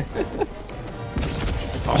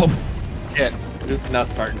 Oh. Shit. Now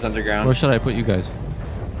Spartan's underground. Where should I put you guys?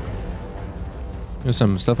 There's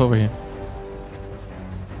some stuff over here.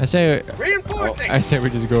 I say Reinforcing. we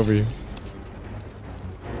just go over here.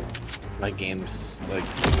 My game's like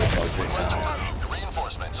super bugged right now.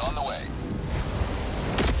 Reinforcements on the way.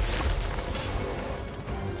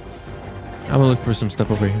 I'm gonna look for some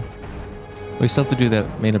stuff over here. We still have to do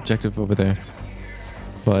that main objective over there,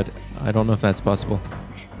 but I don't know if that's possible.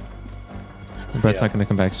 Brett's Yeah. not gonna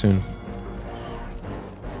come back soon.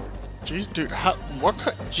 Jeez, dude, how?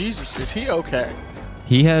 What? Jesus, is he okay?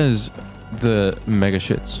 He has the mega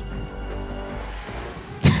shits.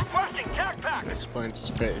 Requesting tac pack. Explains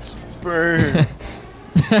his face. Burn.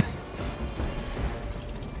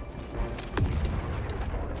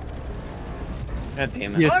 God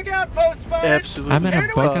damn it. Yeah. Bug outpost spotted. Absolutely. I'm at a Prepare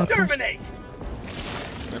to bug outpost. exterminate.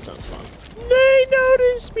 That sounds fun. They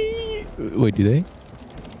notice me. Wait, do they?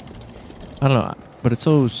 I don't know, but it's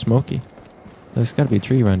so smoky. There's gotta be a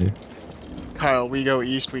tree around here. Kyle, we go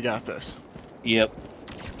east. We got this. Yep.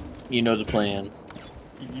 You know the plan.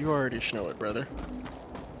 You already know it, brother.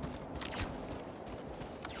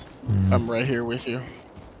 I'm right here with you.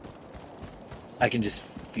 I can just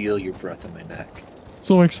feel your breath on my neck.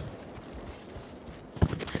 Zoinks.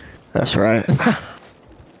 That's right.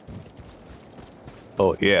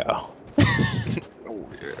 Oh yeah. Oh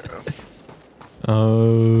yeah.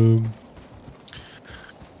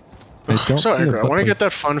 I don't So see a angry. I want to button. get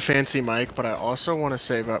that fun fancy mic, but I also want to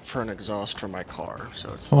save up for an exhaust for my car. So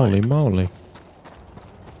it's Holy like, moly.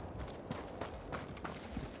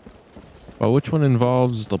 Well, which one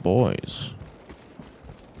involves the boys?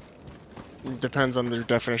 it depends on their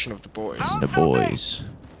definition of the boys. The boys.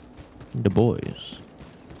 The boys.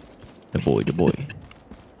 The boy, the boy.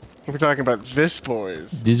 If we're talking about this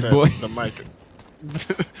boys, This then boy. the mic.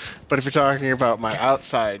 But if you're talking about my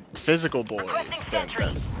outside physical boys, then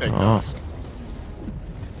that's exhaust.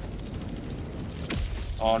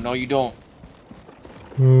 Oh no, you don't.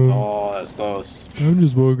 Oh, that's close. I'm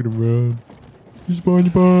just walking around.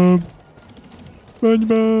 SpongeBob.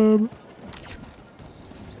 SpongeBob.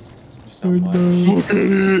 So much Look at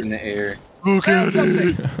it! in the air. Look at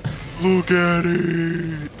it! Look at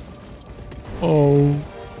it! Oh.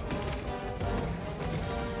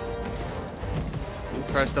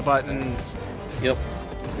 Press the buttons. Yep.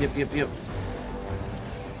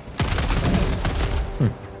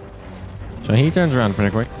 So he turns around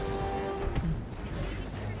pretty quick.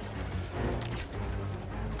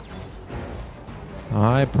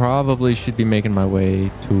 I probably should be making my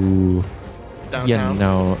way to... Downtown. Yeah,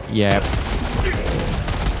 no. Yeah.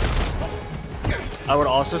 I would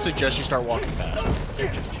also suggest you start walking fast.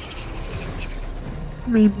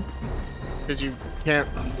 Meepy. Because you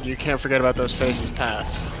can't forget about those faces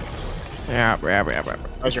past Yeah.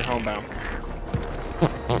 as you're homebound.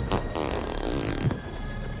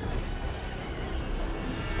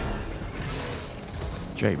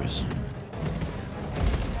 James.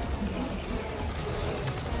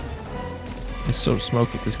 It's so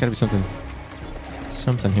smoky. There's gotta be something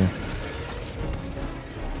here.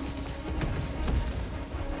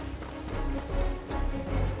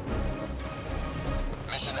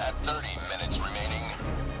 Mission at 30 minutes remaining.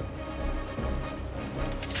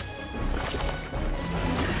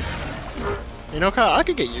 You know, Kyle, I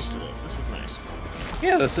could get used to this. This is nice.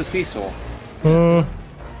 Yeah, this is peaceful.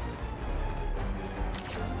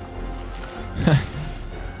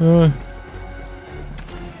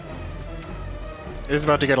 It is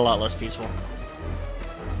about to get a lot less peaceful.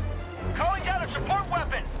 Calling down a support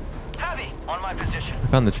weapon. Heavy on my position. I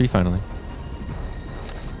found the tree finally.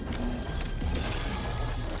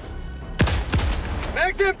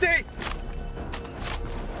 Mag's empty.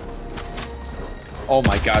 Oh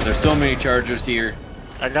my god, there's so many chargers here.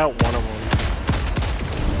 I got one of them.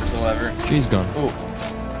 There's a lever. Tree's gone. Oh,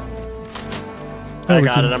 I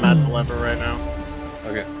got it. I'm at the lever right now.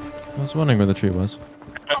 okay. I was wondering where the tree was.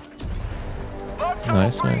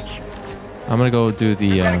 Nice. I'm gonna go do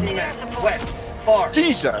the. West. Far.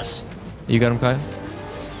 Jesus! You got him, Kyle?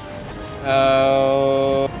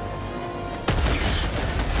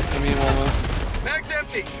 Give me a moment. Mag's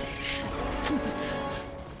empty.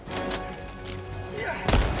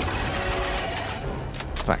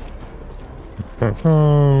 Fuck.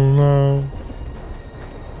 Oh no.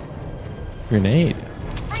 Grenade.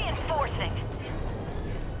 Reinforcing.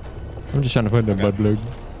 I'm just trying to put in a butt plug.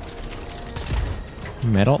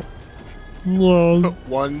 Metal? Lol.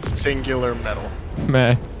 One singular medal.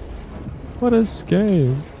 Man. What a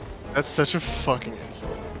scam. That's such a fucking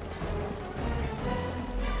insult.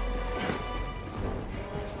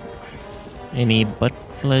 Any butt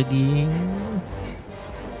plugging?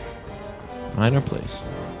 Minor place.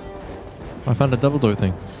 I found a double door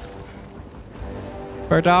thing.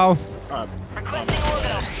 Birdo! Requesting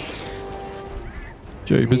orbital.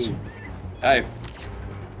 Jabez. Hi.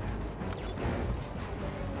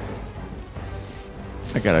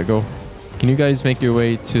 I gotta go. Can you guys make your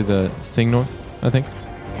way to the thing north, I think?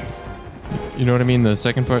 You know what I mean? The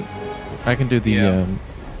second part? I can do the,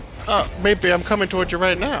 Yeah. Maybe I'm coming towards you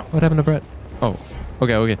right now. What happened to Brett? Oh.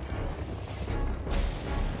 Okay.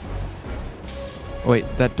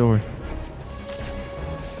 Wait, that door.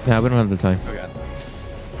 Nah, we don't have the time. Okay.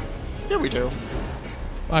 Yeah, we do.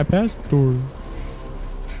 I passed the door.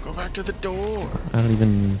 Go back to the door. I don't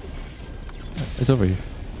even... It's over here.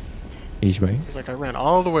 He's right. He's like, I ran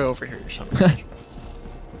all the way over here or something.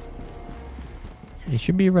 It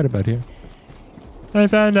should be right about here. I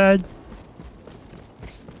found that.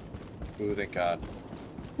 Ooh, thank God.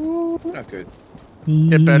 Not good.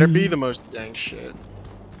 It better be the most dang shit.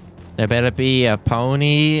 There better be a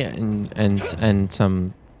pony and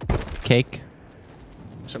some cake.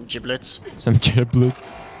 Some giblets. Some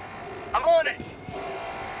giblets. I'm on it.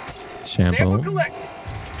 Shampoo. Collect.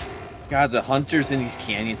 God, the hunters in these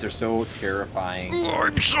canyons are so terrifying.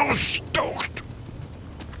 I'm so stoked.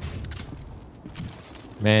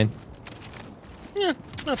 Man. Yeah,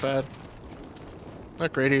 not bad.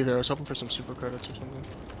 Not great either. I was hoping for some super credits or something.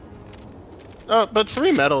 But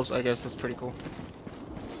 3 medals, I guess that's pretty cool.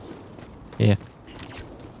 Yeah.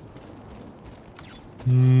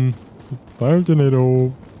 Fire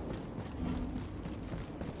tornado.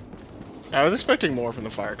 I was expecting more from the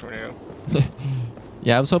fire tornado.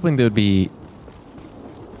 Yeah, I was hoping there would be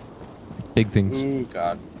big things. Ooh,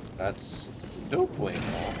 God. That's no point.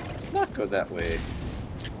 Let's not go that way.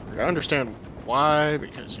 I understand why,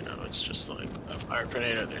 because, you know, it's just like a fire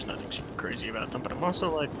tornado. There's nothing super crazy about them, but I'm also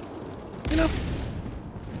like, you know.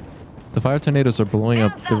 The fire tornadoes are blowing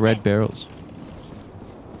up the red barrels.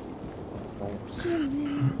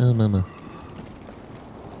 Oh, mama.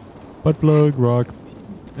 Butt plug, rock.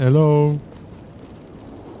 Hello.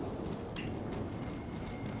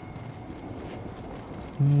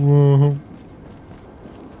 Whoa.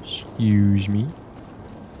 Excuse me.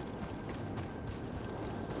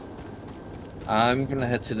 I'm gonna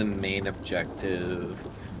head to the main objective.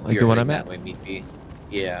 Like You're the one heading I'm that at? way, Meepy.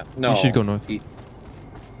 Yeah. No. You should go north. Yeah,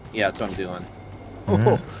 that's what I'm doing.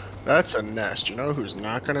 Oh, that's a nest. You know who's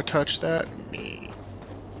not gonna touch that? Me.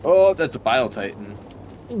 Oh, that's a Bile Titan.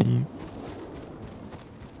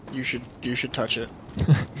 You should touch it.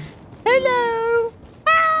 Hello.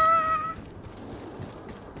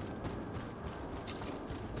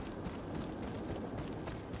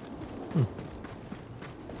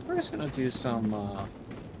 We're just gonna do some.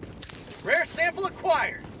 Rare sample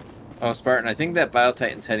acquired. Oh, Spartan, I think that Bile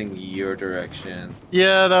Titan's heading your direction.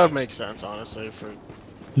 Yeah, that would make sense, honestly, for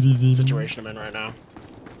the situation I'm in right now.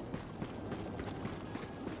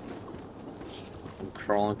 I'm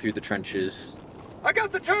crawling through the trenches. I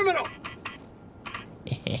got the terminal.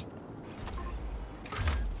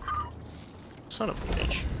 Son of a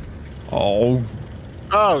bitch. Oh.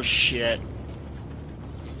 Oh shit.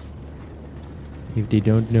 If they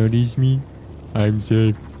don't notice me, I'm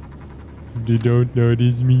safe. If they don't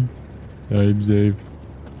notice me, I'm safe.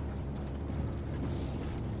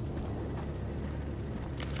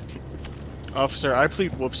 Officer, I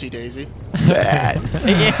plead whoopsie daisy.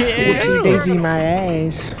 Whoopsie daisy my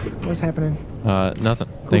ass. What's happening? Nothing.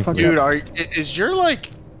 fucked Thankfully. Dude, is your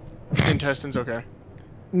like intestines okay?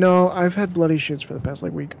 No, I've had bloody shits for the past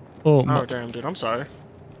like week. Oh, Oh damn, dude, I'm sorry.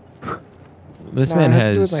 This Nah, man it has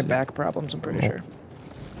to do has. with my back problems, I'm pretty sure.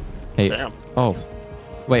 Hey. Damn. Oh.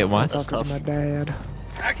 Wait, what? It's all because of my dad.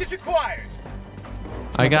 Package acquired.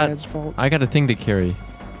 It's I my got. dad's fault. I got a thing to carry.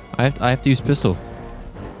 I have to use pistol.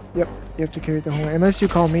 Yep, you have to carry it the whole way. Unless you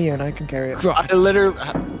call me and I can carry it. I literally,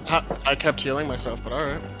 I kept healing myself, but all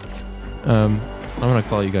right. I'm gonna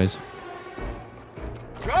call you guys.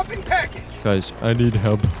 Dropping package. Guys, I need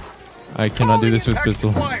help. I cannot do this with Package pistol.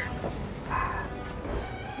 acquired.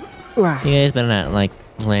 Wah. You guys better not like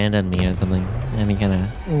land on me or something. That'd be kind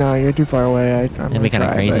of. No, you're too far away. I'm That'd be kind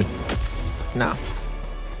of crazy. No.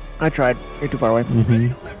 I tried. You're too far away. Mm-hmm.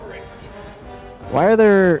 Why are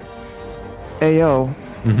there AO?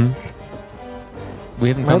 Mm-hmm. We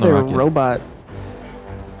haven't Why are found the there rocket. robot?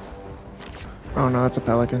 Oh no, that's a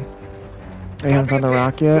pelican. They haven't found the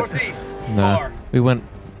rock yet. Northeast. Nah. Far. We went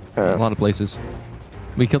a lot of places.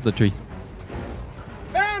 We killed the tree.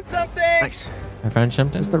 Found something. Nice. I found Is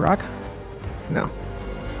something. this the rock? No.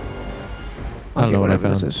 I don't know what I whatever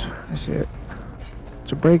this found. is. I see it.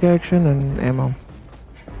 It's a break action and ammo.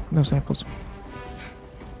 No samples.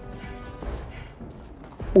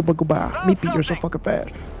 Ooba gooba. Meepy, you're so fucking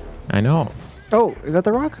fast. I know. Oh, is that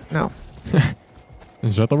the rock? No.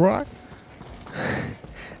 is that the rock?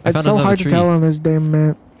 It's found so another hard tree. to tell on this damn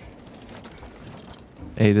map.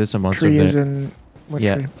 Hey, there's a monster Tree is there. in... What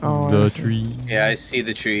Yeah, tree? Oh, I the see. tree. Yeah, I see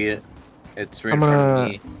the tree. It's right I'm in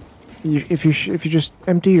front of gonna- me. If you just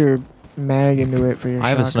empty your mag into it for your I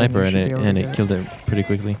have a shotgun, sniper you in should it, be able to and get it killed it pretty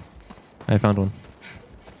quickly. I found one.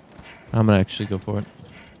 I'm gonna actually go for it.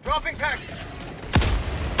 Dropping package.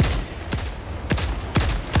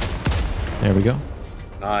 There we go.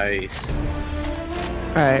 Nice.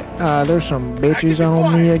 Alright, there's some bitches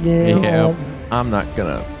on me again. Yeah, I'm not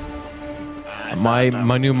gonna.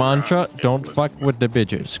 My new mantra: don't fuck with the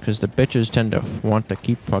bitches, cause the bitches tend to want to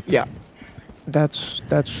keep fucking. Yeah. That's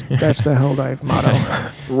the Helldive motto.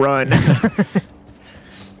 Run.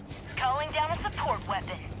 Calling down a support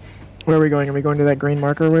weapon. Where are we going? Are we going to that green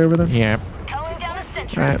marker way over there? Yeah. Calling down a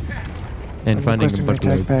sentry. Alright. And I'm finding a requesting butt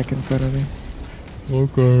an attack plug. pack in front of me.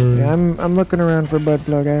 Okay. Yeah, I'm looking around for butt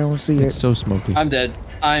plug. I don't see It's it. so smoky. I'm dead.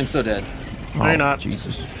 I am so dead. No, you're Oh, not.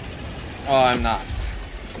 Jesus. Oh, I'm not.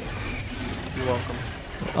 You're welcome.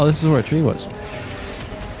 Oh, this is where a tree was.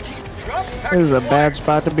 This is a bad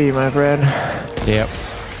spot to be, my friend. Yep.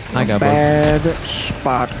 I got both. Bad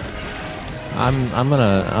spot.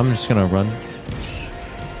 I'm just gonna run.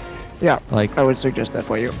 Yeah, Like, I would suggest that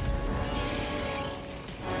for you.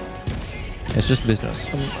 it's just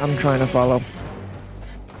business. I'm trying to follow.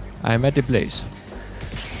 I'm at the place.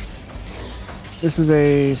 This is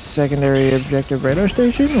a secondary objective radar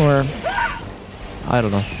station, or I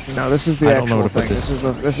don't know. no? This is the I don't know actual where to put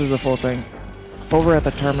thing. This is the full thing. Over at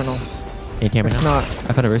the terminal. Hey, camera It's now. not.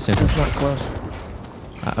 I found a race sample. It's not close.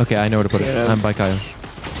 Okay, I know where to put it. Yeah. I'm by Kyle.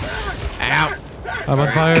 Ow! I'm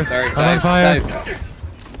on fire. Sorry, I'm on fire.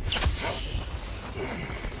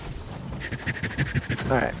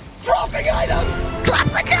 All right. Dropping item.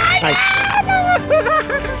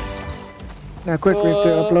 Now, quick, we have to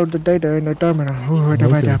upload the data in the terminal. Ooh,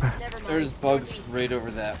 Okay. There's bugs right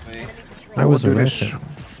over that way. I will was a do race this. sample.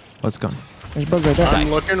 What's gone? There's bugs right there. I'm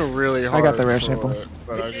looking really hard. I got the rare for sample. it,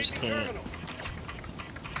 but I just can't.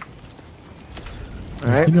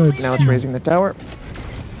 Alright, You know, now it's raising the tower.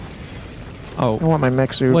 Oh, I want my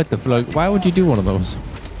mech suit. what the fuck? Why would you do one of those?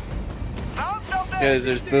 Because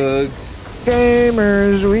there's bugs.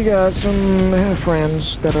 Gamers, we got some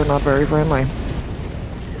friends that are not very friendly.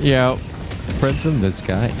 Yeah, friends from this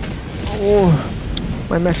guy. Oh,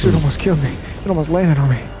 my mech suit almost killed me. It almost landed on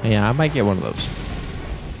me. Yeah, I might get one of those.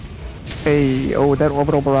 Hey, oh, that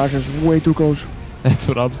orbital barrage is way too close. That's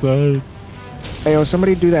what I'm saying. Hey, oh,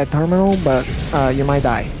 somebody do that terminal, but you might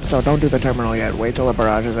die. So don't do the terminal yet. Wait till the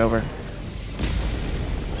barrage is over.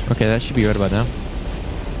 Okay, that should be right about now.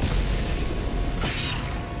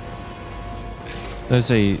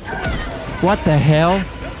 There's a... What the hell?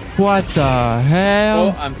 What the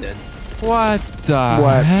hell? Oh, I'm dead. What the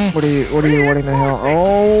What? heck? What are you wanting the hell?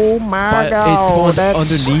 Oh my But god! it spawned that's...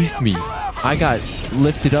 underneath me. I got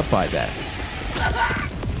lifted up by that.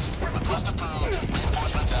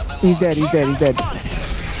 He's dead. He's dead. He's dead.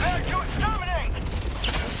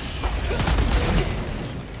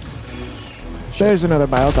 There's another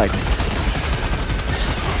Biotitan.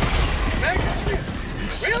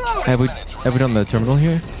 Have we done the terminal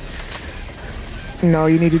here? No,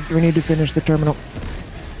 we need to finish the terminal.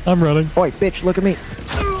 I'm running. Oi, bitch, look at me.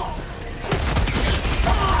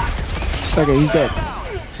 Okay, he's dead.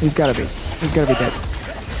 He's gotta be. He's gotta be dead.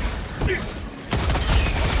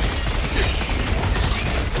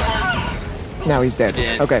 Now he's dead.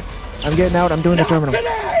 Okay. I'm getting out. I'm doing the terminal.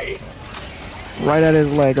 Right at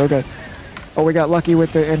his leg. Okay. Oh, we got lucky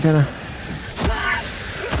with the antenna.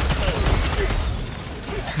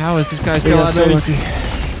 How is this guy We still got so alive? lucky.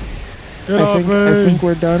 Get off I think me.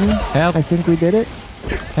 we're done. Help! I think we did it.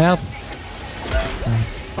 Help!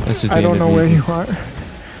 This is the I don't end know of where the you are,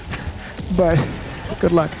 but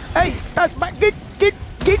good luck. Hey, that's my get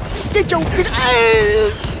your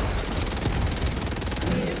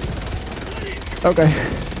Okay,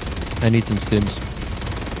 I need some stims.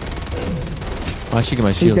 Oh, I should get my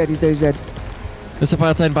he's shield. dead. He's dead. He's dead. There's a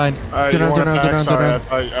Biotitan behind. You Turn around, want turn it around, back? turn around, turn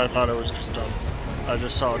Sorry, around. I thought it was just done. I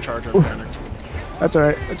just saw a charger and panicked. That's all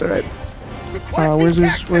right. That's all right. Where's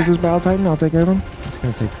his Biotitan? I'll take care of him. It's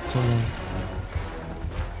gonna take so long.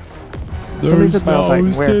 Somebody's There's a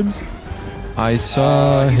Biotitan. no Where? stims. I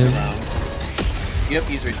saw him. Yep,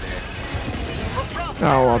 he's right there.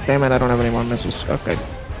 Oh well, damn it! I don't have any more missiles. Okay.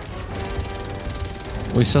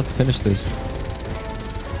 We still have to finish this.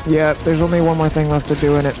 Yeah, there's only one more thing left to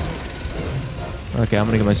do in it. Okay, I'm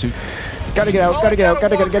gonna get my suit. Gotta get out. Gotta get out.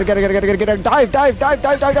 Gotta get out. Dive.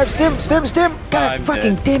 Stim. God I'm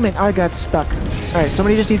fucking dead. damn it! I got stuck. All right,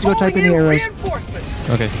 somebody just needs to go type in the arrows.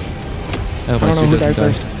 Okay. Oh, I my don't know suit who doesn't died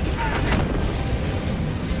die. first.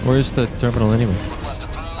 Where's the terminal anyway?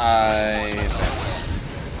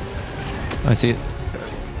 I see it.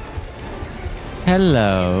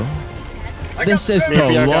 Hello. This is the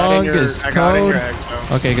Maybe I got in your longest code.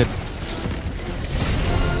 exo. Okay, good.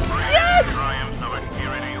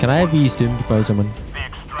 Can I be stimmed by someone?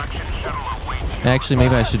 Actually,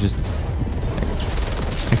 maybe I should just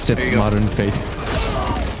accept There you go. modern fate.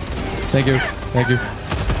 Thank you. Thank you.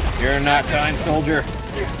 You're not dying, soldier.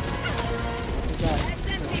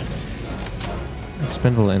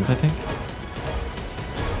 Expendable lens, I think.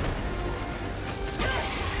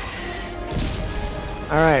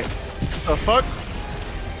 All right. The fuck?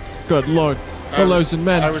 Good lord. Fellows and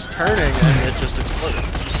men. I was turning and it just exploded.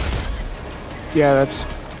 Yeah, that's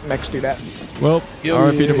Mechs do that. Well,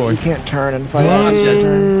 RP to boy. You can't turn and fight. Well, I'm You dead.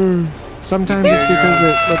 turn. Sometimes it's because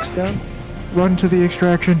it looks down. Run to the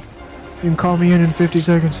extraction. You can call me in 50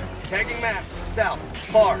 seconds. Tagging map. South.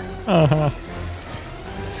 Far. Uh-huh.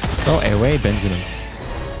 Oh, away, Benjamin.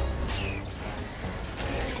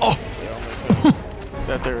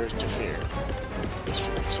 That there is to fear. This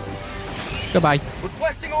feels Goodbye.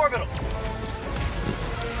 Requesting orbital.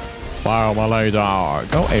 Fire my laser.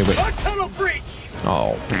 Go away. Our tunnel breach.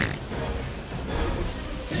 Oh.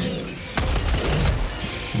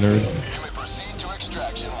 Nerd. You may proceed to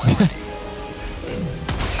extraction when ready.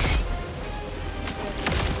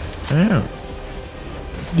 Damn.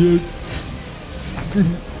 Dude.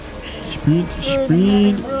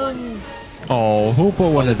 Speed. Oh, who put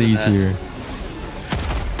one of these here?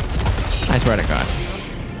 I swear to God.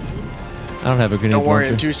 I don't have a grenade Don't worry,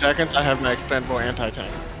 in launcher. 2 seconds I have my expendable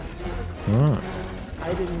anti-tank. Oh.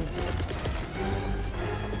 I didn't.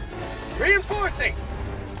 Reinforcing.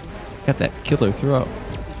 Got that killer throw.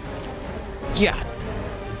 Yeah.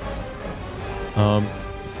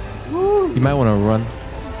 You might want to run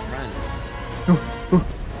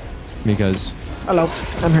because Hello,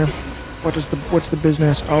 I'm here. What's the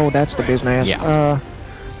business? Oh, that's the business. Yeah.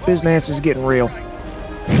 Business is getting real.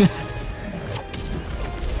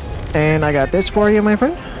 And I got this for you, my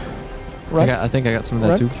friend. Right. I think I got some of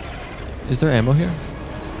that Run. too. Is there ammo here?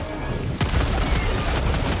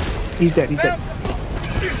 He's dead. He's dead.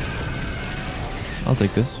 I'll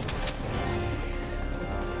take this.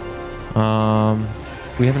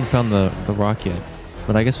 We haven't found the rock yet,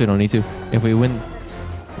 but I guess we don't need to. If we win,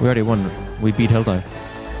 we already won. We beat Helldive.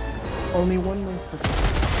 Only one month.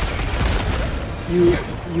 You.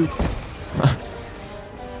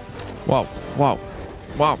 Wow. Wow.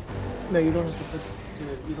 Wow. No, you don't have to put.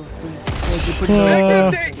 You don't. You put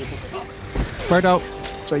no. Right out.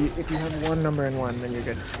 So if you have one number and one, then you're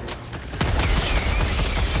good.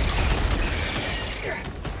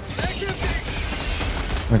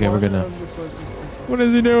 Okay, we're good now. What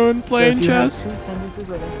is he doing? Playing so chess? Two sentences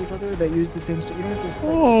right next to each other that use the same. So you don't have to.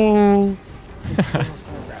 Oh.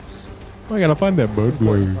 Paragraphs. I gotta find that bird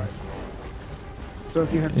blue. So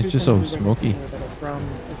if you have It's two just so sentences right next to smoky. each other that are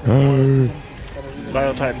from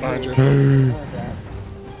Biotype behind you. You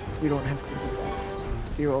don't have to do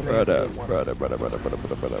that. You only have to do one.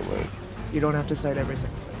 You don't have to cite every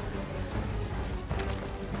single thing.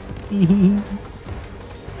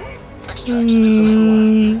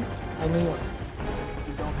 Only one.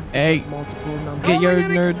 You don't have to Hey, put multiple numbers. get your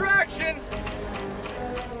Calling in nerds. extraction.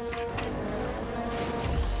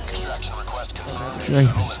 Extraction request confirmed.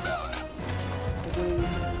 Dragons. Inbound.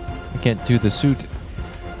 I can't do the suit.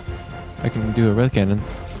 I can do a red cannon.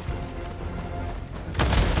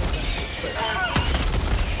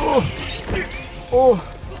 Oh!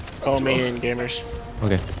 Call me in, gamers.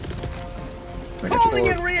 Okay. Calling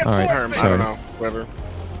in Or reinforcements. Herm, I Sorry. don't know.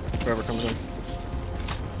 Whoever comes in.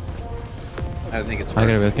 I think it's. I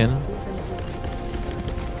got a red cannon.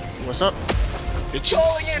 What's up? Bitches.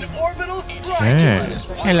 Calling in orbital strike. Yeah. Oh,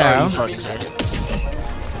 Hello. you fucking suck.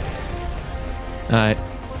 Alright.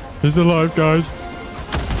 He's alive, guys.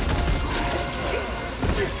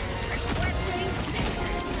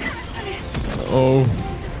 Oh.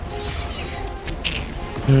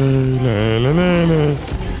 La, la, la, la.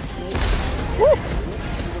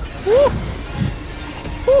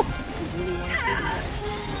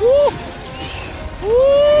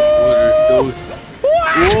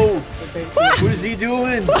 Whoa! What is he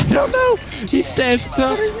doing? I don't know. He stands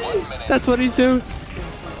tough. That's what he's doing.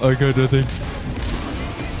 I got nothing.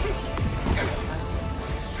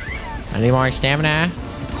 Any more stamina?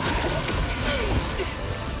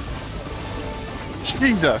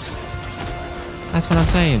 Jesus. That's what I'm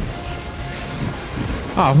saying.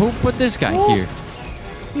 Oh, who put this guy here?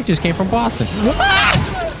 He just came from Boston.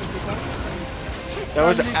 That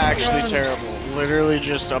was actually terrible. Literally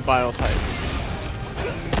just a biotype.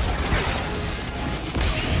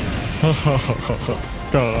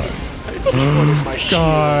 God. My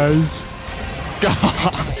Guys.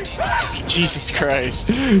 Jesus Christ.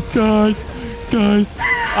 Guys.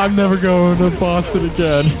 I'm never going to Boston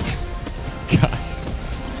again. Guys.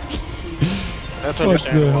 That's What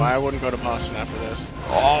understandable. the- I wouldn't go to Boston after this.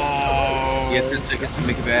 You have 10 seconds to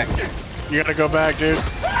make it back. You gotta go back, dude.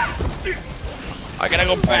 I gotta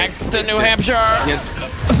go back to New Hampshire. Yes.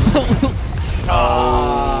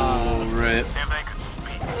 Oh, rip. If they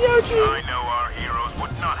could speak, I know our heroes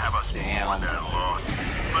would not have us mourn their loss,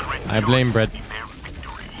 but I blame Brett. rejoice in their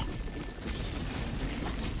victory.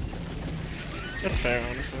 That's fair,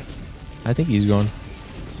 honestly. I think he's gone.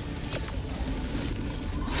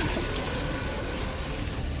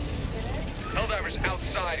 Helldivers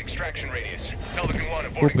outside extraction radius. Pelican 1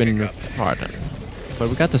 aborting Open pickup. Spartan. But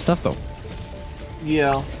we got the stuff though.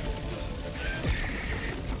 Yeah.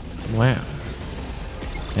 Wow.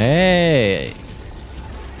 Hey.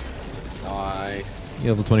 Nice. You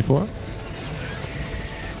level 24?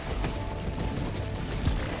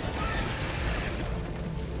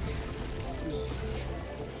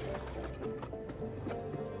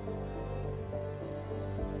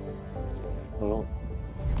 Oh.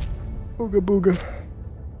 Booga booga.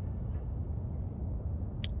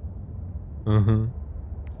 Uh-huh.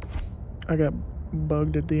 I got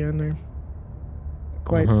bugged at the end there.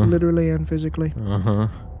 Quite Uh-huh. literally and physically. Uh-huh.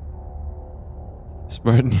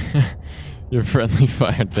 Spartan, your friendly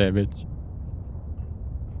fire damage.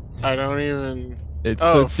 I don't even. It's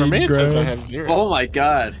Oh, for 13 me it says I grand. have 0. Oh my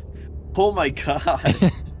god. Oh my god.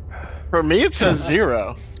 For me it says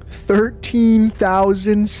 0.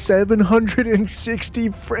 13,760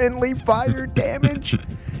 friendly fire damage.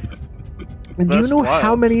 And do you That's know how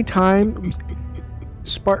wild. many times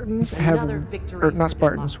Spartans Another have, victory or not for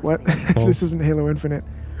Spartans? What? democracy. Oh. This isn't Halo Infinite.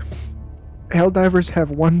 Helldivers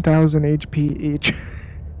have 1,000 HP each.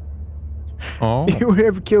 Oh. You would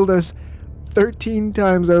have killed us 13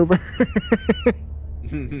 times over.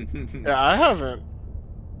 Yeah, I haven't.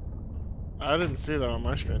 I didn't see that on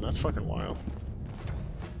my screen. That's fucking wild.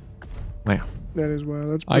 Wow. That is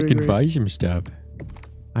wild. That's I pretty can great. buy some stuff.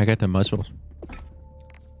 I got the muscles.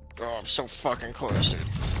 Oh, I'm so fucking close, dude.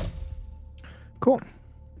 Cool.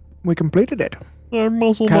 We completed it. I'm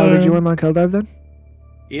muscle Kyle, man. did you unlock Helldive then?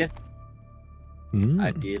 Yeah, Mm.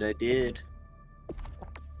 I did.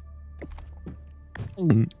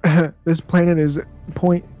 This planet is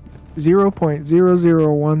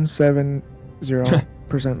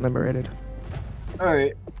 0.00170% liberated.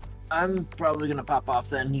 Alright. I'm probably gonna pop off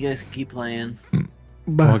then. You guys can keep playing.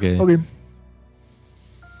 Okay. Okay.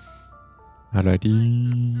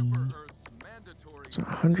 Alrighty. It's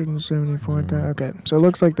 174. Okay, so it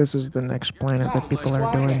looks like this is the next planet that people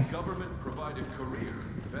are doing.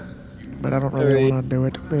 But I don't really want to do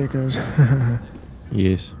it because.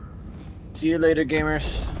 Yes. See you later,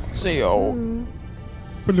 gamers. See you.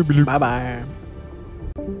 Bye bye.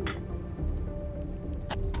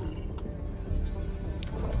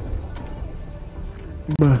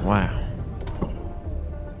 Wow.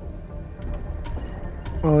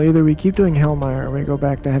 Well, either we keep doing Hellmire or we go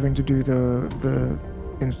back to having to do the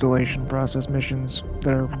installation process missions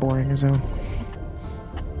that are boring as hell.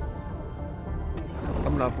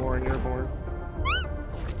 I'm not boring, you're boring.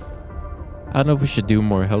 I don't know if we should do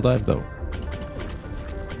more Helldive though.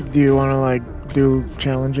 Do you want to like do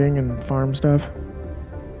challenging and farm stuff?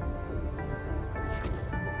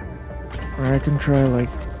 Or I can try like,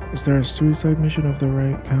 is there a suicide mission of the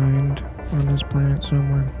right kind on this planet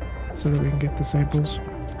somewhere so that we can get the samples?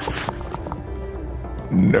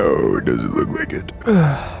 No, it doesn't look like it.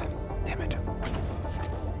 Damn it.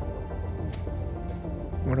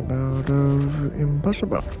 What about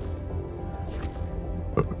impossible?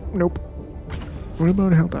 Nope. What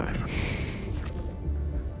about Helldive?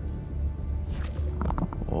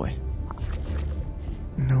 Boy.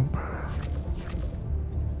 Nope.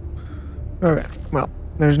 Alright, well,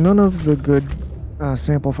 there's none of the good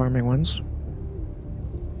sample farming ones.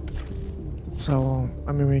 So,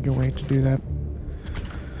 I mean, we can wait to do that.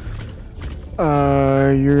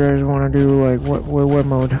 You guys want to do, like, what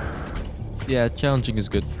mode? Yeah, challenging is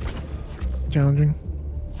good. Challenging?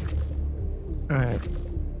 Alright.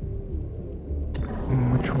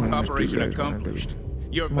 Which one? Operation accomplished.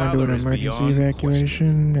 Your Want to do an valor is emergency beyond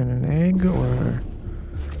evacuation and an egg, or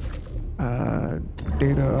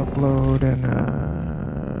data upload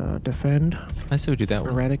and defend? I say we do that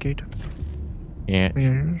one. Eradicate? Yeah.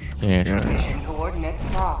 Yes. Yeah. Mission coordinates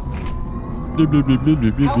locked.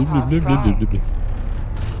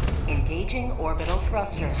 Engaging orbital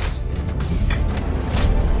thrusters.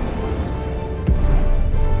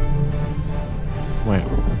 Wow.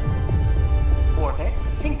 Orbit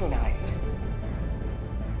synchronized.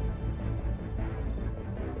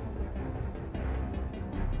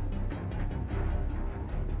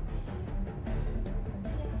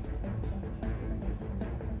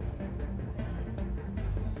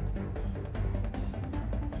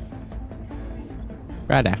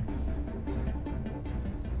 Radar.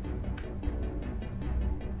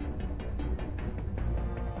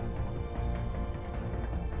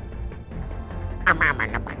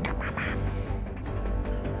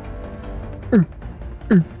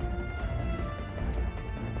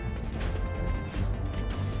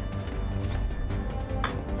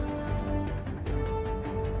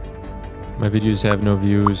 My videos have no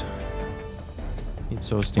views. It's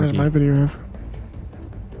so What stinky. does my video have?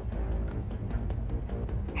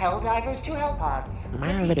 Helldivers to Hellpods.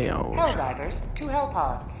 My Repeat. videos. Helldivers to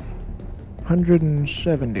Hellpods.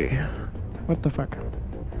 170. What the fuck?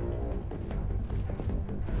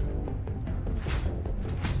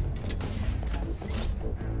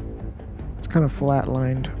 It's kind of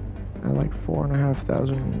flatlined at like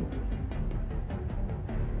 4,500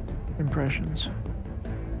 impressions.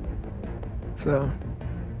 So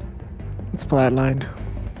it's flatlined.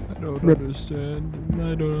 I don't Rip. understand.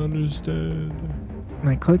 I don't understand.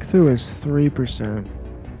 My click through is 3%.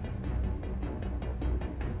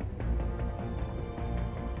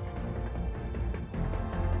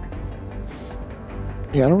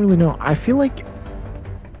 Yeah, I don't really know. I feel like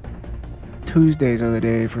Tuesdays are the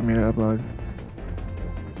day for me to upload.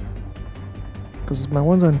 Because my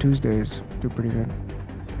ones on Tuesdays do pretty good.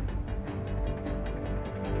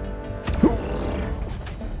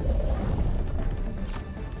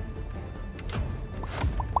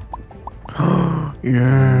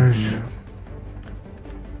 Yes.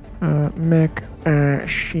 Mech,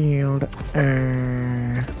 shield,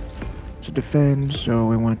 to defend, so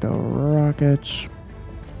we want the rockets.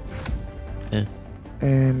 Yeah.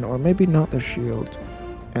 And, or maybe not the shield.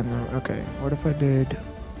 And the, okay, what if I did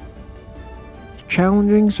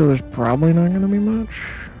challenging, so there's probably not gonna be much.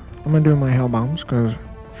 I'm gonna do my hell bombs, cause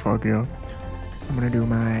fuck yeah. I'm gonna do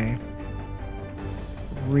my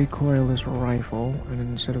recoilless rifle, and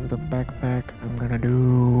instead of the backpack, I'm gonna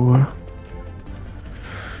do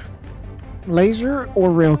laser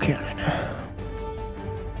or rail cannon.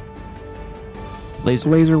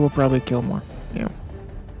 Laser will probably kill more. Yeah.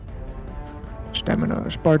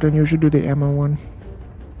 Stamina. Spartan, you should do the ammo one.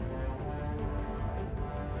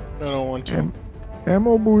 I don't want to.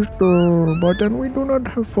 Ammo booster, but then we do not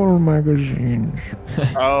have full magazines.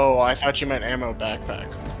 Oh, I thought you meant ammo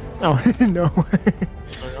backpack. Oh, no.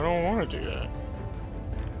 I don't want to do that.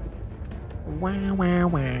 Wah, wah,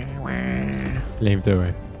 wah, wah.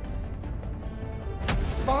 Flamethrower.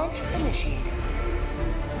 Launch initiated.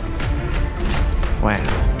 Wow.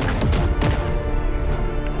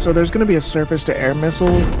 So there's going to be a surface-to-air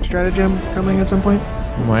missile stratagem coming at some point?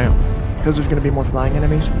 Wow. Because there's going to be more flying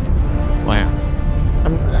enemies. Wow.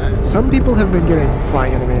 Some people have been getting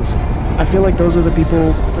flying enemies. I feel like those are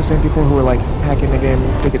the same people who were like hacking the game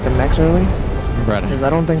to get the mechs early. Right. Because I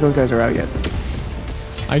don't think those guys are out yet.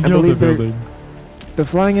 I killed the building. The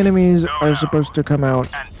flying enemies are supposed to come out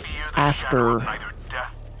after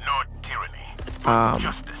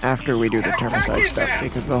after we do the Termicide stuff,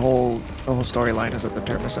 because the whole storyline is that the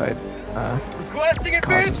Termicide Requesting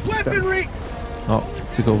advanced weaponry. Oh,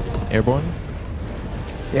 to go airborne?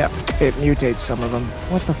 Yeah, it mutates some of them.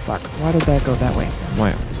 What the fuck? Why did that go that way?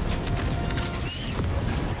 Wow.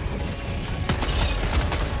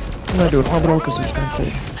 I'm gonna do an orbital because it's gonna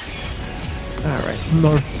take. Alright.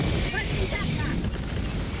 No.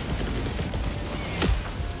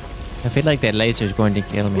 I feel like that laser is going to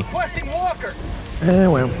kill me. Requesting walker.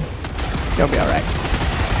 Well, you'll be alright.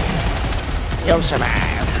 You'll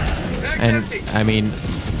survive. And, I mean,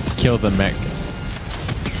 kill the mech.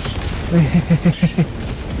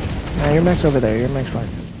 Nah, your mech's over there. Your mech's fine.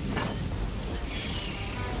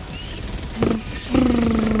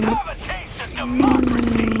 Have a taste of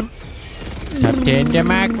democracy. Captain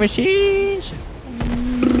Democracies!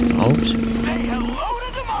 Oops. Say hello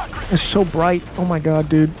to democracy. It's so bright. Oh my god,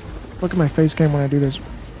 dude. Look at my face cam when I do this.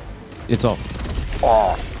 It's off.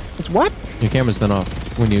 It's what? Your camera's been off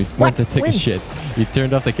when you went to take a shit. You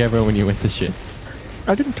turned off the camera when you went to shit.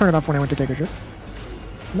 I didn't turn it off when I went to take a shit.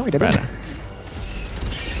 No, I didn't. Brother.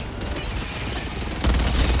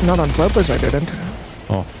 Not on purpose, I didn't.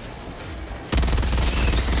 Oh.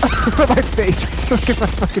 My face. Look at my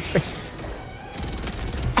fucking face.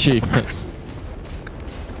 Jeez.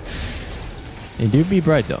 It do be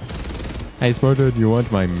bright though. Hey Spartan, you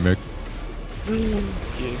want my mech?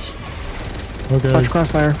 Okay. Watch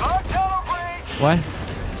crossfire. What?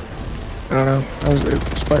 I don't know.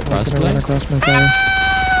 Spartan was gonna run across my fire.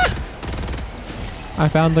 I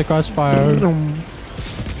found the crossfire.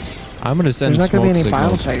 I'm gonna send There's not gonna be smoke any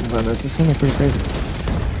signals. Bile Titans on this. It's gonna be pretty crazy.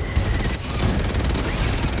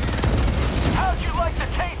 How'd you like the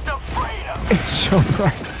taste of freedom? It's so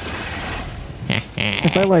bright.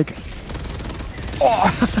 If I like... Oh!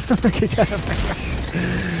 Get out of my...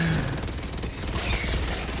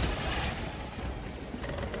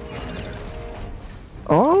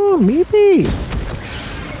 Oh, Meepy!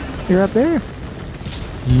 You're up there.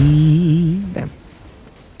 Damn.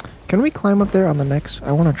 Can we climb up there on the Mechs?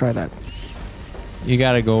 I want to try that. You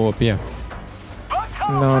gotta go up here.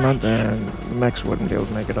 No, not there. The Mechs wouldn't be able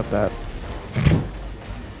to make it up that.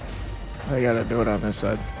 I gotta do it on this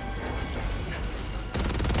side.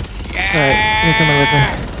 Alright, you're coming with me.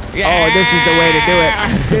 Oh, this is the way to do it.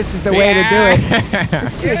 This is the way to do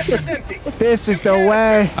it. This is the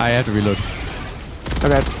way. I have to reload.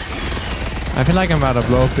 Okay. I feel like I'm about to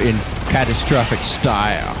blow up in catastrophic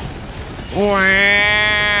style.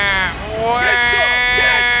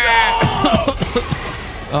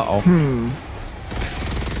 Uh-oh.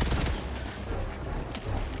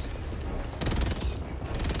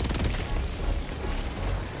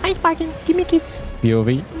 Hi, Spartan. Give me a kiss.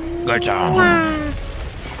 POV. Good job.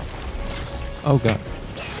 Oh god.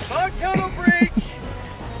 Bug tunnel breach.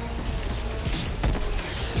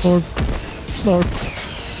 Lord. Lord.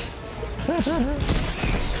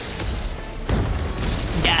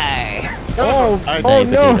 Die. Oh, I oh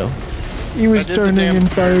did no. He was I did the turning damn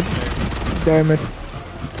inside. Damn it.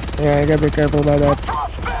 Yeah, I gotta be careful about that.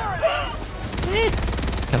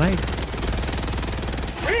 Can I?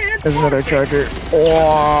 There's another charger.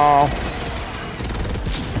 Oh.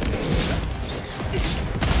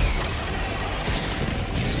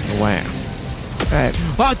 Wow. Alright.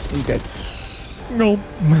 What? He's dead. No.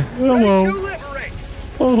 Hello.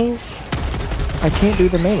 Oh. I can't do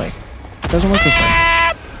the melee. Doesn't work this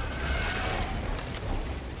time.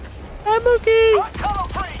 I'm okay.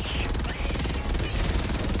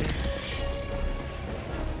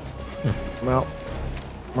 Well,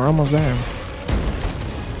 we're almost there.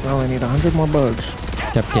 We only need 100 more bugs.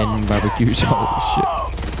 Top 10 barbecues. Holy shit.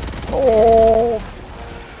 Oh!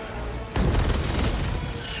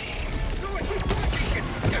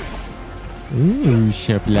 Ooh,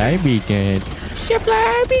 supply beacon.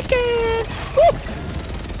 Supply beacon. Woo!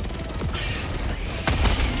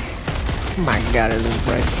 My God, it is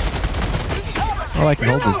bright. Oh, I can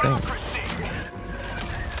hold this down.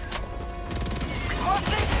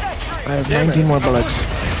 I have 19 more bullets.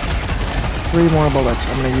 3 more bullets.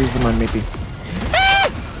 I'm gonna use them on Meepy.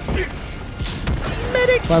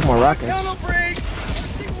 5 more rockets.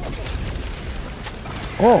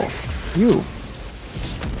 Oh, you.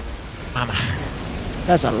 Mama.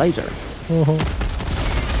 That's a laser.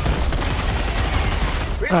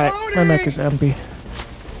 Alright, my mech is empty.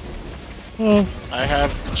 I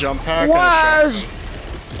have jump pack. Was!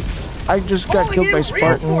 I just got killed by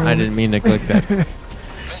Spartan. I didn't mean to click that. Mission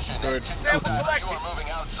is to you are moving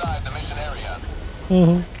outside the mission area.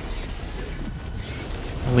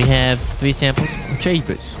 We have 3 samples.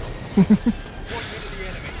 Cheapers.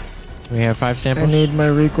 We have 5 I samples. need my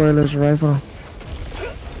recoilless rifle.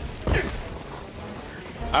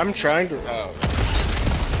 I'm trying to. Oh.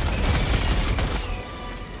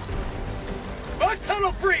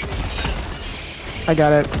 Tunnel free. I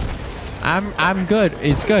got it. I'm good.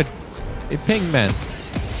 It's good. It ping man.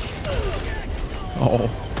 Oh.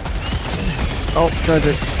 Oh,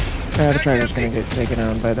 treasure. The treasure's gonna get taken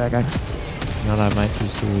out by that guy. What I might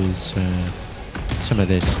just do is some of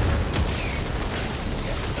this.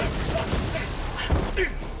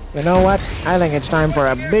 You know what? I think it's time for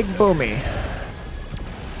a big boomy.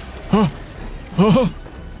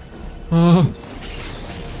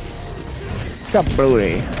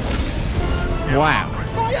 Kabooty. Wow.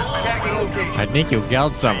 I think you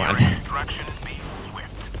killed someone.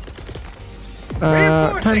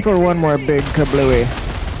 Time for one more big kablooey.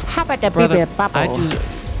 How about the Brother, big bubble? I just...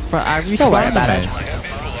 Bro, I Don't worry respawned, about man. it.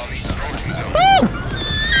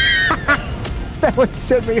 That would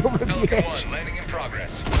send me over the edge. Landing in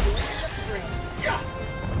progress. Yeah.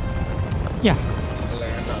 Yeah.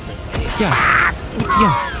 Yeah.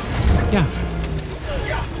 Yeah.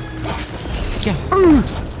 Yeah.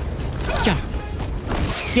 Yeah.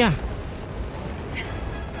 Yeah.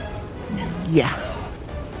 Yeah.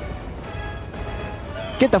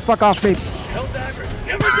 Get the fuck off me.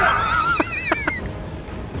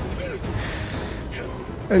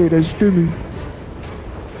 I need a stimmy.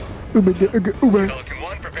 Uber. Pelican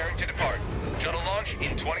 1 preparing to depart. Shuttle launch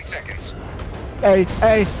in 20 seconds. Hey.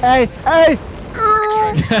 Extraction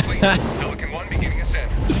complete. Pelican 1 beginning ascent.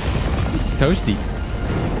 Toasty.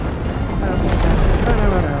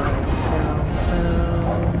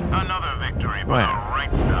 Another victory, but Wow. the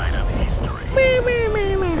right side of history.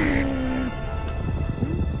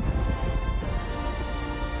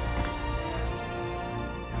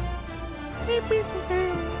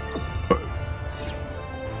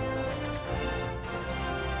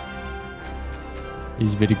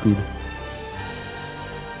 He's very good.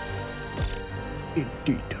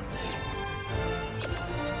 Indeed.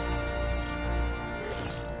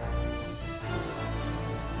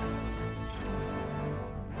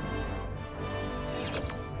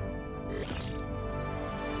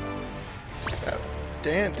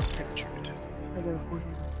 Dan penetrated.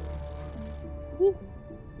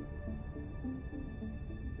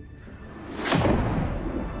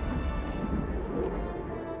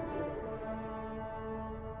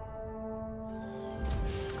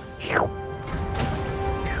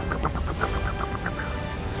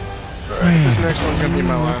 Alright, this next one's gonna be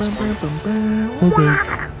my last one. Okay.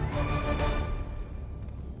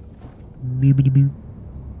 Beep.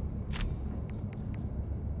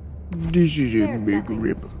 This is a There's big nothing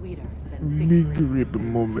rip. sweeter than Big victory. rip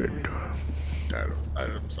moment.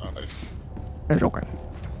 I'm sorry. That's okay.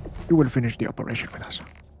 You will finish the operation with us.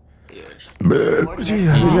 Yes.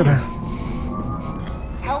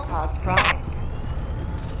 Hellpods prime.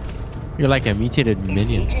 You're like a mutated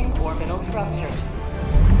minion. Engaging orbital thrusters.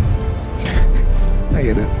 I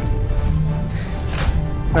get it.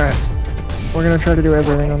 Alright. We're gonna try to do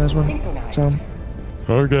everything on this one. Synchronized. So,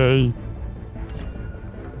 Okay.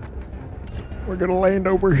 we're gonna land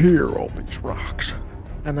over here, all these rocks.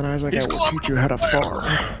 And then Isaac, I will teach you how to farm.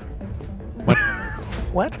 What?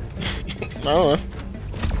 What? No.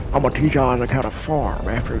 I'm gonna teach Isaac how to farm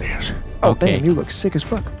after this. Oh, Okay. damn, you look sick as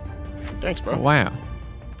fuck. Thanks, bro. Wow.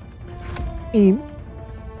 Eam.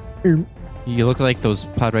 You look like those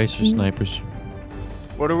pod racer snipers.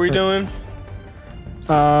 What are we doing?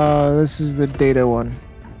 This is the data one.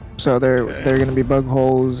 So they're gonna be bug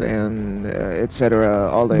holes and etc.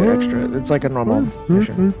 All the extra. It's like a normal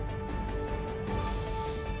mission.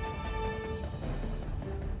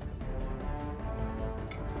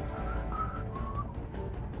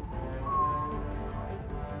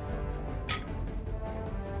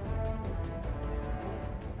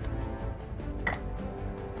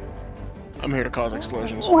 I'm here to cause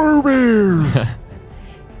explosions. Ruby!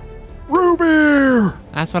 Ruby!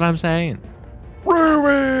 That's what I'm saying.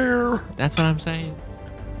 Ruby! That's what I'm saying.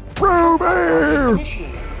 Ruby!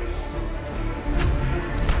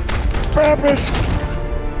 Babbis!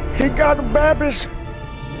 He got a Babbis!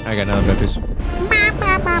 I got another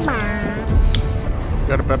Meepy.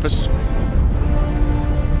 Got a Beppis?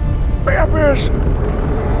 Babbis!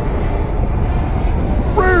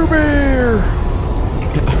 Ruby!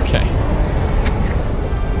 Okay.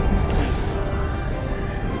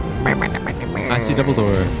 I see double door.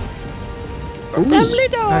 Ooh,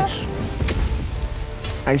 nice.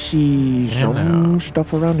 I see some Hello.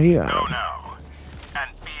 stuff around here. Go now, and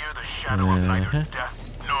fear the shadow of neither death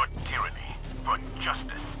nor tyranny, for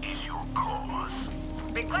justice is your cause.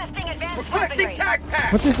 Requesting advanced weaponry.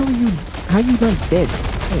 What the hell are you? How you not dead?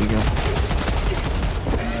 There you go.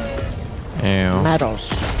 Ow. Medals.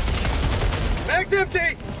 Mag's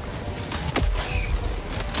empty!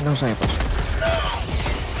 No samples.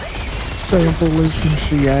 Sample is from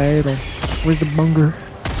Seattle. Where's the bunger?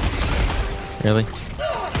 Really?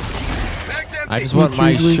 Mag's empty! I just want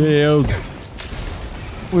my shield.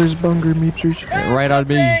 Where's bunger, Meepsers? Right on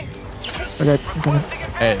me. Okay, I'm coming.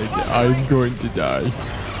 And I'm going to die.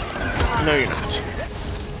 No, you're not.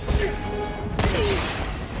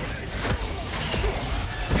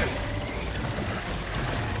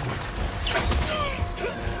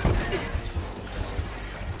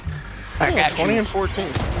 I got 20 and 14.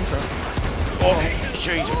 Okay. Oh,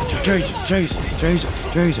 Jesus, Jesus, Jesus,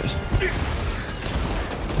 Jesus, Jesus.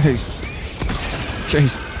 Jesus.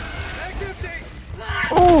 Jesus.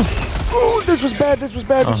 Oh! Oh, this was bad, this was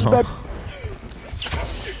bad, this was bad.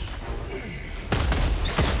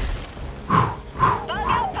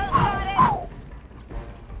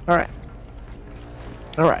 Alright.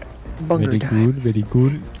 Alright. Bunger Very time. good, very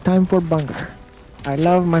good. Time for bunger. I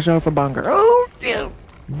love myself a bunger. Oh, yeah.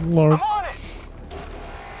 Lord.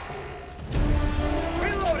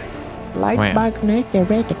 Light Wham. magnet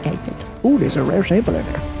eradicated. Ooh, there's a rare sample in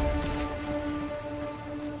there.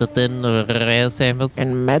 The thin rare samples.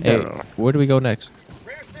 And Hey, metal. where do we go next?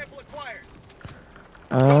 Rare sample acquired.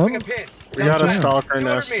 Dropping a pin. We got a Downtown. stalker 200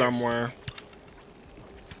 nest meters. somewhere.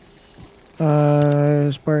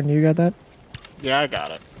 Spartan, you got that? Yeah, I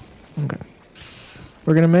got it. Okay.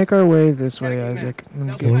 We're gonna make our way this way, Isaac. You're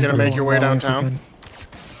gonna make your way downtown?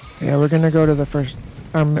 Yeah, we're gonna go to the first.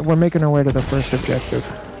 We're making our way to the first objective.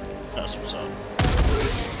 That's what's up.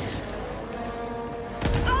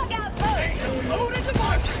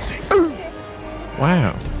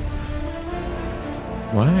 Wow.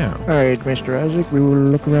 Wow. Alright, Mr. Isaac, we will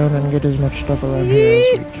look around and get as much stuff around here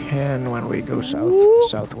as we can when we go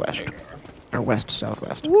southwest. Or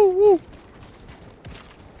west-southwest.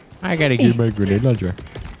 I gotta get my grenade launcher.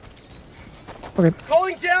 Okay,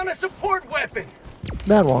 Calling down a support weapon.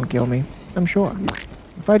 that won't kill me, I'm sure.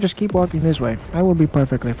 If I just keep walking this way, I will be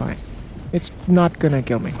perfectly fine. It's not gonna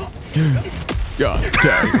kill me. God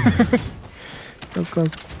dang. That's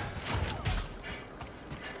close.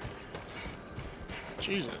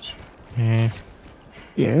 Jesus.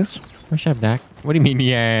 Yes? What's up, Doc? What do you mean,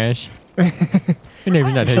 yes? Your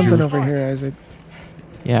name's not Something Hedgerow. over here, Isaac.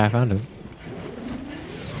 Yeah, I found it.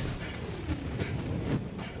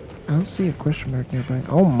 I don't see a question mark nearby.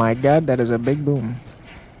 Oh my god, that is a big boom.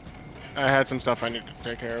 I had some stuff I needed to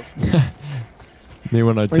take care of. Maybe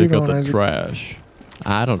when I Where you take out going, the Isaac? trash.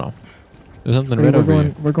 I don't know. There's something Hey, right we're over going.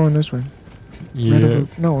 here. We're going this way. Right Yeah. over,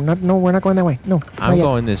 no, no, we're not going that way. No, not I'm yet.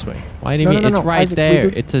 going this way. Why do you No, mean? no, no, It's no, right Isaac, we there.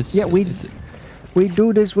 do- It's a. Yeah, we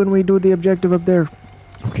do this when we do the objective up there.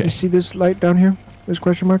 Okay. You see this light down here? This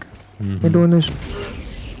question mark? We're Mhm. doing this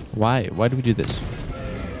Why? Why do we do this?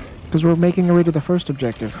 because we're making our way to the first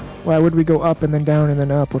objective. Why would we go up and then down and then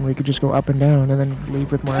up when we could just go up and down and then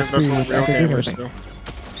leave with more Because that's XP what with real everything and gamers everything?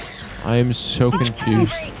 do. I am so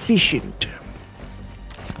confused. Efficient.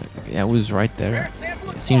 That was right there.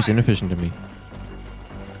 It seems inefficient to me.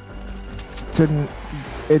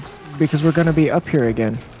 It's because we're gonna be up here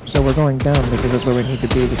again, so we're going down because that's where we need to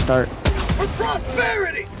be to start. For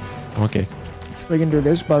prosperity. Okay. We can do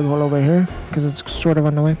this bug hole over here because it's sort of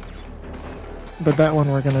on the way. But that one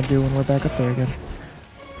we're gonna do when we're back up there again.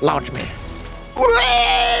 Launch me.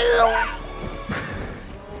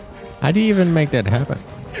 How do you even make that happen?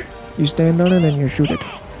 You stand on it and you shoot it.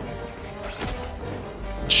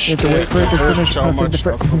 You have to wait for it to There's finish. so much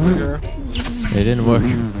stuff over here. It didn't work.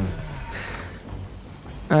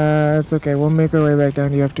 It's okay. We'll make our way back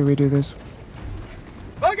down. You have to redo this.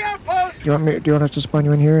 Bug outpost. Do you want us to spawn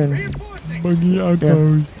you in here and? Reinforcing. Buggy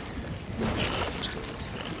outpost.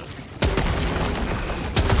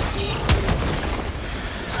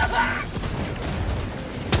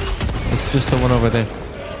 It's It's just the one over there.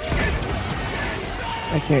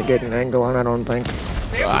 I can't get an angle on. I don't think.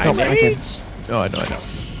 I can. Oh, I know.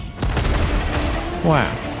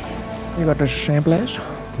 Wow. You got the samplers.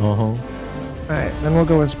 Uh-huh. Alright, then we'll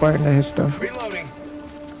go with Spartan to his stuff. Reloading.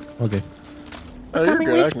 Okay. Oh, you're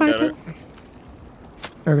good. I can get it.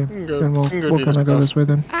 Okay, then we'll kind of go this way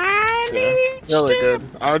then. Really good.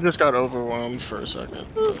 I just got overwhelmed for a second.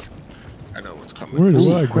 I know what's coming. Where do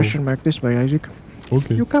Ooh, I go? question mark this way, Isaac.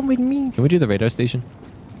 Okay. You come with me. Can we do the radar station?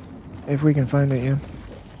 If we can find it, yeah.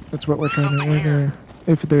 That's what we're trying to do.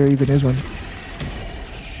 If there even is one.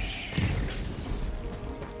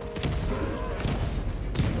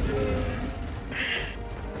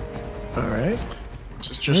 Alright.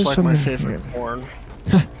 This is just like my favorite porn.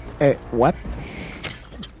 Hey, what?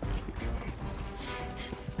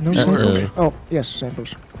 No samples. Oh, yes,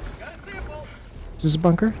 samples. Is this a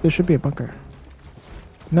bunker? There should be a bunker.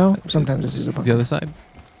 No, sometimes this is a bunker. The other side?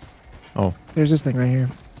 Oh. There's this thing right here.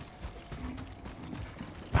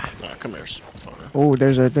 Nah, come here. Oh,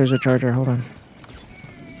 there's a charger. Hold on.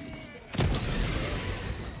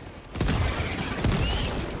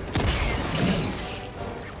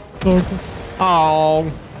 Oh.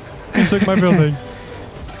 He took my building.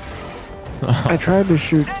 I tried to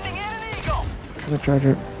shoot the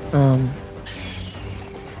charger. Uh-huh.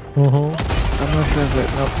 I'm not sure if it.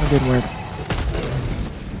 Nope, it didn't work.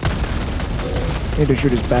 Need to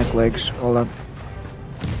shoot his back legs. Hold on.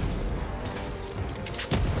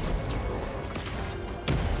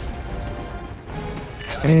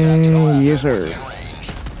 And yes, sir.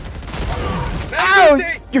 Ow!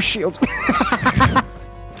 Your shield.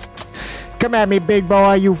 Come at me, big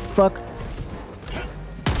boy, you fuck.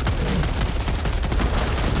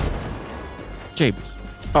 Jeep.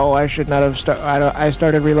 Oh, I should not have started. I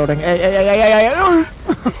started reloading. Hey.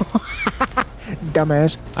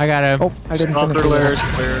 Dumbass. I got him. Oh, I didn't finish. Layers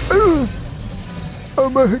clear.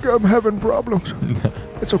 I'm having problems.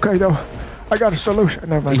 It's okay though. I got a solution.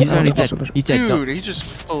 Never mind. He's already I got a dead. solution. He's dead. Dude, he just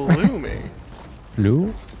flew me.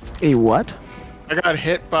 Flew? A what? I got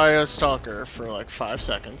hit by a stalker for like 5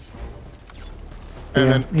 seconds. And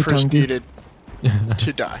Yeah, then he tongued you. proceeded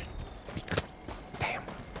to die.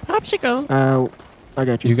 Popsicle. I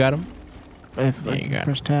got you. You got him? If Yeah, I you can got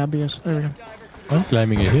press tab, yes. There we go. I'm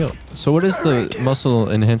climbing a hill. So what does the muscle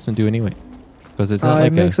enhancement do anyway? Because it's not like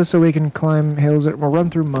it makes us so we can climb hills or run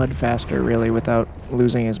through mud faster, really, without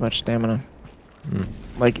losing as much stamina. Mm.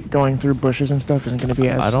 Like going through bushes and stuff isn't going to be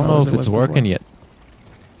as. I don't slow know as if it it's was working before. yet.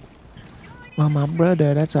 Well, my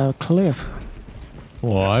brother, that's a cliff.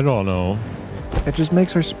 Well, I don't know. It just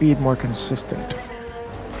makes our speed more consistent.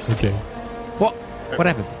 Okay. What? What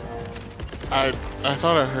happened? I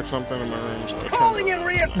thought I heard something in my room, so I Calling in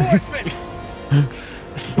reinforcements.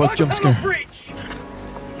 Bug jump scare.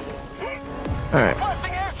 All right,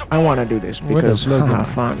 I want to do this Where the because blood haha,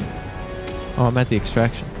 going? fun. Oh, I'm at the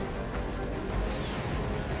extraction.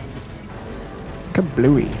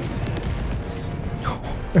 Kablooey.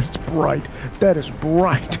 That's bright. That is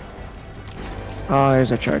bright. Oh,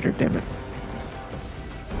 there's a charger. Damn it.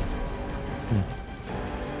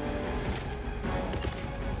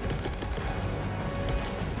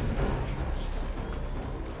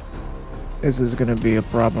 This is gonna be a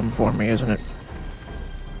problem for me, isn't it?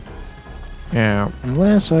 Yeah.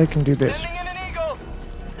 Unless I can do this.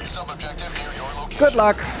 Sub-objective near your location. Good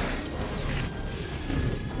luck.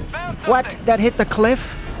 What? That hit the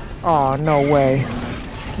cliff? Oh, no way.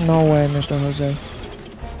 No way, Mr. Jose.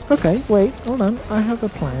 Okay, wait, hold on. I have a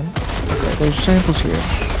plan. Okay, there's samples here.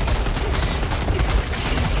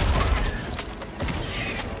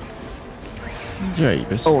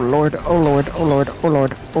 Jeebus. Oh lord, oh lord, oh lord, oh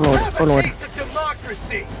lord, oh lord, oh lord.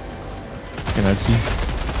 Democracy. Can I see?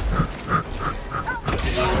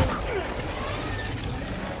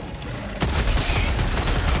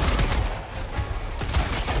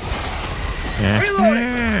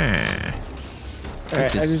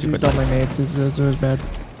 Alright, I just used all my nades, so it was bad.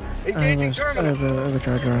 I Engaging have terminal. a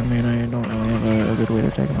charger on me and I don't really have a good way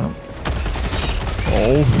to take him out.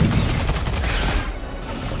 Oh.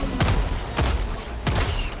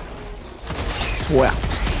 Wow.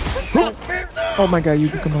 Oh my god, you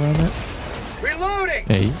can come around that. Reloading.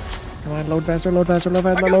 Hey. Come on, load faster, load faster, load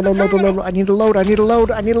faster, load. I need to load, I need to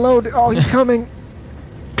load, I need to load. Oh, he's coming.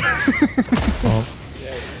 Oh.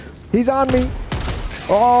 He's on me.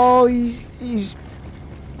 Oh, he's.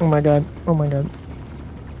 Oh my god, oh my god.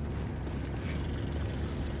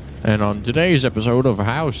 And on today's episode of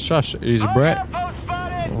How Sus is Brett,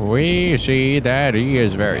 we see that he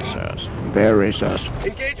is very sus. Very sus.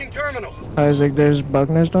 Engaging terminal. Isaac, there's bug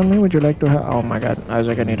nest on me. Would you like to have? Oh my god,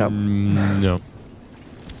 Isaac, I need help. No.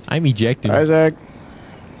 I'm ejecting. Isaac.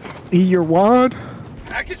 Your wad.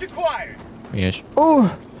 Package acquired. Yes.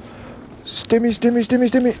 Oh,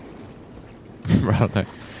 stimmy. Right.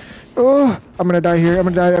 Oh, I'm gonna die here.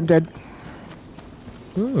 I'm dead.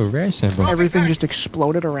 Ooh, very simple. Everything just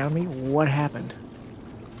exploded around me. What happened?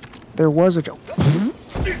 There was a joke.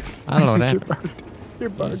 I don't know what happened. You're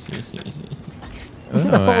bugged. Oh,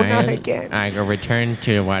 No, not again. I go return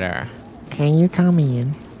to water. Can you come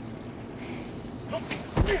in?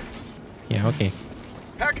 Yeah, okay.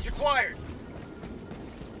 Package acquired.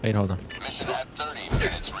 Wait, hold on. Mission at 30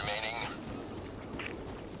 minutes remaining.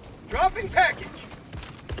 Dropping package.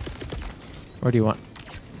 Where do you want?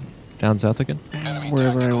 Down south again? Enemy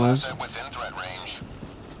Wherever I tactical was. asset within threat range.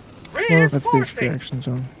 Well, that's the Reinforcing. extraction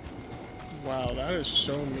zone. Wow, that is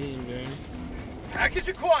so mean, man. Package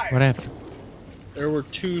acquired. What happened? There were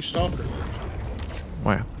 2 stalkers.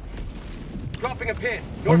 Wow. Dropping a pin.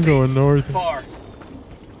 I'm going north. Far.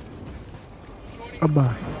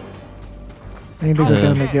 Bye. I need to go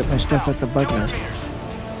down to get my stuff at the bug nest.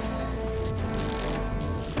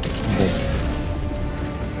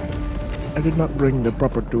 I did not bring the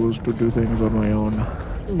proper tools to do things on my own.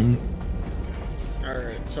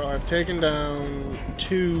 Alright, so I've taken down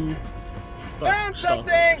 2 Found stalkers.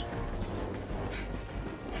 something.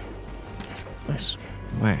 Nice.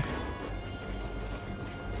 Where?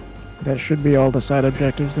 That should be all the side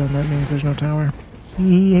objectives then. That means there's no tower.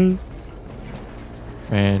 Man.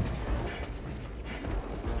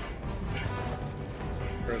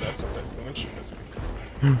 Or that's what that one should, I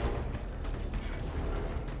think.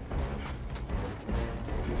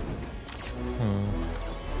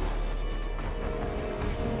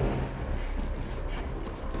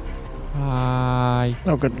 Hi.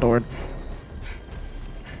 Oh, good lord.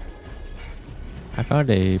 I found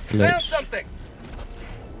a Found place. something.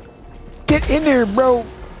 Get in there, bro!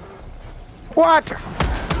 What?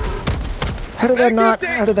 How did that not?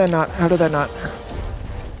 How did that not? How did that not?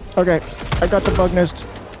 Okay, I got the bug nest,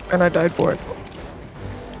 and I died for it.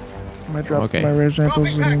 I dropped Okay. my rare samples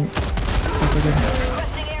and stuff again.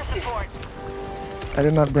 Requesting air support. I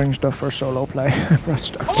did not bring stuff for solo play. I brought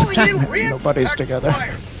stuff Oh, to you nobody's package together.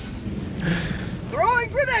 acquired. Throwing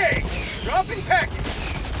grenade. Dropping package.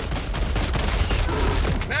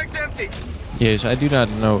 Mag's empty. Yes, I do not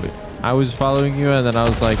know. I was following you and then I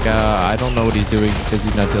was like, I don't know what he's doing because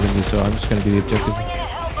he's not telling me, so I'm just gonna do the objective. Calling in a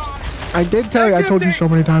hell bomb. I did tell you. I told you so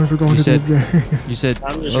many times we're going You to said, the objective. you said, I'm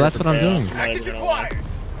well, just here that's for what I'm chaos. doing. Package Not even gonna lie.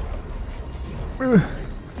 acquired.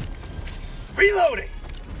 Reloading.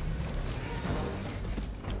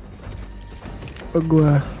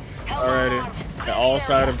 Alrighty. Yeah, all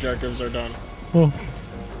side objectives are done. Oh,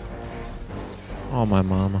 Oh, my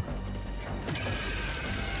mama.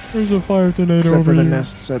 there's a fire tornado Except over for the here.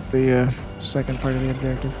 nests at the second part of the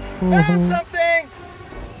objective. Found Oh, something.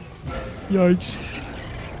 yikes.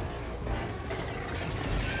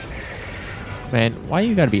 Man, why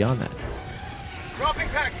you gotta be on that? Dropping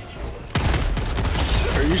package.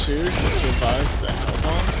 Are you serious? That survived the hell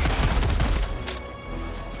bomb?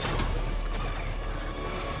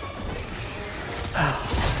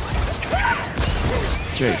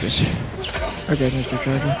 Jesus. Okay, Mr.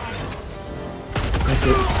 Charger. That's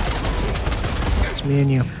it. It's me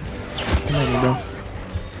and you. Come on, bro.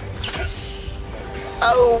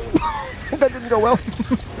 Oh! That didn't go well.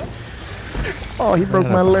 Oh, he broke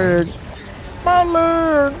my leg. My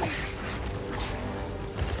leg!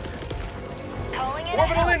 Calling in a Orbital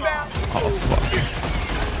hell bomb. inbound. Oh, fuck.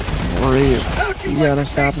 Real. You gotta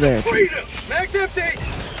stop that. Freedom. Mag's empty.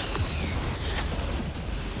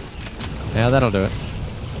 Yeah, that'll do it.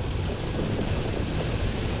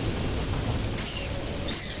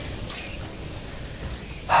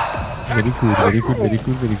 Very good, very good, very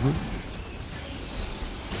good, very good.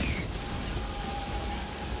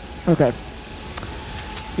 Okay.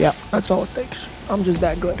 Yeah, that's all it takes. I'm just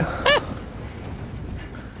that good.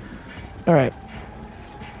 Alright,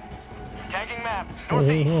 Tagging map.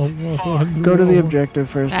 Northeast. go to the objective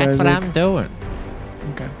first, That's what Isaac. I'm doing.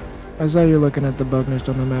 Okay. I saw you looking at the bug nest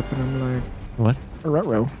on the map, and I'm like, What?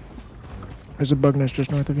 ruh-roh. There's a bug nest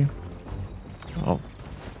just north of you. Oh.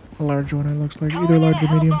 A large one, it looks like. Either Calling in a large or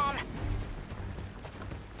hell medium. bomb.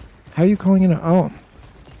 How are you calling it? Oh.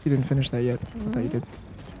 You didn't finish that yet. I thought you did.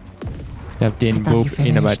 That didn't thought you go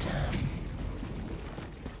in about. finished.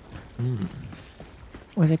 Mm.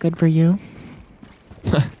 Was it good for you?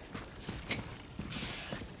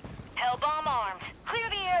 Hell bomb armed. Clear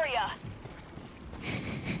the area.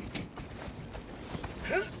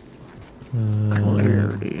 Clear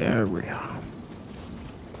the area.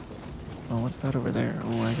 Oh, what's that over there?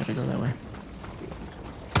 Oh, I gotta go that way.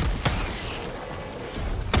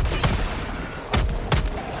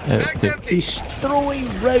 Destroy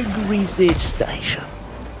rogue research station.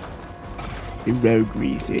 The rogue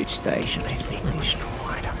research station has been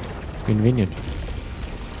destroyed. Convenient.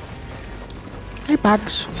 Hey,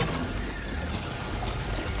 bugs.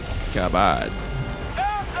 Kabad.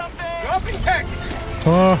 Found something! Dropping text!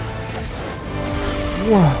 Whoa.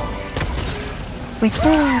 Wait,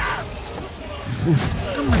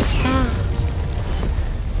 oh my god.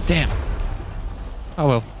 Damn. Oh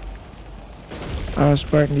well.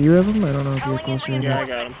 Spartan, do you have them? I don't know if you're closer. Yeah, I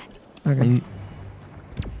got him. Okay.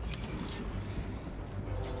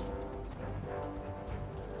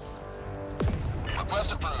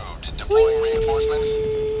 Request approved. Deploying reinforcements.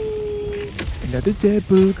 Another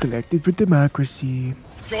sample collected for democracy.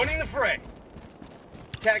 Joining the fray.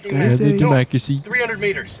 Attacking Guys, map. the democracy. 300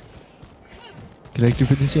 meters. Collected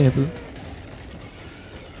for the sample.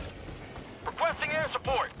 Requesting air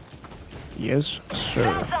support. Yes, sir.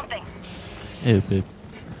 Found something. Oh, babe.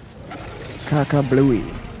 Kaka Bluey.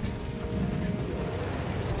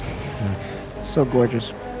 So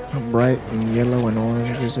gorgeous. How bright and yellow and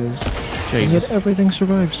orange this is. And yet everything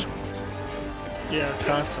survives. Yeah,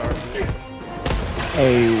 cops are.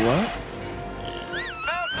 Hey, what?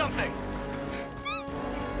 Found something.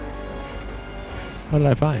 What did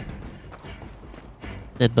I find?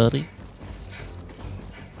 Dead body.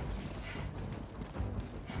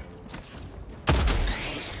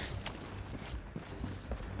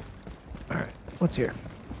 Alright, what's here?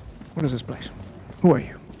 What is this place? Who are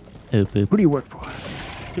you? Oh, babe. Who do you work for?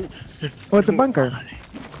 Oh, it's a bunker.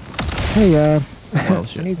 Hey, Well, I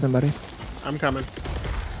shit. need somebody. I'm coming.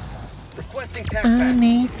 Requesting tac pack.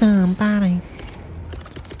 need somebody.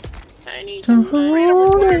 I need to freedom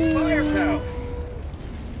hold requires me. firepower.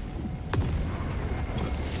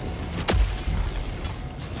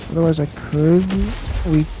 Otherwise, I could.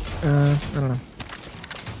 I don't know.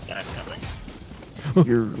 That's coming.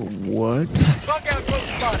 You're what? Bug outpost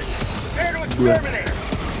spotted. Prepare to exterminate.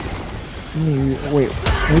 Wait,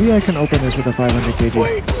 maybe I can open this with a 500 kg.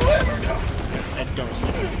 Wait, whoever. I don't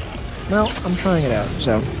know. Well, I'm trying it out,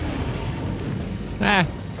 so. Ah.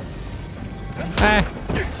 Ah.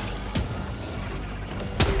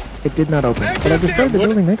 It did not open, but I destroyed the What?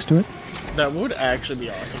 building next to it. That would actually be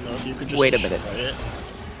awesome though if you could just Wait a minute. destroy it.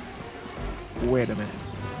 Wait a minute.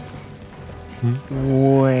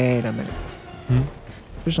 Hmm? Wait a minute. Hmm?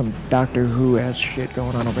 There's some Doctor Who ass shit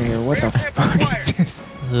going on over here. What the fuck is this?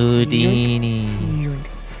 Houdini. Yoink.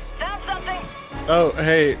 Found something. Oh,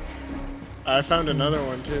 hey. I found another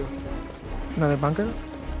one too. Another bunker?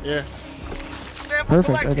 Yeah. Sample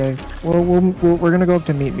Perfect. collected. Okay. Well, we're gonna go up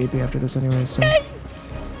to Meepy after this anyway. So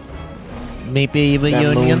Meepy that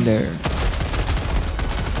moon reunion. there.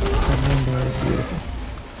 That moon there is beautiful.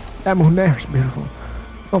 That moon there is beautiful.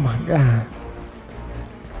 Oh my god.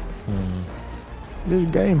 This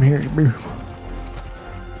game here is beautiful.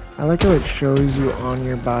 I like how it shows you on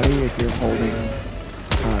your body if you're holding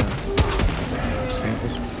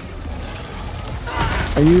samples.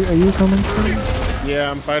 Are you coming from?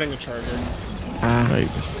 Yeah, I'm fighting a charger.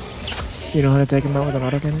 You know how to take him out with an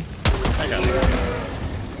autocannon? I got it.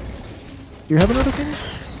 Do you have an autocannon?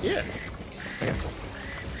 Yeah.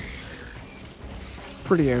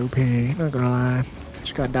 Pretty OP, not gonna lie.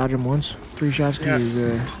 Just gotta dodge him once. 3 shots to his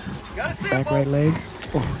Got a back sample. right leg.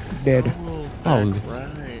 Oh, dead. Holy.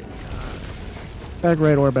 Right. Back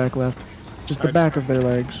right or back left. Just the I- back of their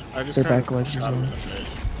legs. I just Their kinda back legs. shot him in the face.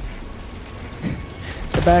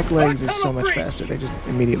 The back legs is so much faster. They just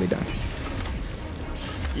immediately die.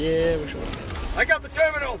 Yeah, we should. I got the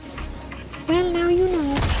terminal. Well, now you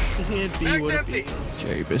know. It'd be Bag's what it empty. be.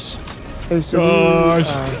 Jabus. Hey, so Gosh.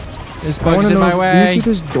 This I bug wanna is in know, my do way. you see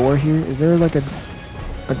this door here? Is there like a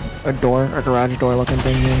door, a garage door looking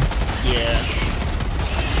thing here? Yeah.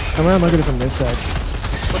 I'm gonna look at it from this side.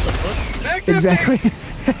 What the fuck? Bag's empty. Exactly.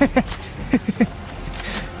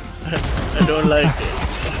 I don't like it.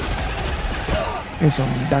 There's some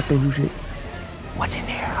Doctor Who shit. What's in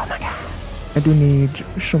there? Oh my god. I do need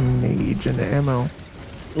some nades and ammo.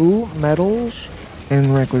 Ooh, metals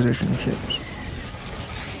and requisition ships.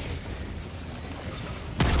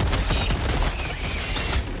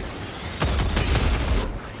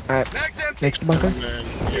 Alright, Bag's empty. next bunker. And then,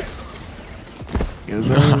 yeah. Yes,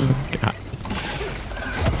 sir. Oh, God.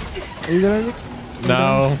 Are you good, Isaac?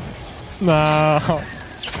 No. No.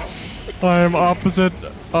 I am opposite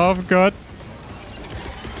of good.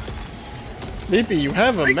 Meepy, you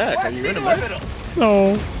have a mech. Are you in a mech?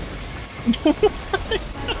 No.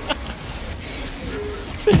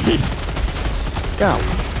 God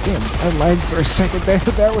damn, I lagged for a second there.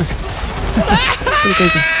 That was pretty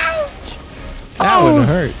crazy. That would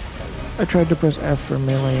hurt. I tried to press F for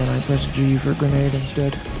melee and I pressed G for grenade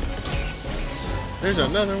instead. There's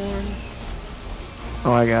another one.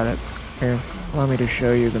 Oh, I got it. Here, allow me to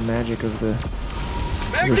show you the magic of the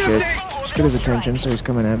shit. Just get his attention so he's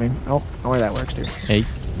coming at me. Oh, where that works too. Hey.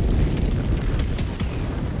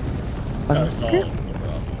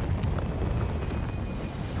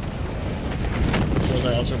 Was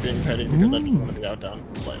I also being petty because I just want to be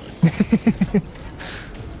outdone slightly?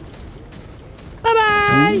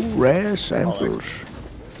 Bye-bye! 2 rare samples.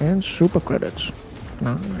 And super credits.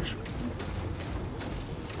 Nice.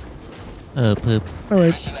 Poop.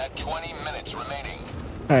 Alright. Mission at 20 minutes remaining.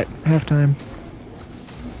 Alright, halftime.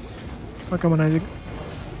 We're coming, Isaac.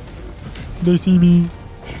 They see me.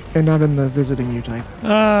 And not in the visiting you type.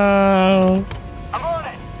 Oh. I'm on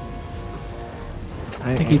it.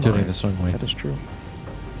 I think you're doing it the wrong way. That is true.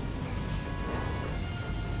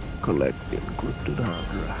 Collect encrypted hard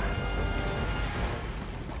drive.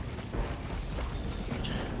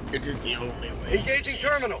 It is the only way. Engaging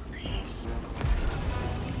terminal.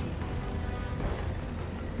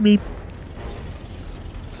 Meep.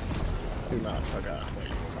 Do not forget where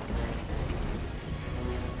you come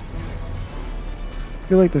I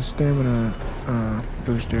feel like the stamina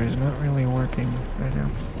booster is not really working right now.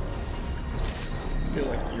 I feel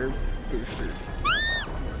like your boosters.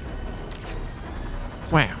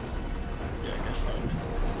 Wow. Yeah, I guess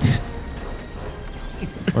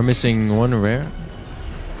fine. We're missing 1 rare.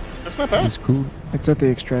 That's not bad. It's cool. It's at the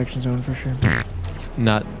extraction zone for sure.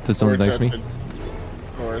 Not to someone Or it's next to me.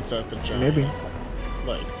 Or it's at the giant, Maybe.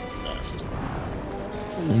 like, nest.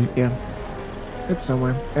 Yeah. It's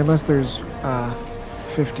somewhere. Unless there's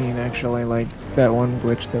 15 actually, like that one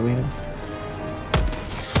glitch that we had.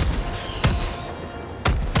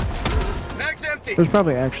 Mag's empty. There's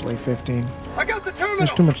probably actually 15. I got the terminal.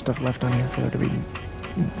 There's too much stuff left on here for there to be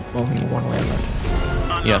only 1 rare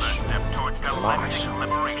left. Yes. Step towards galactic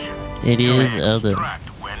liberation. It is Elden. Extract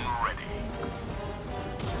when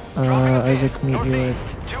ready. Isaac, meet you at...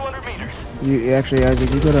 200 meters. You actually, Isaac,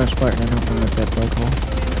 you go to Spartan and help him with that bug hole.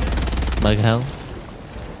 Bug hell?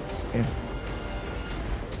 Yeah.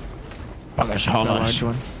 Buggish The large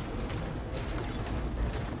one.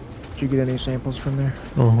 Did you get any samples from there?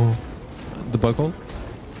 The bug hole?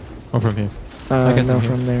 Or from here? No, some here.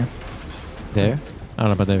 from there. There? I don't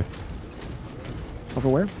know about there. Over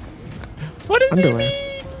where? What is Underwear. it?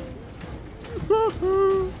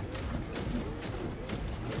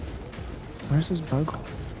 Where's this bug hole?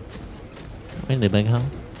 In the bug hole?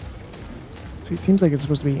 See, it seems like it's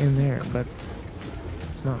supposed to be in there, but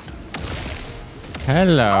it's not.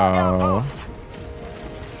 Hello.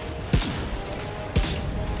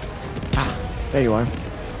 There you are.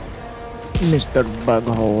 Mr. Bug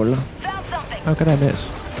Hole. Found something. How could I miss?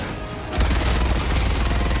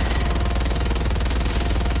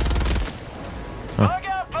 Bug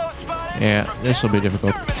outpost spotted. Yeah, this will be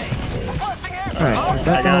difficult. Alright, is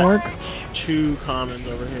that gonna work? 2 commons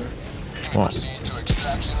over here. What? Proceed to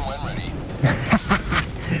extraction when ready.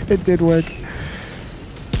 It did work.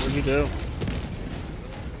 What'd you do?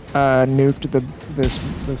 Nuked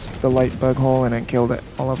the light bug hole and it killed it.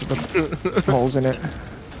 All of the holes in it.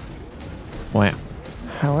 Wow.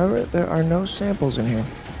 However, there are no samples in here.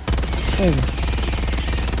 Hey.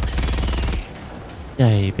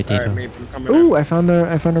 Yay, potato. Alright, maybe I'm coming Ooh, I found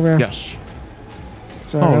a rare. Yes.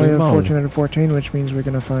 So now Holy we have moly. 14 out of 14, which means we're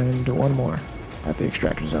gonna find 1 more at the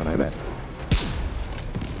extraction zone, I bet.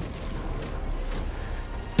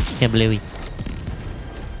 Can't believe it.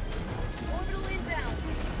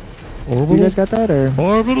 You guys got that, or?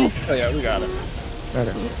 Orbital. Oh yeah, we got it.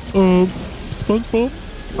 Okay. SpongeBob.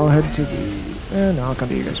 I'll head to the... no, I'll come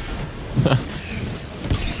to you guys.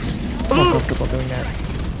 I'm more comfortable doing that.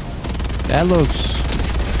 That looks...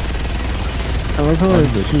 I love how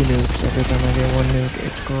there's 2 nukes every time I get 1 nuke.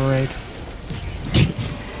 It's great.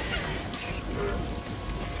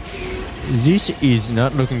 This is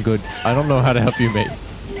not looking good. I don't know how to help you, mate.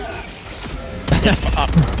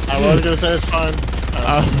 I was gonna say it's fine.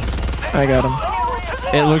 I got him.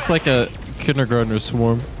 It looks like a kindergartner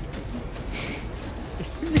swarm.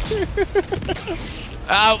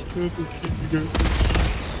 Ow!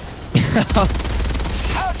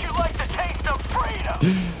 How'd you like the taste of freedom?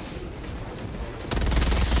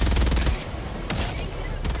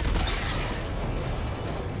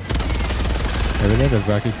 Every day there's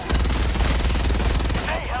rockets.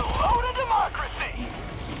 Say hello to democracy.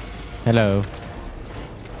 Hello.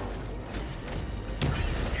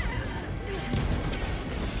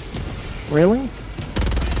 Railing?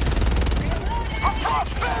 For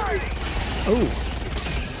prosperity. Oh.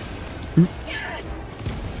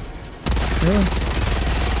 Yeah.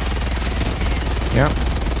 Yeah.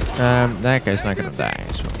 That guy's not gonna die.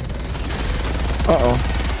 So. Uh-oh.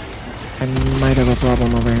 I might have a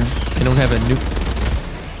problem over here. I don't have a nuke.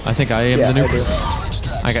 I think I am the nuke.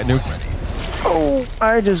 I got nuked.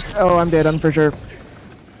 Oh, I'm dead. I'm for sure.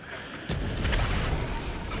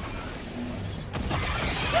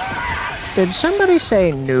 Did somebody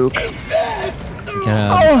say nuke?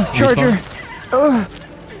 Oh, charger.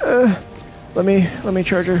 Let me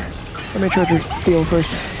charger. Let me charger steel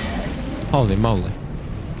first. Holy moly.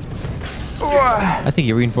 I think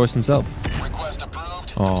he reinforced himself.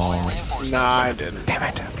 Oh. Nah, I didn't. Damn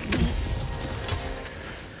it.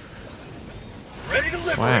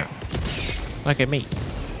 Wow. Look at me.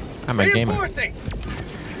 I'm a gamer.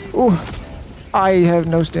 Ooh. I have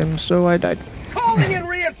no stims, so I died. Calling in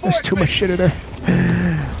reinforcements. There's too much shit in there.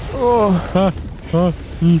 Oh.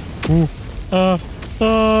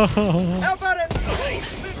 How about it?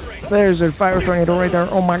 There's a fire tornado right there.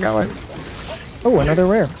 Oh my god. Oh, another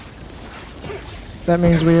rare. That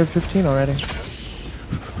means we have 15 already.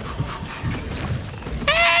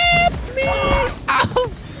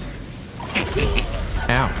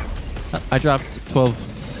 Ow. I dropped 12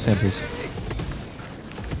 samples.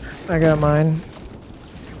 I got mine.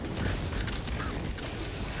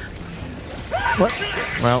 What?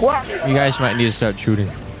 Well, what? You guys might need to start shooting.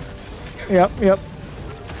 Yep.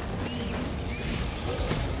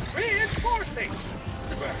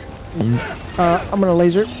 I'm gonna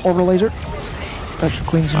laser, orbital laser. That should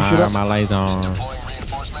clean some shit up. My laser.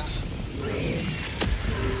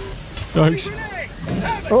 Thanks.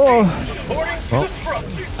 Oh. Well,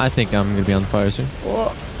 I think I'm gonna be on fire soon.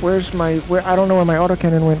 Oh, where's my? I don't know where my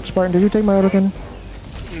autocannon went. Spartan, did you take my autocannon?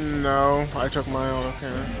 No, I took my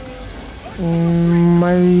autocannon.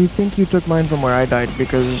 I think you took mine from where I died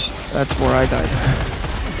because that's where I died.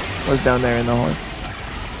 Was down there in the hole.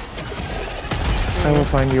 I will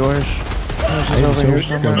find yours. Yours is over here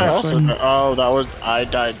somewhere. I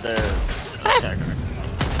died there.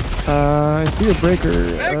 I see a breaker.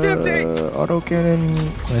 Autocannon.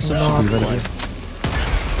 Nice, should be right here.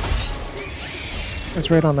 It's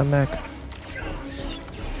right on the mech.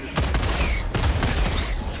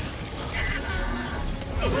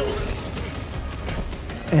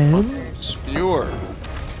 And Spewer.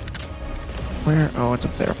 where? Oh, it's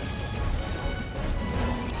up there.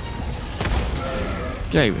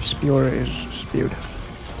 James. Spewer is spewed.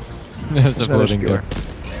 There's a It's not a floating gun.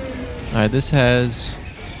 Alright, this has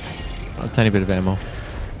a tiny bit of ammo.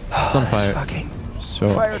 It's on fire. So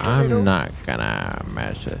fire tornado. I'm not gonna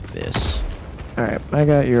mess with this. Alright, I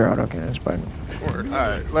got your autocannon, Spartan.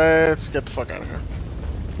 Alright, let's get the fuck out of here.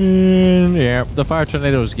 Yeah, the fire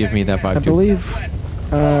tornadoes give me that vibe I too. believe,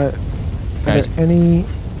 are Guys. there any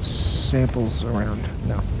samples around?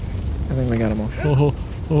 No. I think we got them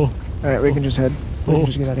all. Alright, we can just head. We can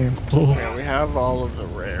just get out of here. Yeah, we have all of the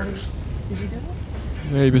rares.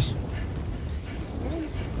 James.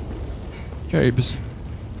 James.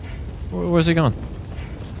 Where's he gone?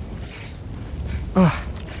 Oh,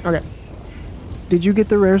 okay. Did you get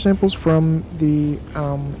the rare samples from the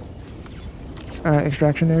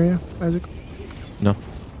extraction area, Isaac? No.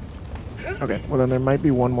 Okay, well then there might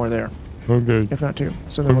be one more there. Okay. If not two.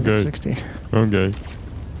 So then we'll get 16. Okay.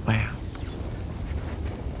 Wow.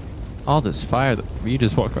 All this fire, you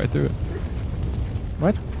just walked right through it.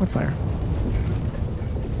 What? What fire?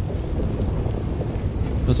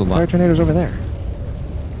 There's a Fire lot. tornado's over there.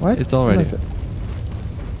 What? It's already.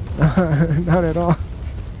 Not at all.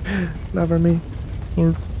 Not for me.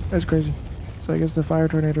 That's crazy. So I guess the fire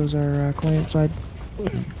tornadoes are client side.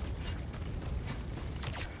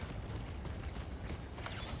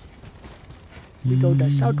 We go to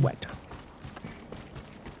southwest.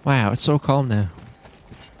 Wow, it's so calm now.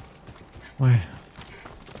 Wow.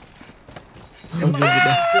 Who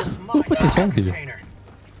put this hole here?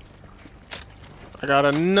 I got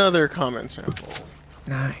another comment sample.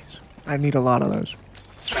 Nice. I need a lot of those.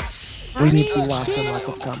 We need lots and lots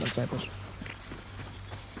of comment samples.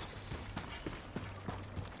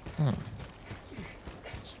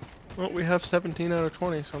 Well, we have 17 out of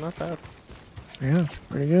 20, so not bad. Yeah,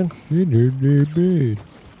 pretty good. You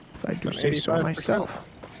If I do say so 85%. myself.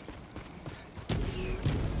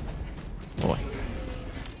 Boy.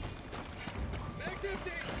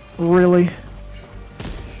 Really?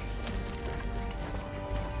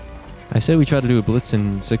 I say we try to do a blitz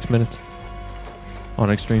in 6 minutes. On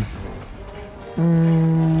extreme. I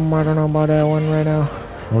don't know about that one right now.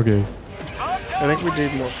 Okay. I think we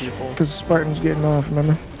need more people. Because Spartan's getting off,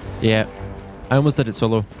 remember? Yeah. I almost did it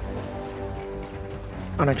solo.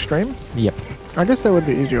 On extreme? Yep. I guess that would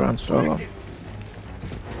be easier on solo.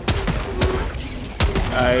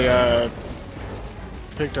 I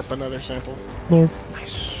picked up another sample.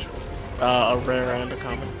 Nice. A rare and a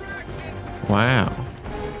common. Wow.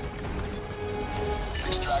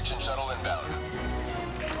 Extraction shuttle inbound.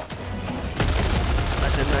 I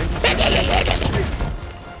said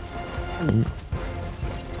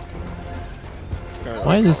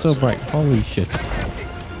Why is it so bright? Holy shit.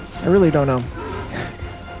 I really don't know.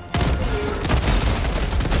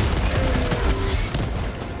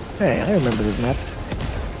 Hey, I remember this map.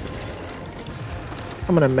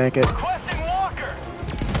 I'm gonna mech it.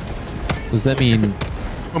 Does that mean...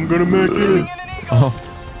 I'm gonna make it. Oh,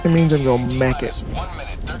 It means I'm gonna mech it. 1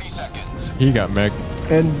 minute, 30 seconds. he got mech.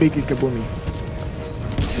 And Biggie Kaboomy.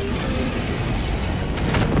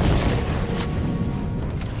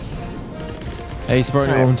 Hey,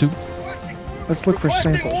 Spartan, Alright. 1, 2. Let's look for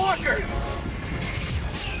samples.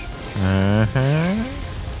 Uh-huh.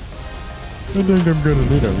 I think I'm gonna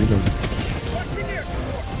need a reload.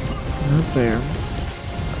 Not there.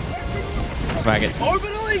 Fuck it.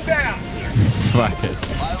 Orbital inbound! Fuck it.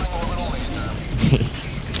 Firing orbital laser.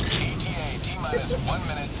 ETA T-minus 1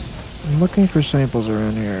 minute. I'm looking for samples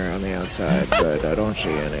around here on the outside, but I don't see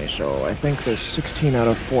any, so I think this 16 out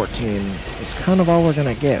of 14 is kind of all we're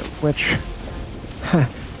gonna get, which...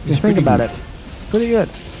 you think about it. Pretty good.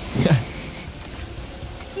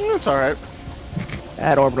 That's alright.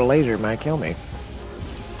 That orbital laser might kill me.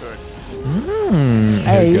 Good.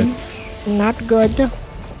 Hey, Good. not good.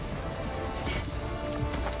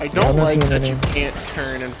 I I'm don't not like seeing that you any. can't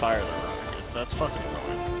turn and fire the rockets. That's fucking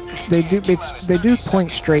annoying. They do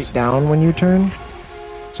point straight down when you turn,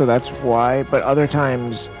 so that's why. But other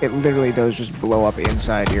times, it literally does just blow up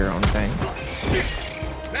inside your own thing.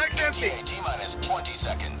 Max empty! ETA T-minus 20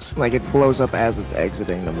 seconds. Like it blows up as it's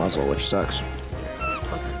exiting the muzzle, which sucks.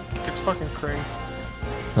 It's fucking crazy.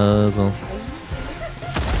 Puzzle.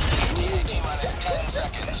 ETA T-minus 10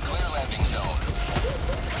 seconds. Clear landing zone.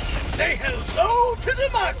 Say hello to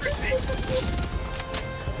democracy!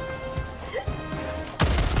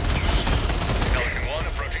 Pelican 1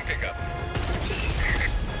 approaching pickup.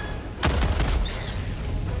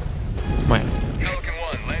 Wait. Pelican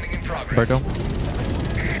 1 landing in progress. Berto.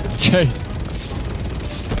 Chase.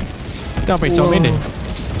 Don't be so Whoa. mean.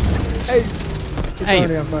 Hey, it's Hey.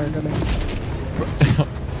 already on fire. Come in.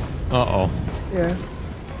 Uh-oh. Yeah.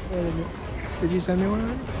 Did you send me one?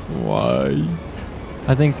 Why?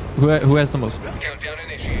 I think... Who has the most? Countdown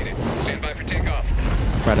initiated. Stand by for takeoff.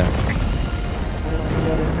 Right out.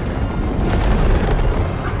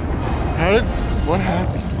 How did... What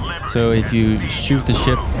happened? So if you shoot the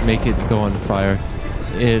ship, make it go on fire,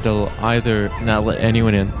 it'll either not let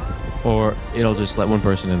anyone in, or it'll just let one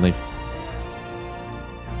person in and leave.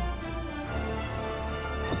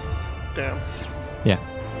 Damn. Yeah.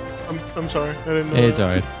 I'm sorry. I didn't know. It's that.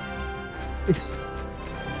 alright.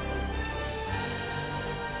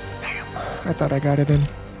 I thought I got it in.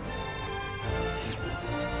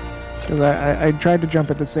 Because I tried to jump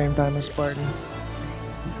at the same time as Spartan.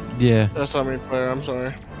 Yeah. That's not me, player. I'm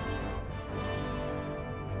sorry.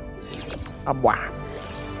 Wow.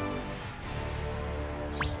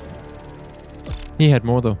 He had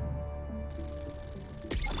more though.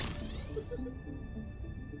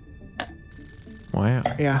 Wow.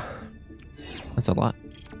 Yeah. That's a lot.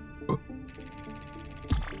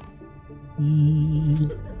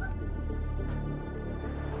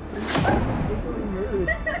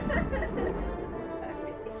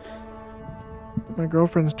 My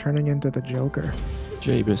girlfriend's turning into the Joker.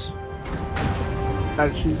 Jabus. I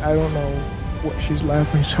don't know what she's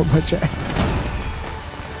laughing so much at.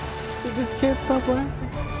 She just can't stop laughing.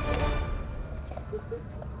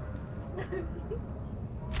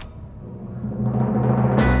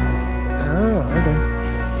 Oh, okay.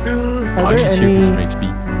 Are Oxy there Shivers any... makes beat.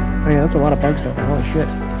 Oh yeah, that's a lot of bugs down there. Holy shit.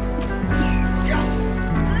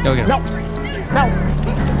 Go get him. No! No!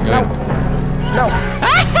 Go No! No!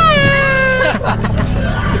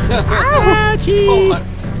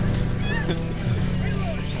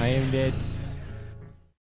 I am dead.